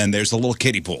pool, and then there's the little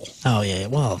kiddie pool. Oh, yeah.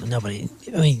 Well, nobody.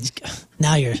 I mean,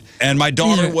 now you're. And my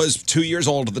daughter was 2 years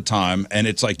old at the time, and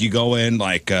it's like you go in,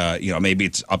 like maybe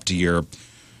it's up to your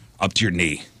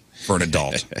knee for an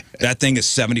adult. That thing is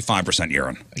 75%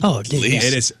 urine. Oh, dude.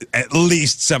 It is at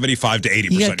least 75 to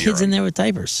 80% You got kids urine. in there with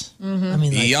diapers. I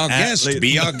mean, Be our guest.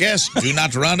 Be our guest. Do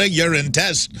not run a urine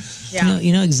test. Yeah.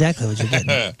 You know exactly what you're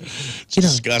getting.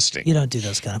 Disgusting. You don't do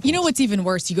those kind of. You know what's even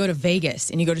worse? You go to Vegas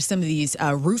and you go to some of these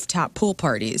rooftop pool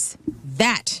parties.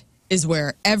 That is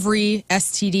where every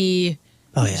STD,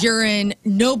 urine,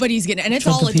 nobody's getting, and it's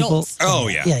Drunken all people. adults. Oh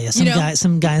yeah. Yeah.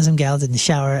 Some guy and some gal didn't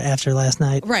shower after last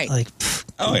night. Right. Like.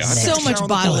 Oh yeah. So much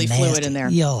bodily fluid in there.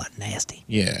 Y'all are nasty.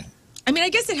 Yeah. I mean, I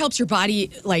guess it helps your body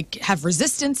like have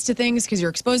resistance to things because you're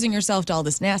exposing yourself to all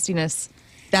this nastiness.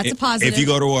 That's a positive. If you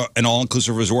go to an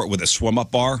all-inclusive resort with a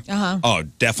swim-up bar, Uh-huh. oh,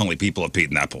 definitely people have peed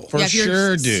in that pool. if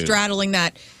you're straddling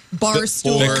that bar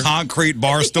stool. The concrete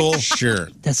bar stool. Sure.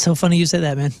 That's so funny you said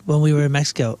that, man. When we were in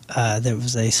Mexico, there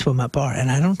was a swim-up bar, and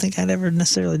I don't think I'd ever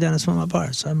necessarily done a swim-up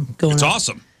bar. So I'm going. It's up,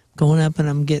 awesome. Going up, and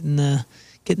I'm getting the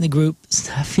group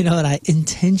stuff. You know, and I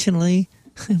intentionally,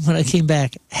 when I came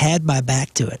back, had my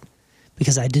back to it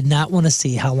because I did not want to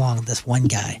see how long this one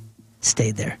guy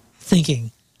stayed there,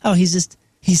 thinking, "Oh, he's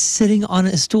sitting on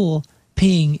a stool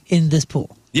peeing in this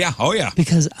pool." Yeah. Oh yeah.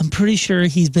 Because I'm pretty sure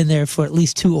he's been there for at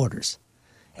least 2 orders.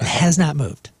 It has not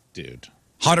moved. Dude.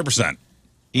 100%.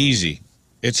 Easy.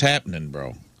 It's happening,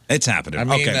 bro. It's happening. I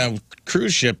mean, okay.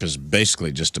 Cruise ship is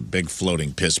basically just a big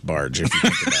floating piss barge, if you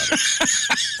think about it.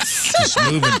 Just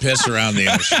moving piss around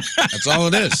the ocean. That's all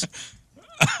it is.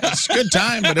 It's a good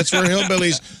time, but it's where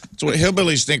it's what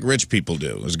hillbillies think rich people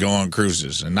do, is go on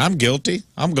cruises. And I'm guilty.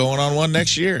 I'm going on one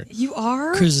next year. You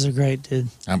are? Cruises are great, dude.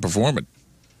 I'm performing.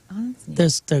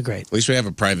 They're great. At least we have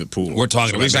a private pool. We're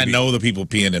talking So about at least I maybe- know the people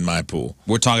peeing in my pool.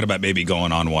 We're talking about maybe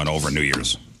going on one over New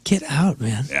Year's. Get out,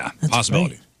 man. Yeah, That's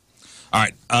possibility. great. All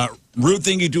right. Rude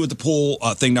thing you do at the pool.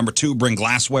 Thing number 2, bring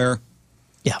glassware.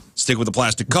 Yeah. Stick with the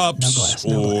plastic cups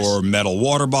or metal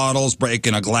water bottles.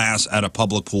 Breaking a glass at a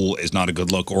public pool is not a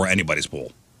good look, or anybody's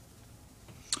pool.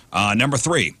 Number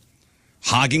 3,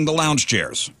 hogging the lounge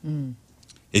chairs.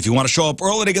 If you want to show up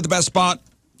early to get the best spot,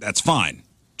 that's fine.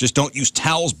 Just don't use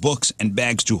towels, books, and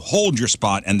bags to hold your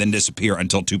spot and then disappear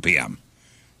until 2 p.m.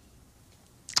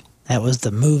 That was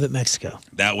the move at Mexico.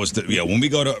 That was when we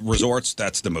go to resorts,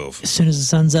 that's the move. As soon as the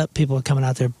sun's up, people are coming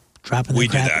out there dropping their We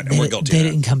do crap. that, and we're guilty of They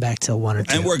that. didn't come back till 1 or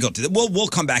 2. And we're guilty. We'll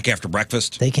come back after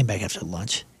breakfast. They came back after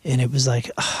lunch. And it was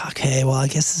like, okay, well, I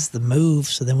guess this is the move.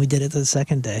 So then we did it the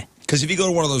second day. Because if you go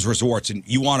to one of those resorts and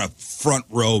you want a front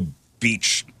row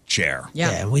beach chair.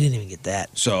 Yeah, and we didn't even get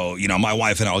that. So, my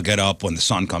wife and I will get up when the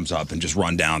sun comes up and just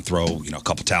run down, throw, a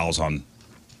couple towels on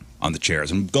the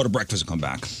chairs and go to breakfast and come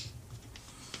back.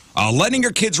 Letting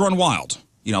your kids run wild.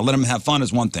 Let them have fun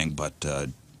is one thing, but,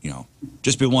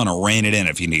 just be willing to rein it in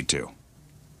if you need to.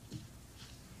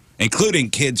 Including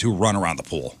kids who run around the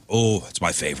pool. Oh, it's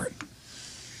my favorite.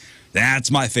 That's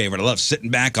my favorite. I love sitting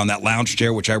back on that lounge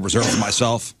chair, which I reserve for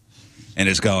myself, and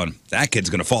it's going, that kid's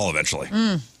going to fall eventually.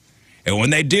 And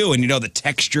when they do, and the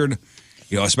textured,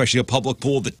 especially a public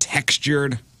pool, the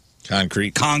textured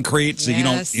concrete, so you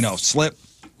don't, slip.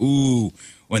 Ooh,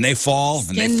 when they fall,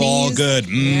 and they fall knees. good.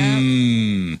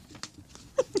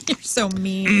 You're so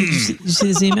mean. You see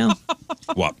this email?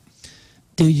 What?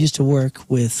 Dude used to work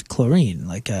with chlorine,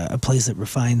 like a place that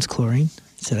refines chlorine.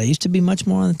 He said, I used to be much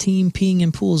more on the team peeing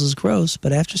in pools is gross,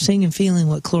 but after seeing and feeling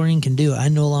what chlorine can do, I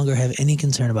no longer have any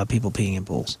concern about people peeing in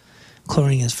pools.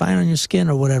 Chlorine is fine on your skin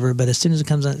or whatever, but as soon as it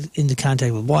comes into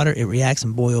contact with water, it reacts,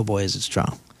 and boy, oh boy, is it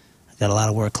strong. I got a lot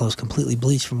of work clothes completely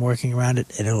bleached from working around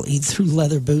it, and it'll eat through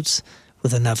leather boots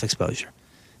with enough exposure.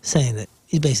 Saying that,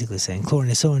 he's basically saying chlorine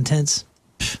is so intense.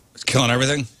 It's killing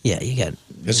everything? Yeah, you got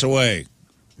This away.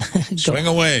 Swing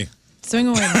away. Swing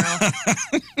away, Merle.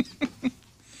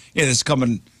 Yeah, this is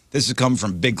coming This is coming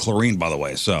from Big Chlorine, by the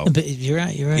way. So But you're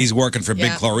right. he's working for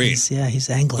Big Chlorine. He's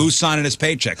angling. Who's signing his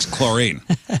paychecks? Chlorine.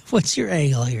 What's your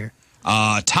angle here?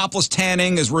 Topless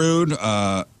tanning is rude.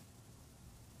 We're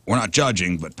not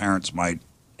judging, but parents might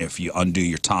if you undo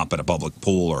your top at a public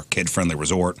pool or kid-friendly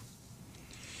resort.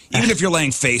 Even if you're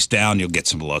laying face down, you'll get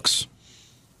some looks.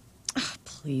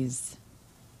 Please.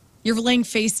 You're laying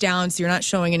face down, so you're not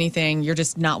showing anything. You're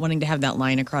just not wanting to have that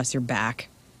line across your back.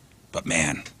 But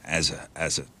man, as a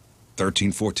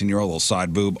 13, 14-year-old little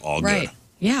side boob, all Right. good.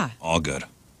 Yeah. All good.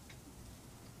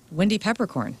 Wendy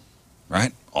Peppercorn.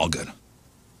 Right? All good.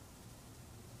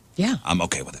 Yeah. I'm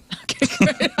okay with it.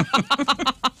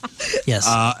 Yes.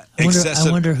 I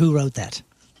Excessive, wonder who wrote that.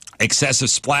 excessive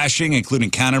splashing, including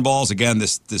cannonballs. Again,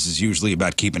 this is usually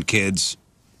about keeping kids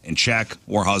in check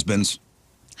or husbands.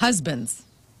 Husbands.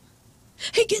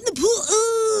 Hey, get in the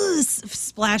pool.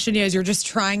 Splashing you as you're just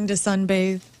trying to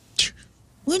sunbathe.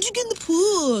 When'd you get in the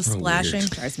pool? Splashing.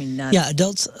 Drives me nuts. Yeah,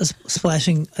 adults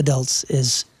splashing adults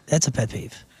that's a pet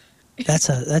peeve. That's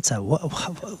a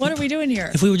What are we doing here?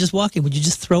 If we were just walking, would you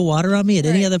just throw water on me at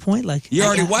any other point? Like You're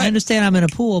already wet. I understand I'm in a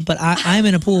pool, but I'm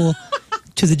in a pool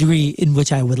to the degree in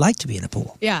which I would like to be in a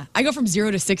pool. Yeah, I go from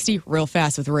 0 to 60 real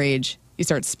fast with rage. You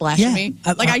start splashing me.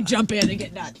 I jump in and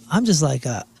get nuts. I'm just like,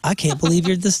 I can't believe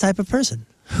you're this type of person.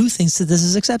 Who thinks that this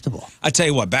is acceptable? I tell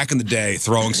you what, back in the day,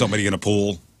 throwing somebody in a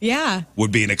pool Yeah.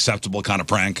 would be an acceptable kind of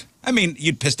prank. I mean,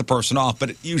 you'd piss the person off,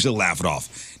 but usually laugh it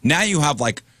off. Now you have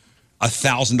like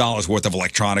 $1,000 worth of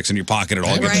electronics in your pocket at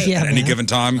all at any given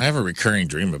time. I have a recurring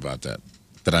dream about that.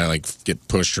 That I like get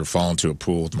pushed or fall into a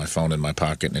pool with my phone in my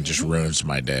pocket and it just ruins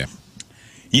my day.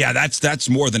 Yeah, that's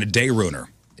more than a day ruiner.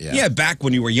 Yeah. Back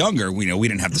when you were younger, we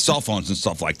didn't have the cell phones and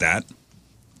stuff like that.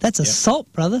 That's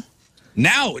assault, brother.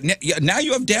 Now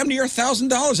you have damn near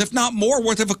 $1,000, if not more,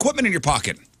 worth of equipment in your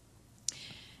pocket.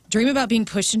 Dream about being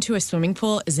pushed into a swimming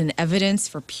pool is an evidence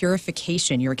for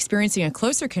purification. You're experiencing a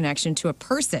closer connection to a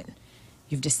person.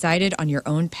 You've decided on your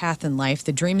own path in life.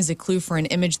 The dream is a clue for an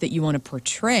image that you want to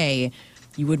portray.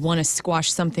 You would want to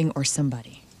squash something or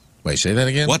somebody. Wait, say that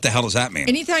again? What the hell does that mean?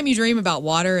 Anytime you dream about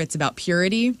water, it's about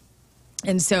purity.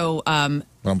 And so I'm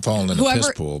falling in a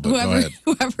piss pool, but go ahead.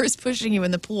 whoever is pushing you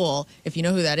in the pool, if you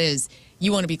know who that is,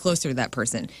 you want to be closer to that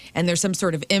person. And there's some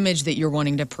sort of image that you're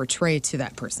wanting to portray to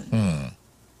that person.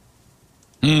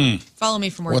 Follow me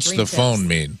for more What's dream the tips. phone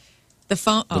mean? The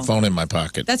phone? The phone in my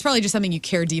pocket. That's probably just something you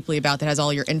care deeply about that has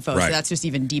all your info. Right. So that's just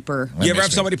even deeper. You ever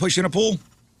have somebody push you in a pool?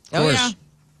 Oh, yeah.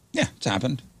 Yeah, it's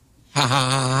happened. Ha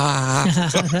ha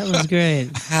ha. That was great.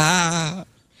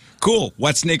 Cool.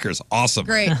 Wet sneakers. Awesome.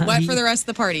 Great. Wet for the rest of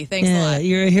the party. Thanks a Yeah, lot.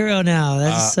 you're a hero now.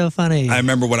 That's so funny. I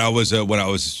remember when I was I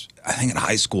think in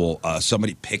high school,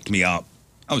 somebody picked me up.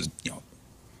 I was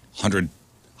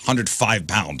 105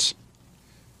 pounds.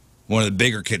 One of the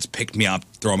bigger kids picked me up,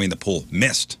 throw me in the pool.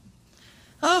 Missed.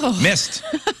 Oh. Missed.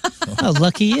 Oh,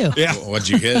 lucky you. Yeah. What'd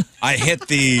you hit? I hit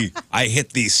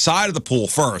the side of the pool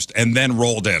first and then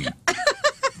rolled in.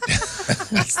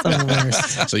 That's the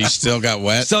worst. So you still got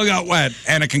wet? Still got wet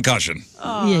and a concussion.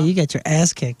 Yeah, you got your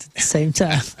ass kicked at the same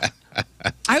time.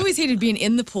 I always hated being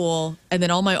in the pool, and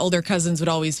then all my older cousins would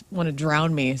always want to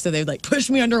drown me. So they'd like push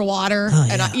me underwater. Oh,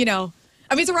 And, yeah.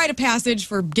 it's a rite of passage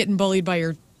for getting bullied by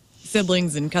your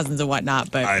siblings and cousins and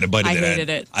whatnot, but I hated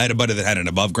it. I had a buddy that had an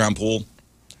above ground pool.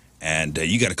 And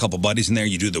you got a couple buddies in there.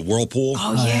 You do the whirlpool.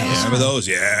 Oh, yeah. Remember those?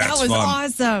 Yeah, That it's was fun.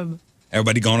 awesome.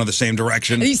 Everybody going in the same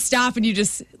direction. And you stop and you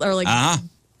just are like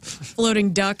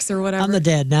floating ducks or whatever. I'm the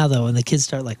dad now, though, when the kids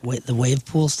start like the wave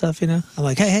pool stuff, I'm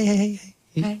like, hey.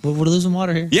 We're losing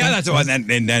water here. Yeah, that's what. And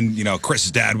then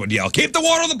Chris's dad would yell, "Keep the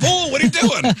water in the pool! What are you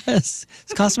doing?" It's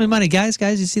costing me money, guys.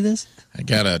 You see this? I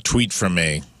got a tweet from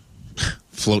a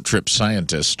float trip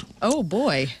scientist. Oh,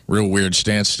 boy. Real weird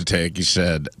stance to take. He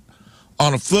said,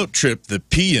 on a float trip, the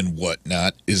pee and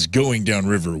whatnot is going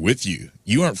downriver with you.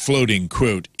 You aren't floating,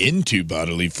 quote, into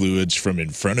bodily fluids from in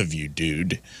front of you,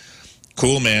 dude.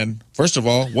 Cool, man. First of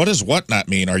all, what does whatnot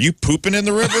mean? Are you pooping in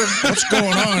the river? What's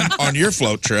going on your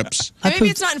float trips? Maybe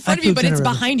it's not in front of you, but it's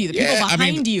behind you. The people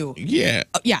behind you. Yeah.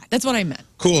 Yeah, that's what I meant.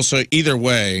 Cool. So either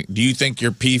way, do you think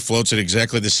your pee floats at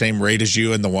exactly the same rate as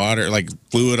you in the water? Like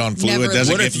fluid on fluid? Never. Does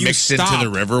it What if get you mixed into stop? the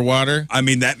river water? I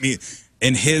mean, that means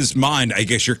in his mind, I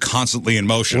guess you're constantly in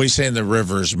motion. Well, he's saying the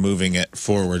river's moving it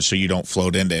forward so you don't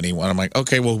float into anyone. I'm like,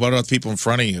 okay, well, what about the people in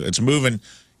front of you? It's moving.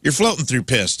 You're floating through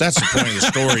piss. That's the point of the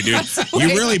story, dude.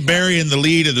 You're really burying the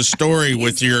lead of the story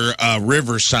with your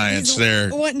river science there.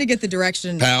 Wanting to get the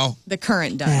direction, Pal. the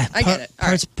current done. Yeah, I get it. All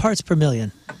right. Parts per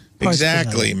million.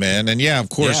 Exactly, man. And yeah, of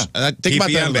course. Yeah. Think about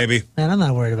PPM, that, baby. Man, I'm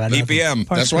not worried about it. PPM.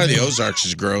 That's why the Ozarks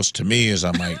is gross to me. Is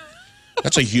I'm like,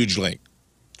 that's a huge lake.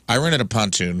 I rented a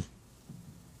pontoon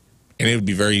And it would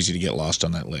be very easy to get lost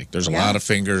on that lake. There's a lot of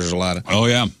fingers. There's a lot of. Oh,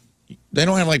 yeah. They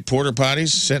don't have like porta potties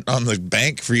sitting on the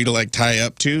bank for you to like tie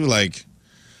up to. Like,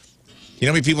 you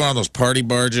know how many people are on those party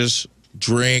barges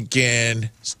drinking,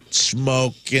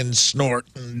 smoking,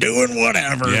 snorting, doing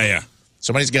whatever? Yeah.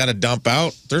 Somebody's got to dump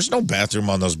out. There's no bathroom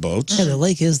on those boats. Yeah, the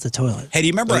lake is the toilet. Hey, do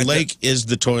you remember the lake is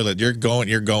the toilet? You're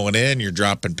going in, you're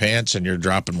dropping pants, and you're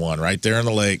dropping one right there in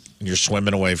the lake, and you're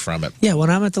swimming away from it. Yeah, when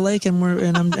I'm at the lake and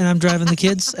I'm driving the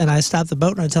kids and I stop the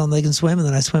boat and I tell them they can swim and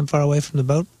then I swim far away from the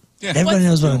boat. Yeah. Everybody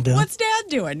knows what I'm doing. What's Dad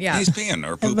doing? Yeah. He's peeing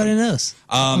or pooping. Everybody knows.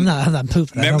 I'm not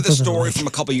pooping. I Remember don't the poop in story lake. from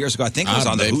a couple years ago? I think it was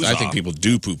on the Who's I think people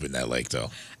do poop in that lake, though.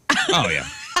 Oh, yeah.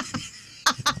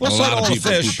 A lot of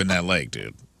people fish. poop in that lake,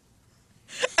 dude.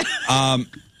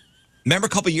 Remember a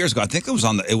couple years ago? I think it was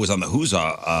on the Who's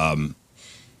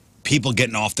people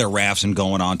getting off their rafts and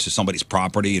going onto somebody's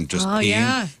property and just peeing.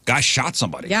 Yeah. Guy shot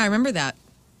somebody. Yeah, I remember that.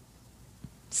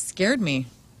 Scared me.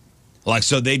 Like,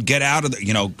 so they'd get out of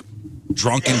the,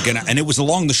 drunk and get out, and it was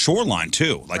along the shoreline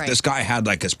too. Like, Right. this guy had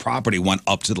like his property went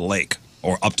up to the lake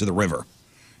or up to the river,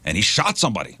 and he shot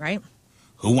somebody Right.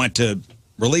 who went to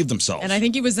relieve themselves. And I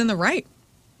think he was in the right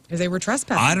because they were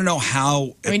trespassing. I don't know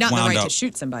how it I mean, not the wound right up. to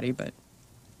shoot somebody, but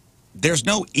There's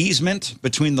no easement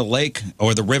between the lake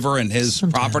or the river and his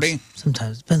property.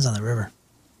 Sometimes depends on the river.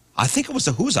 I think it was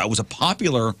the Who's. It was a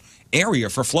popular area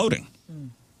for floating.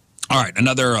 All right,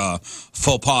 another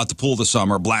faux pas at the pool this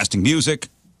summer, blasting music.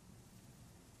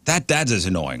 That is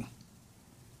annoying.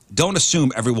 Don't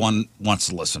assume everyone wants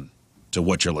to listen to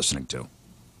what you're listening to.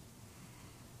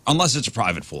 Unless it's a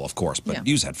private pool, of course, but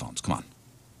use headphones. Come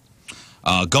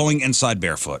on. Going inside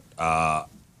barefoot. That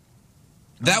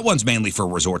one's mainly for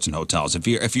resorts and hotels.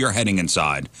 If you're heading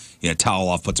inside, towel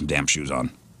off, put some damn shoes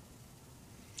on.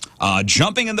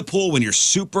 Jumping in the pool when you're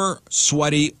super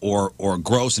sweaty or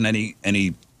gross in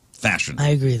any fashion. I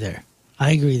agree there.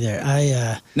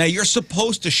 Now, you're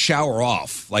supposed to shower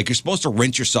off. Like, you're supposed to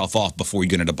rinse yourself off before you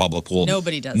get into a public pool.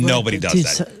 Nobody does that. Nobody does Dude,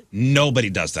 that. Nobody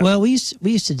does that. Well, we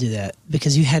used to do that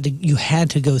because you had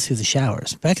to go through the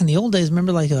showers. Back in the old days,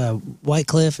 remember like White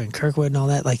Cliff and Kirkwood and all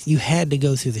that? Like, you had to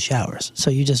go through the showers.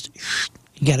 So you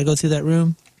got to go through that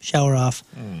room, shower off,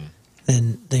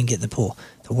 then get in the pool.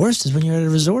 The worst is when you're at a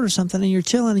resort or something and you're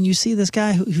chilling and you see this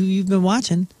guy who you've been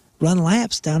watching run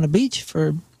laps down the beach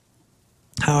for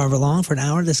however long, for an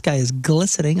hour. This guy is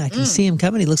glistening. I can see him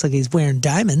coming. He looks like he's wearing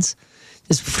diamonds.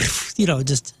 Just,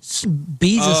 just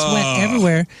beads of sweat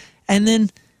everywhere. And then,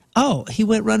 he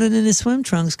went running in his swim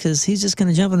trunks because he's just going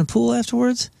to jump in the pool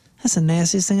afterwards. That's the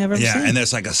nastiest thing I've ever seen. Yeah, and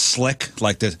there's like a slick,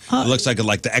 like the it looks like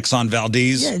the Exxon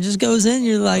Valdez. Yeah, it just goes in.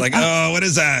 You're like, what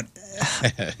is that?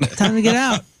 Time to get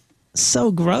out.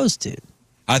 So gross, dude.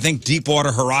 I think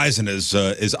Deepwater Horizon is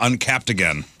uncapped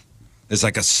again. There's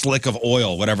like a slick of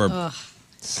oil, whatever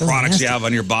products you have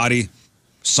on your body,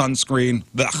 sunscreen.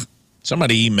 Ugh.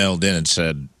 Somebody emailed in and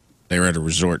said they were at a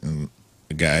resort and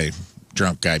a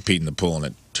drunk guy peed in the pool and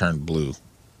it turned blue.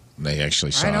 And they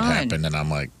actually saw it happen. And I'm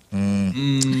like,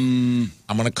 I'm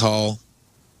going to call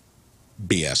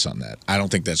BS on that. I don't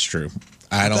think that's true.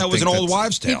 That was an old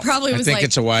wives' tale. He probably was I think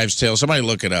it's a wives' tale. Somebody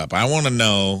look it up. I want to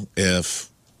know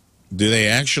do they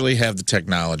actually have the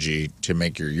technology to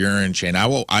make your urine change?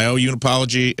 I owe you an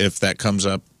apology if that comes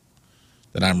up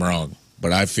that I'm wrong.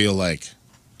 But I feel like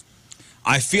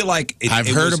I've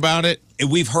heard about it.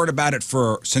 We've heard about it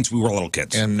since we were little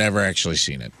kids. And never actually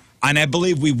seen it. And I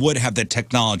believe we would have the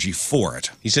technology for it.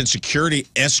 He said security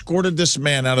escorted this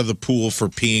man out of the pool for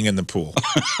peeing in the pool.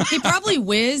 he probably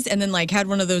whizzed and then had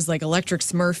one of those electric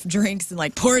Smurf drinks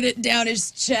and poured it down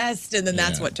his chest, and then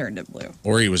that's what turned it blue.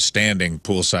 Or he was standing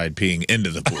poolside peeing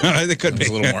into the pool. It could be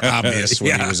a little more obvious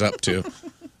what he was up to.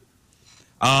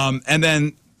 And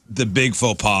then the big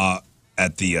faux pas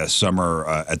at the at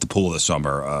the pool this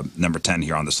summer, number 10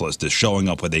 here on this list, is showing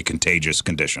up with a contagious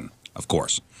condition, of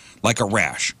course, like a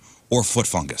rash or foot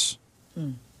fungus.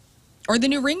 Or the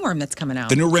new ringworm that's coming out.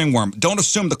 The new ringworm. Don't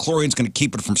assume the chlorine's going to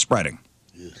keep it from spreading.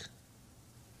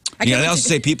 They also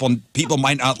say people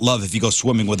might not love if you go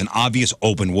swimming with an obvious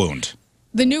open wound.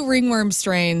 The new ringworm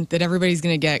strain that everybody's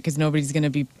going to get because nobody's going to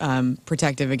be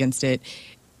protective against it.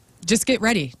 Just get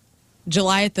ready.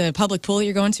 July at the public pool that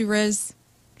you're going to, Riz,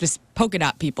 just polka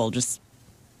dot people, just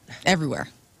everywhere.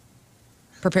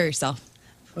 Prepare yourself.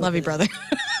 Love you, brother.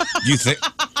 You think?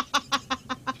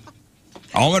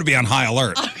 I'm going to be on high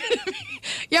alert.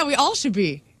 Yeah, we all should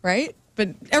be, right? But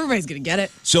everybody's going to get it.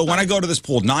 So when I go to this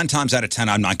pool, 9 times out of 10,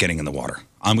 I'm not getting in the water.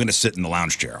 I'm going to sit in the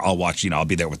lounge chair. I'll watch, I'll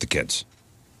be there with the kids.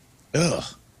 Ugh.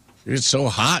 It's so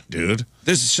hot, dude.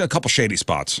 There's a couple shady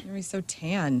spots. You're going to be so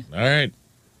tan. All right.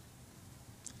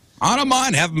 I don't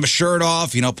mind having my shirt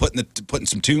off, putting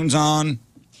some tunes on.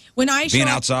 When I being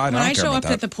show outside, when I I don't care show about up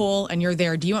that. at the pool and you're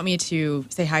there, do you want me to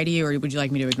say hi to you, or would you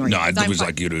like me to ignore you? No, I 'Cause I'm would fine.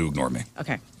 like you to ignore me.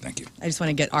 Okay. Thank you. I just want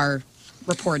to get our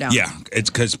rapport out. Yeah,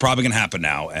 it's probably going to happen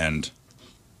now, and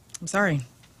I'm sorry.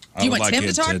 I Do you would want like Tim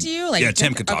to talk to you? Yeah,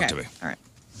 Tim can talk to me. All right.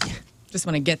 Just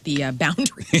want to get the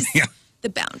boundaries. Yeah. The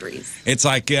boundaries. It's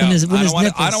like, When his nipples-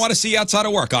 I don't want to see you outside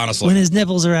of work, honestly. When his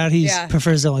nipples are out, he Yeah.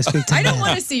 prefers to only speak to I don't men.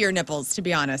 want to see your nipples, to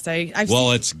be honest.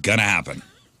 Well, it's going to happen.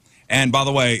 And by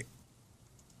the way,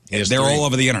 they're all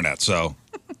over the internet, so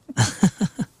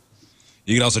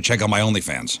you can also check out my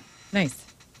OnlyFans. Nice.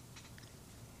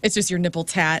 It's just your nipple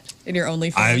tat in your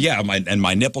OnlyFans. Yeah,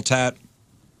 my nipple tat.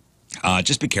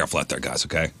 Just be careful out there, guys,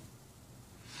 okay?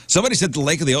 Somebody said the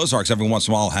Lake of the Ozarks every once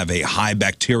in a while have a high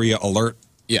bacteria alert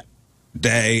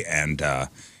day, and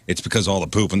it's because all the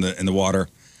poop in the water.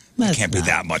 There can't be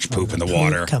that much poop in the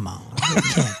water. Come on.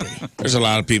 There's a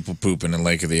lot of people pooping in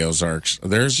Lake of the Ozarks.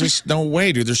 There's just no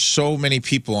way, dude. There's so many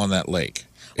people on that lake.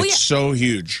 It's so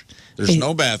huge. There's Hey,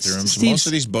 no bathrooms. Steve's- Most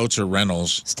of these boats are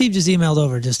rentals. Steve just emailed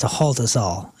over just to halt us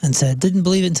all and said, didn't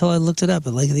believe it until I looked it up.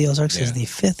 But Lake of the Ozarks is the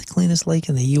 5th cleanest lake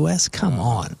in the U.S. Come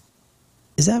on.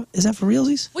 Is that for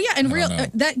realsies? Well, yeah, and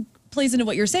that plays into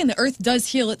what you're saying. The earth does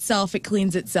heal itself. It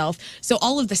cleans itself. So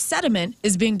all of the sediment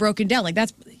is being broken down. Like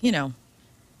that's,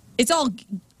 it's all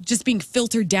just being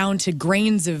filtered down to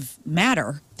grains of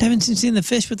matter. Haven't you seen the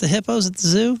fish with the hippos at the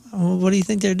zoo? What do you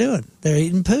think they're doing? They're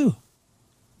eating poo.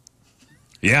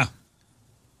 Yeah.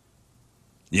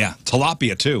 Yeah,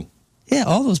 tilapia, too. Yeah,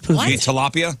 all those poo You eat fish.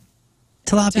 tilapia?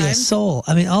 Tilapia, sole.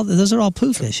 I mean, those are all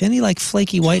poo fish. Any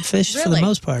flaky white fish for the Really?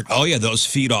 most part. Oh, yeah, those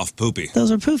feed off poopy.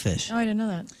 Those are poo fish. Oh, I didn't know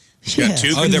that. Yeah.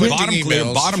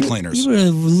 They're bottom cleaners. You really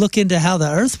look into how the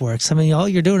earth works. I mean, all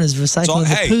you're doing is recycling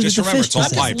the poo just that the remember, fish it's all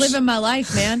puts in. pipes. Living my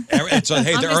life, man. Hey, I'm the just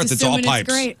earth, it's all assuming pipes.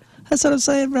 great. That's what I'm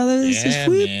saying, brother. It's just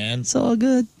sweet. It's all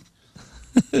good.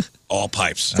 All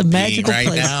pipes. It's a magical right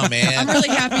place. now, man. I'm really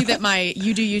happy that my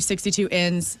UDU 62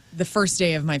 ends the first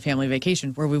day of my family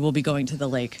vacation, where we will be going to the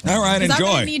lake. All right, 'Cause I'm enjoy.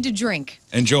 going to need to drink.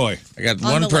 Enjoy. I got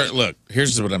On one the lake. Look,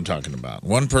 here's what I'm talking about.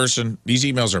 One person, these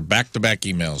emails are back-to-back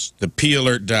emails. The P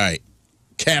alert diet.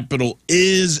 Capital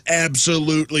is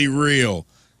absolutely real.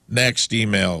 Next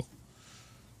email.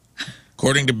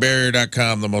 According to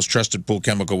Barrier.com, the most trusted pool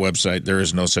chemical website, there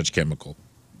is no such chemical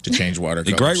to change water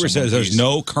color. Gregory Someone says there's please-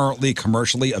 no currently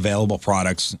commercially available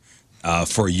products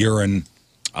for urine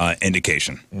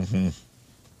indication. Mm-hmm.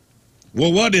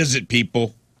 Well, what is it,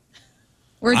 people?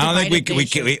 We're I don't think divided we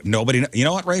nation. can. Nobody. You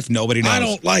know what, Rafe? Nobody knows. I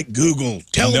don't like Google.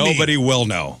 Tell me. Nobody will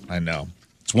know. I know.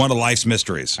 It's one of life's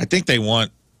mysteries. I think they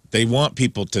want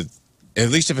people to, at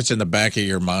least if it's in the back of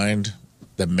your mind,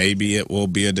 that maybe it will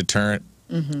be a deterrent.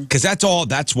 Because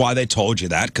that's why they told you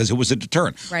that, because it was a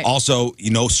deterrent. Right. Also,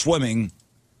 swimming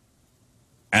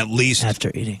at least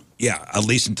after eating. Yeah, at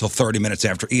least until 30 minutes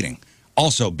after eating.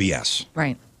 Also BS.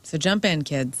 Right. So jump in,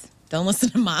 kids. Don't listen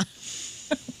to mom.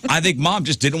 I think mom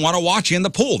just didn't want to watch you in the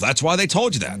pool. That's why they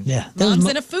told you that. Yeah. Mom's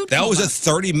in a food That was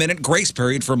a coma. 30-minute grace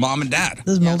period for mom and dad.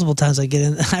 There's multiple times I get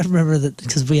in. I remember that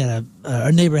because we had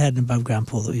our neighbor had an above ground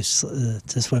pool that we used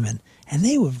to swim in, and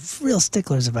they were real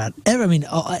sticklers about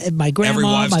my grandma,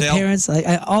 wives' my tale? parents,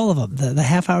 all of them. The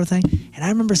half hour thing, and I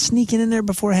remember sneaking in there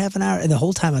before half an hour, and the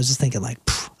whole time I was just thinking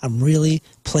I'm really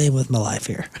playing with my life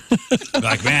here.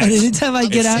 Like, man, And anytime I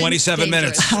get it's out, 27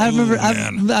 minutes. I remember Ooh,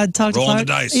 man. I'd talk to Rolling Clark. the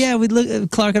dice. Yeah, we'd look.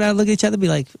 Clark and I would look at each other, and be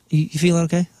like, "You feeling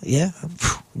okay?" Yeah,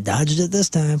 dodged it this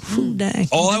time. Whew, dang.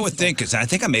 All I would think is, I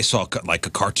think I may saw like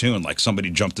a cartoon, like somebody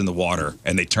jumped in the water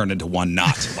and they turned into one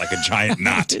knot, like a giant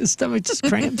knot. His stomach just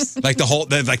cramps. Like their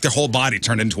whole body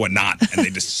turned into a knot and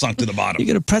they just sunk to the bottom. You're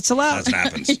gonna pretzel out. That's what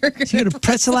happens. You're gonna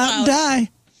pretzel out and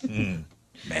die.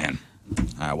 Man.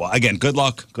 All right, well, again, good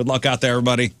luck. Good luck out there,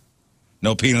 everybody.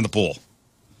 No peeing in the pool.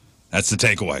 That's the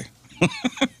takeaway.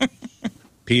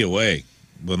 Pee away.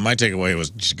 Well, my takeaway was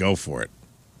just go for it.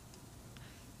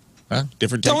 Huh?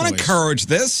 Different Don't takeaways. encourage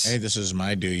this. Hey, this is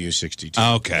my Do You 62.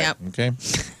 Okay. Yep. Okay.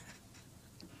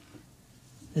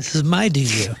 This is my do.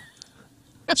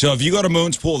 So if you go to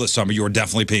Moon's pool this summer, you are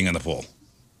definitely peeing in the pool.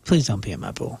 Please don't pee in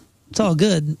my pool. It's all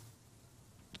good. Ray,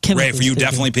 Chemically for you speaking.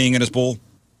 definitely peeing in his pool?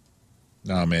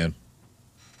 No, man.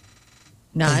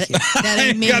 Not that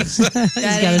ain't me. He's got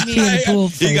That ain't me. pee in the pool You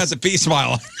face. got the pee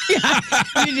smile. You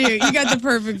do. You got the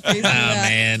perfect face for that.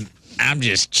 Man. I'm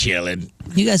just chilling.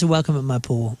 You guys are welcome at my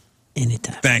pool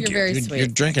anytime. Thank You're very sweet. You're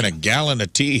drinking a gallon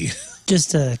of tea.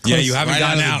 Just Yeah, close, you haven't Right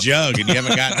gotten out of out. the jug, and you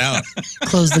haven't gotten out.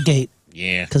 close the gate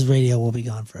Yeah. because radio will be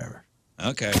gone forever.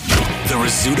 Okay. The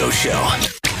Rizzuto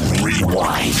Show.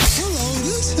 Rewind. Hello,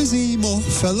 this This is Emo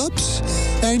Phillips,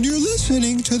 and you're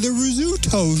listening to the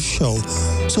Rizzuto Show.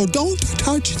 So don't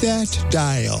touch that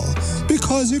dial,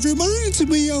 because it reminds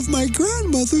me of my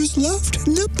grandmother's left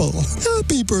nipple.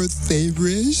 Happy birthday,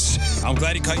 Riz. I'm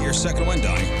glad you cut your second one,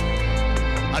 Donnie.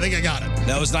 I think I got it.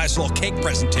 That was a nice little cake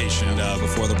presentation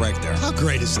before the break there. How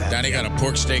great is that? Donnie got a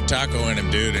pork steak taco in him,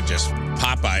 dude, and just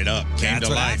Popeyed up. Came That's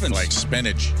to what life happens. like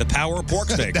spinach. The power of pork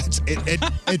steak.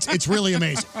 It's really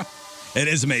amazing. It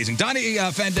is amazing. Donnie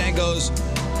Fandango's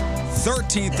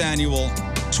 13th annual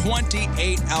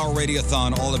 28-hour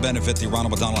radiothon, all to benefit the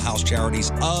Ronald McDonald House Charities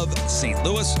of St.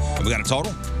 Louis. And we got a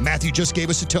total? Matthew just gave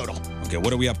us a total. Okay,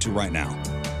 what are we up to right now?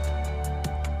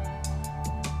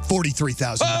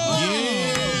 $43,000.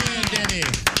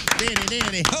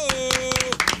 Danny.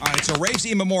 All right, so Rafe's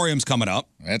in Memoriam's coming up.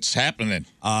 That's happening.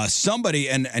 Somebody,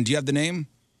 and do you have the name?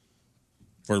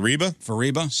 For Reba? For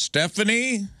Reba?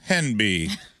 Stephanie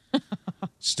Henby.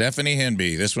 Stephanie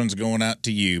Henby. This one's going out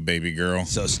to you, baby girl.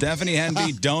 So Stephanie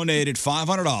Henby donated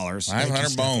 $500.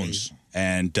 500 bones.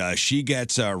 And she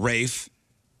gets Rafe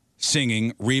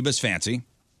singing Reba's Fancy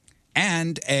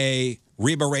and a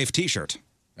Reba Rafe t-shirt.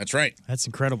 That's right. That's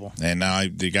incredible. And now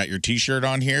you got your T-shirt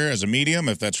on here as a medium.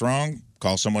 If that's wrong,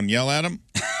 call someone, yell at them,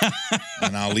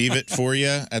 and I'll leave it for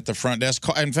you at the front desk.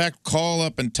 In fact, call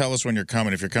up and tell us when you're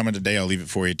coming. If you're coming today, I'll leave it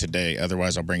for you today.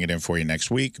 Otherwise, I'll bring it in for you next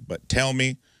week. But tell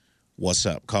me what's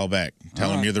up. Call back.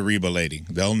 Tell them you're the Reba lady.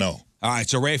 They'll know. All right,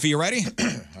 so Rafe, you ready?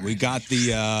 We got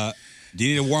the. Do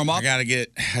you need to warm up? I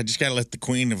just got to let the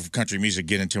queen of country music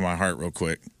get into my heart real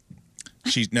quick.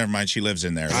 Never mind. She lives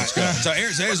in there. Let's go. So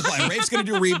here's the plan. Rafe's going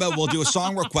to do Reba. We'll do a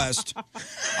song request.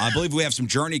 I believe we have some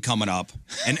Journey coming up.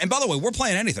 And by the way, we're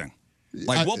playing anything.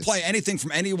 Like we'll play anything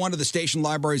from any one of the station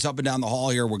libraries up and down the hall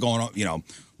here. We're going,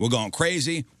 we're going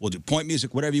crazy. We'll do point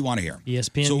music, whatever you want to hear.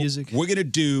 ESPN music. We're going to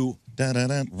do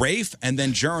Rafe and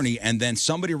then Journey, and then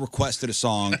somebody requested a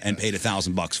song and paid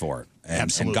 $1,000 for it.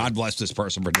 And God bless this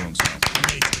person for doing so.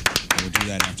 We'll do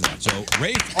that after that. So,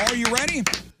 Rafe, are you ready?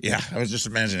 Yeah, I was just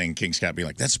imagining King Scott be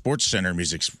like, that Sports Center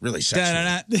music's really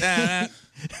sexual.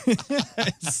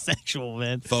 Sexual,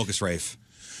 man. Focus, Rafe.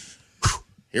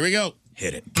 Here we go.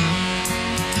 Hit it.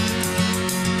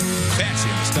 Fancy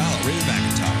in the style of Reba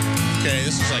McEntire. Okay,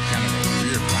 this is like kind of a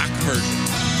weird rock version.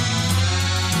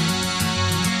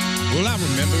 Well, I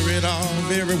remember it all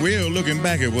very well. Looking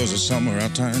back, it was the summer I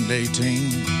turned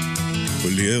 18. We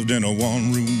lived in a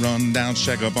one-room, run-down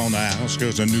shack up on the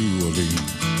outskirts of New Orleans.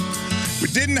 We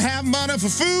didn't have money for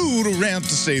food or rent,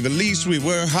 to say the least. We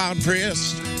were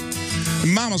hard-pressed.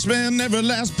 Mama spent every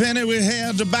last penny we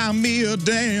had to buy me a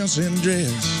dancing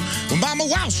dress. Well, Mama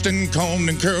washed and combed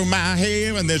and curled my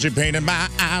hair, and then she painted my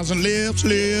eyes and lips.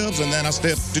 And then I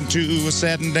stepped into a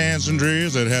satin dancing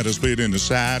dress that had a split in the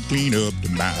side, clean up to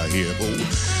my hip. Oh,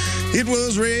 it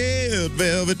was red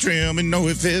velvet trim, and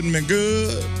it fit me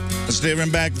good. Staring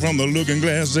back from the looking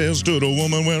glass, there stood a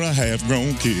woman where a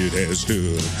half-grown kid had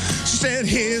stood. She said,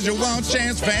 here's your one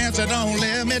chance, fancy, don't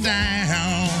let me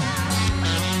down.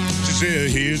 She said,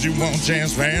 here's your one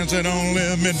chance, fancy, don't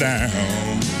let me down.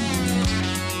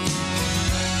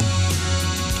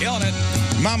 Killing it.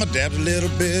 Mama dabbed a little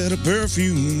bit of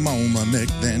perfume on my neck,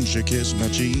 then she kissed my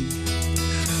cheek.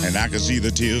 And I could see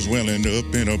the tears welling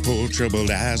up in her poor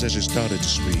troubled eyes as she started to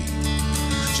speak.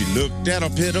 She looked at her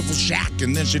pitiful shack,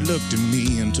 and then she looked at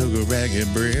me and took a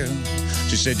ragged breath.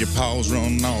 She said, your paws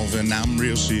run off, and I'm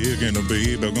real sick, and the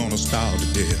baby gonna starve to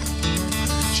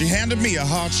death. She handed me a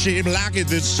heart-shaped locket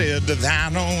that said, to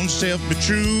thine own self be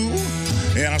true.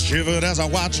 And I shivered as I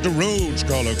watched the roads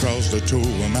crawl across the toe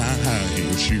of my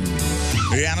high-heel shoe.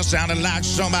 And it sounded like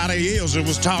somebody else that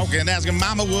was talking, asking,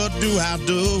 Mama, what do I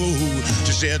do?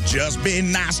 She said, just be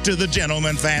nice to the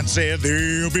gentleman, fancy,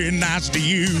 they'll be nice to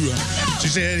you. She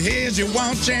said, here's your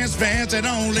one chance, fancy,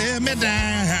 don't let me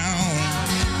down.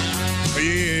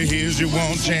 Yeah, here's your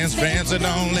one chance, fancy,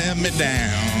 don't let me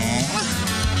down.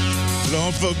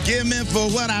 Lord, forgive me for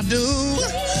what I do.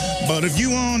 But if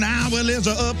you want out, well, it's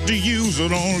up to you. So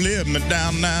don't let me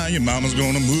down now. Your mama's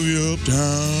gonna move you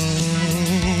uptown.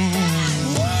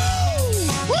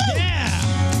 Yeah!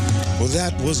 Well,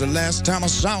 that was the last time I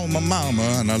saw my mama,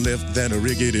 and I left that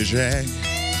rickety shack.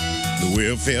 The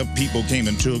welfare people came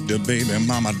and took the baby.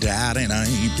 Mama died, and I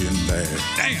ain't been back.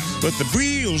 Damn! But the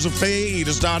wheels of fate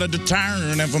started to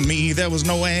turn, and for me, there was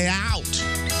no way out.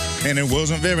 And it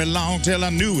wasn't very long till I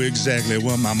knew exactly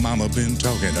what my mama been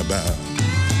talking about.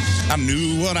 I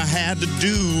knew what I had to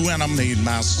do, and I made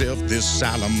myself this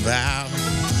solemn vow.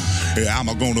 I'm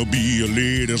gonna be a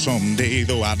lady someday,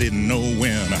 though I didn't know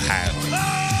when or how.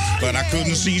 But I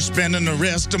couldn't see spending the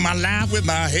rest of my life with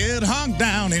my head hung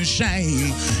down in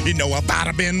shame. You know, I'd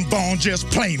have been born just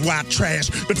plain white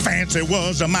trash, but fancy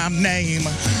was my name.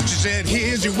 She said,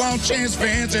 here's your one chance,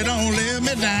 fancy, don't let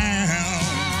me down.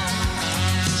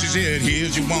 She said,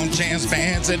 here's your one chance,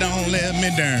 fancy, don't let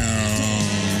me down.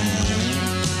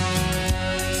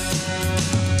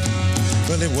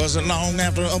 Well, it wasn't long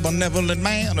after a benevolent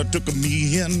man took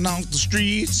me in off the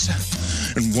streets.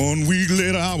 And 1 week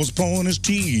later, I was pouring his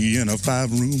tea in a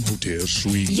 5-room hotel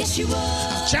suite. Yes, you were.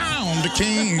 I charmed a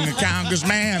king, a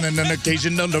congressman, and an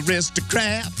occasional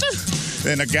aristocrat.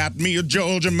 Then I got me a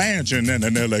Georgia mansion and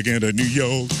an elegant New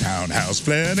York townhouse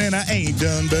flat, and I ain't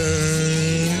done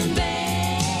bad.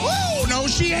 Whoa, no,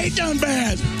 she ain't done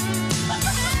bad.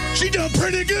 She done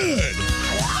pretty good.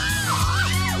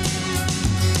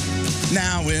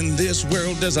 Now in this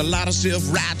world, there's a lot of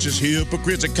self-righteous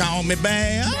hypocrites that call me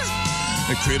bad.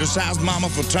 They criticize mama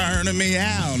for turning me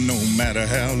out, no matter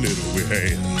how little we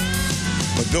had.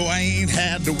 But though I ain't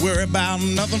had to worry about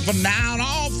nothing for now in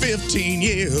all 15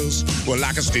 years, well,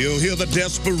 I can still hear the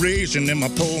desperation in my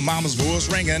poor mama's voice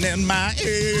ringing in my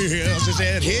ears. She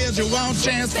said, here's your one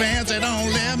chance, fancy,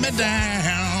 don't let me down.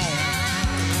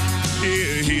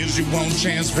 Yeah, here's your one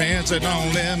chance, fancy,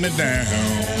 don't let me down.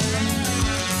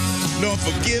 Don't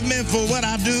forgive me for what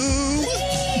I do,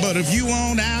 but if you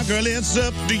want out, girl, it's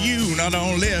up to you. Now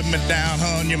don't let me down,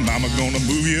 hon. Your mama gonna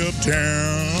move you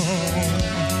uptown.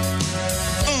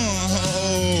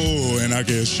 Oh, and I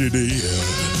guess she did.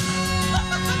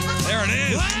 There it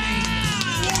is.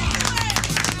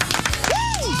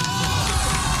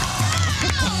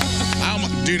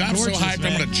 Dude, I'm so hyped.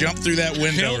 I'm gonna jump through that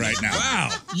window right now. Wow.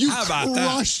 How about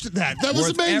crushed that. That was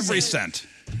worth amazing. every cent.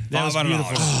 That was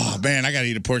beautiful. Oh, man, I got to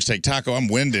eat a pork steak taco. I'm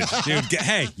winded. Dude,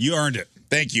 hey, you earned it.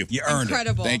 Thank you. You earned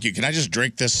Incredible. it. Thank you. Can I just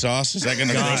drink this sauce? Is that going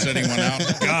to gross anyone out?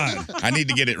 God. I need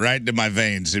to get it right into my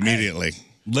veins immediately.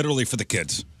 Literally for the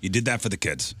kids. You did that for the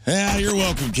kids. Yeah, you're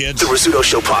welcome, kids. The Rizzuto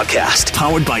Show podcast,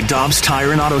 powered by Dobbs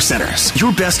Tire and Auto Centers.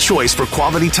 Your best choice for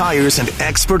quality tires and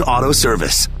expert auto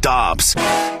service. Dobbs.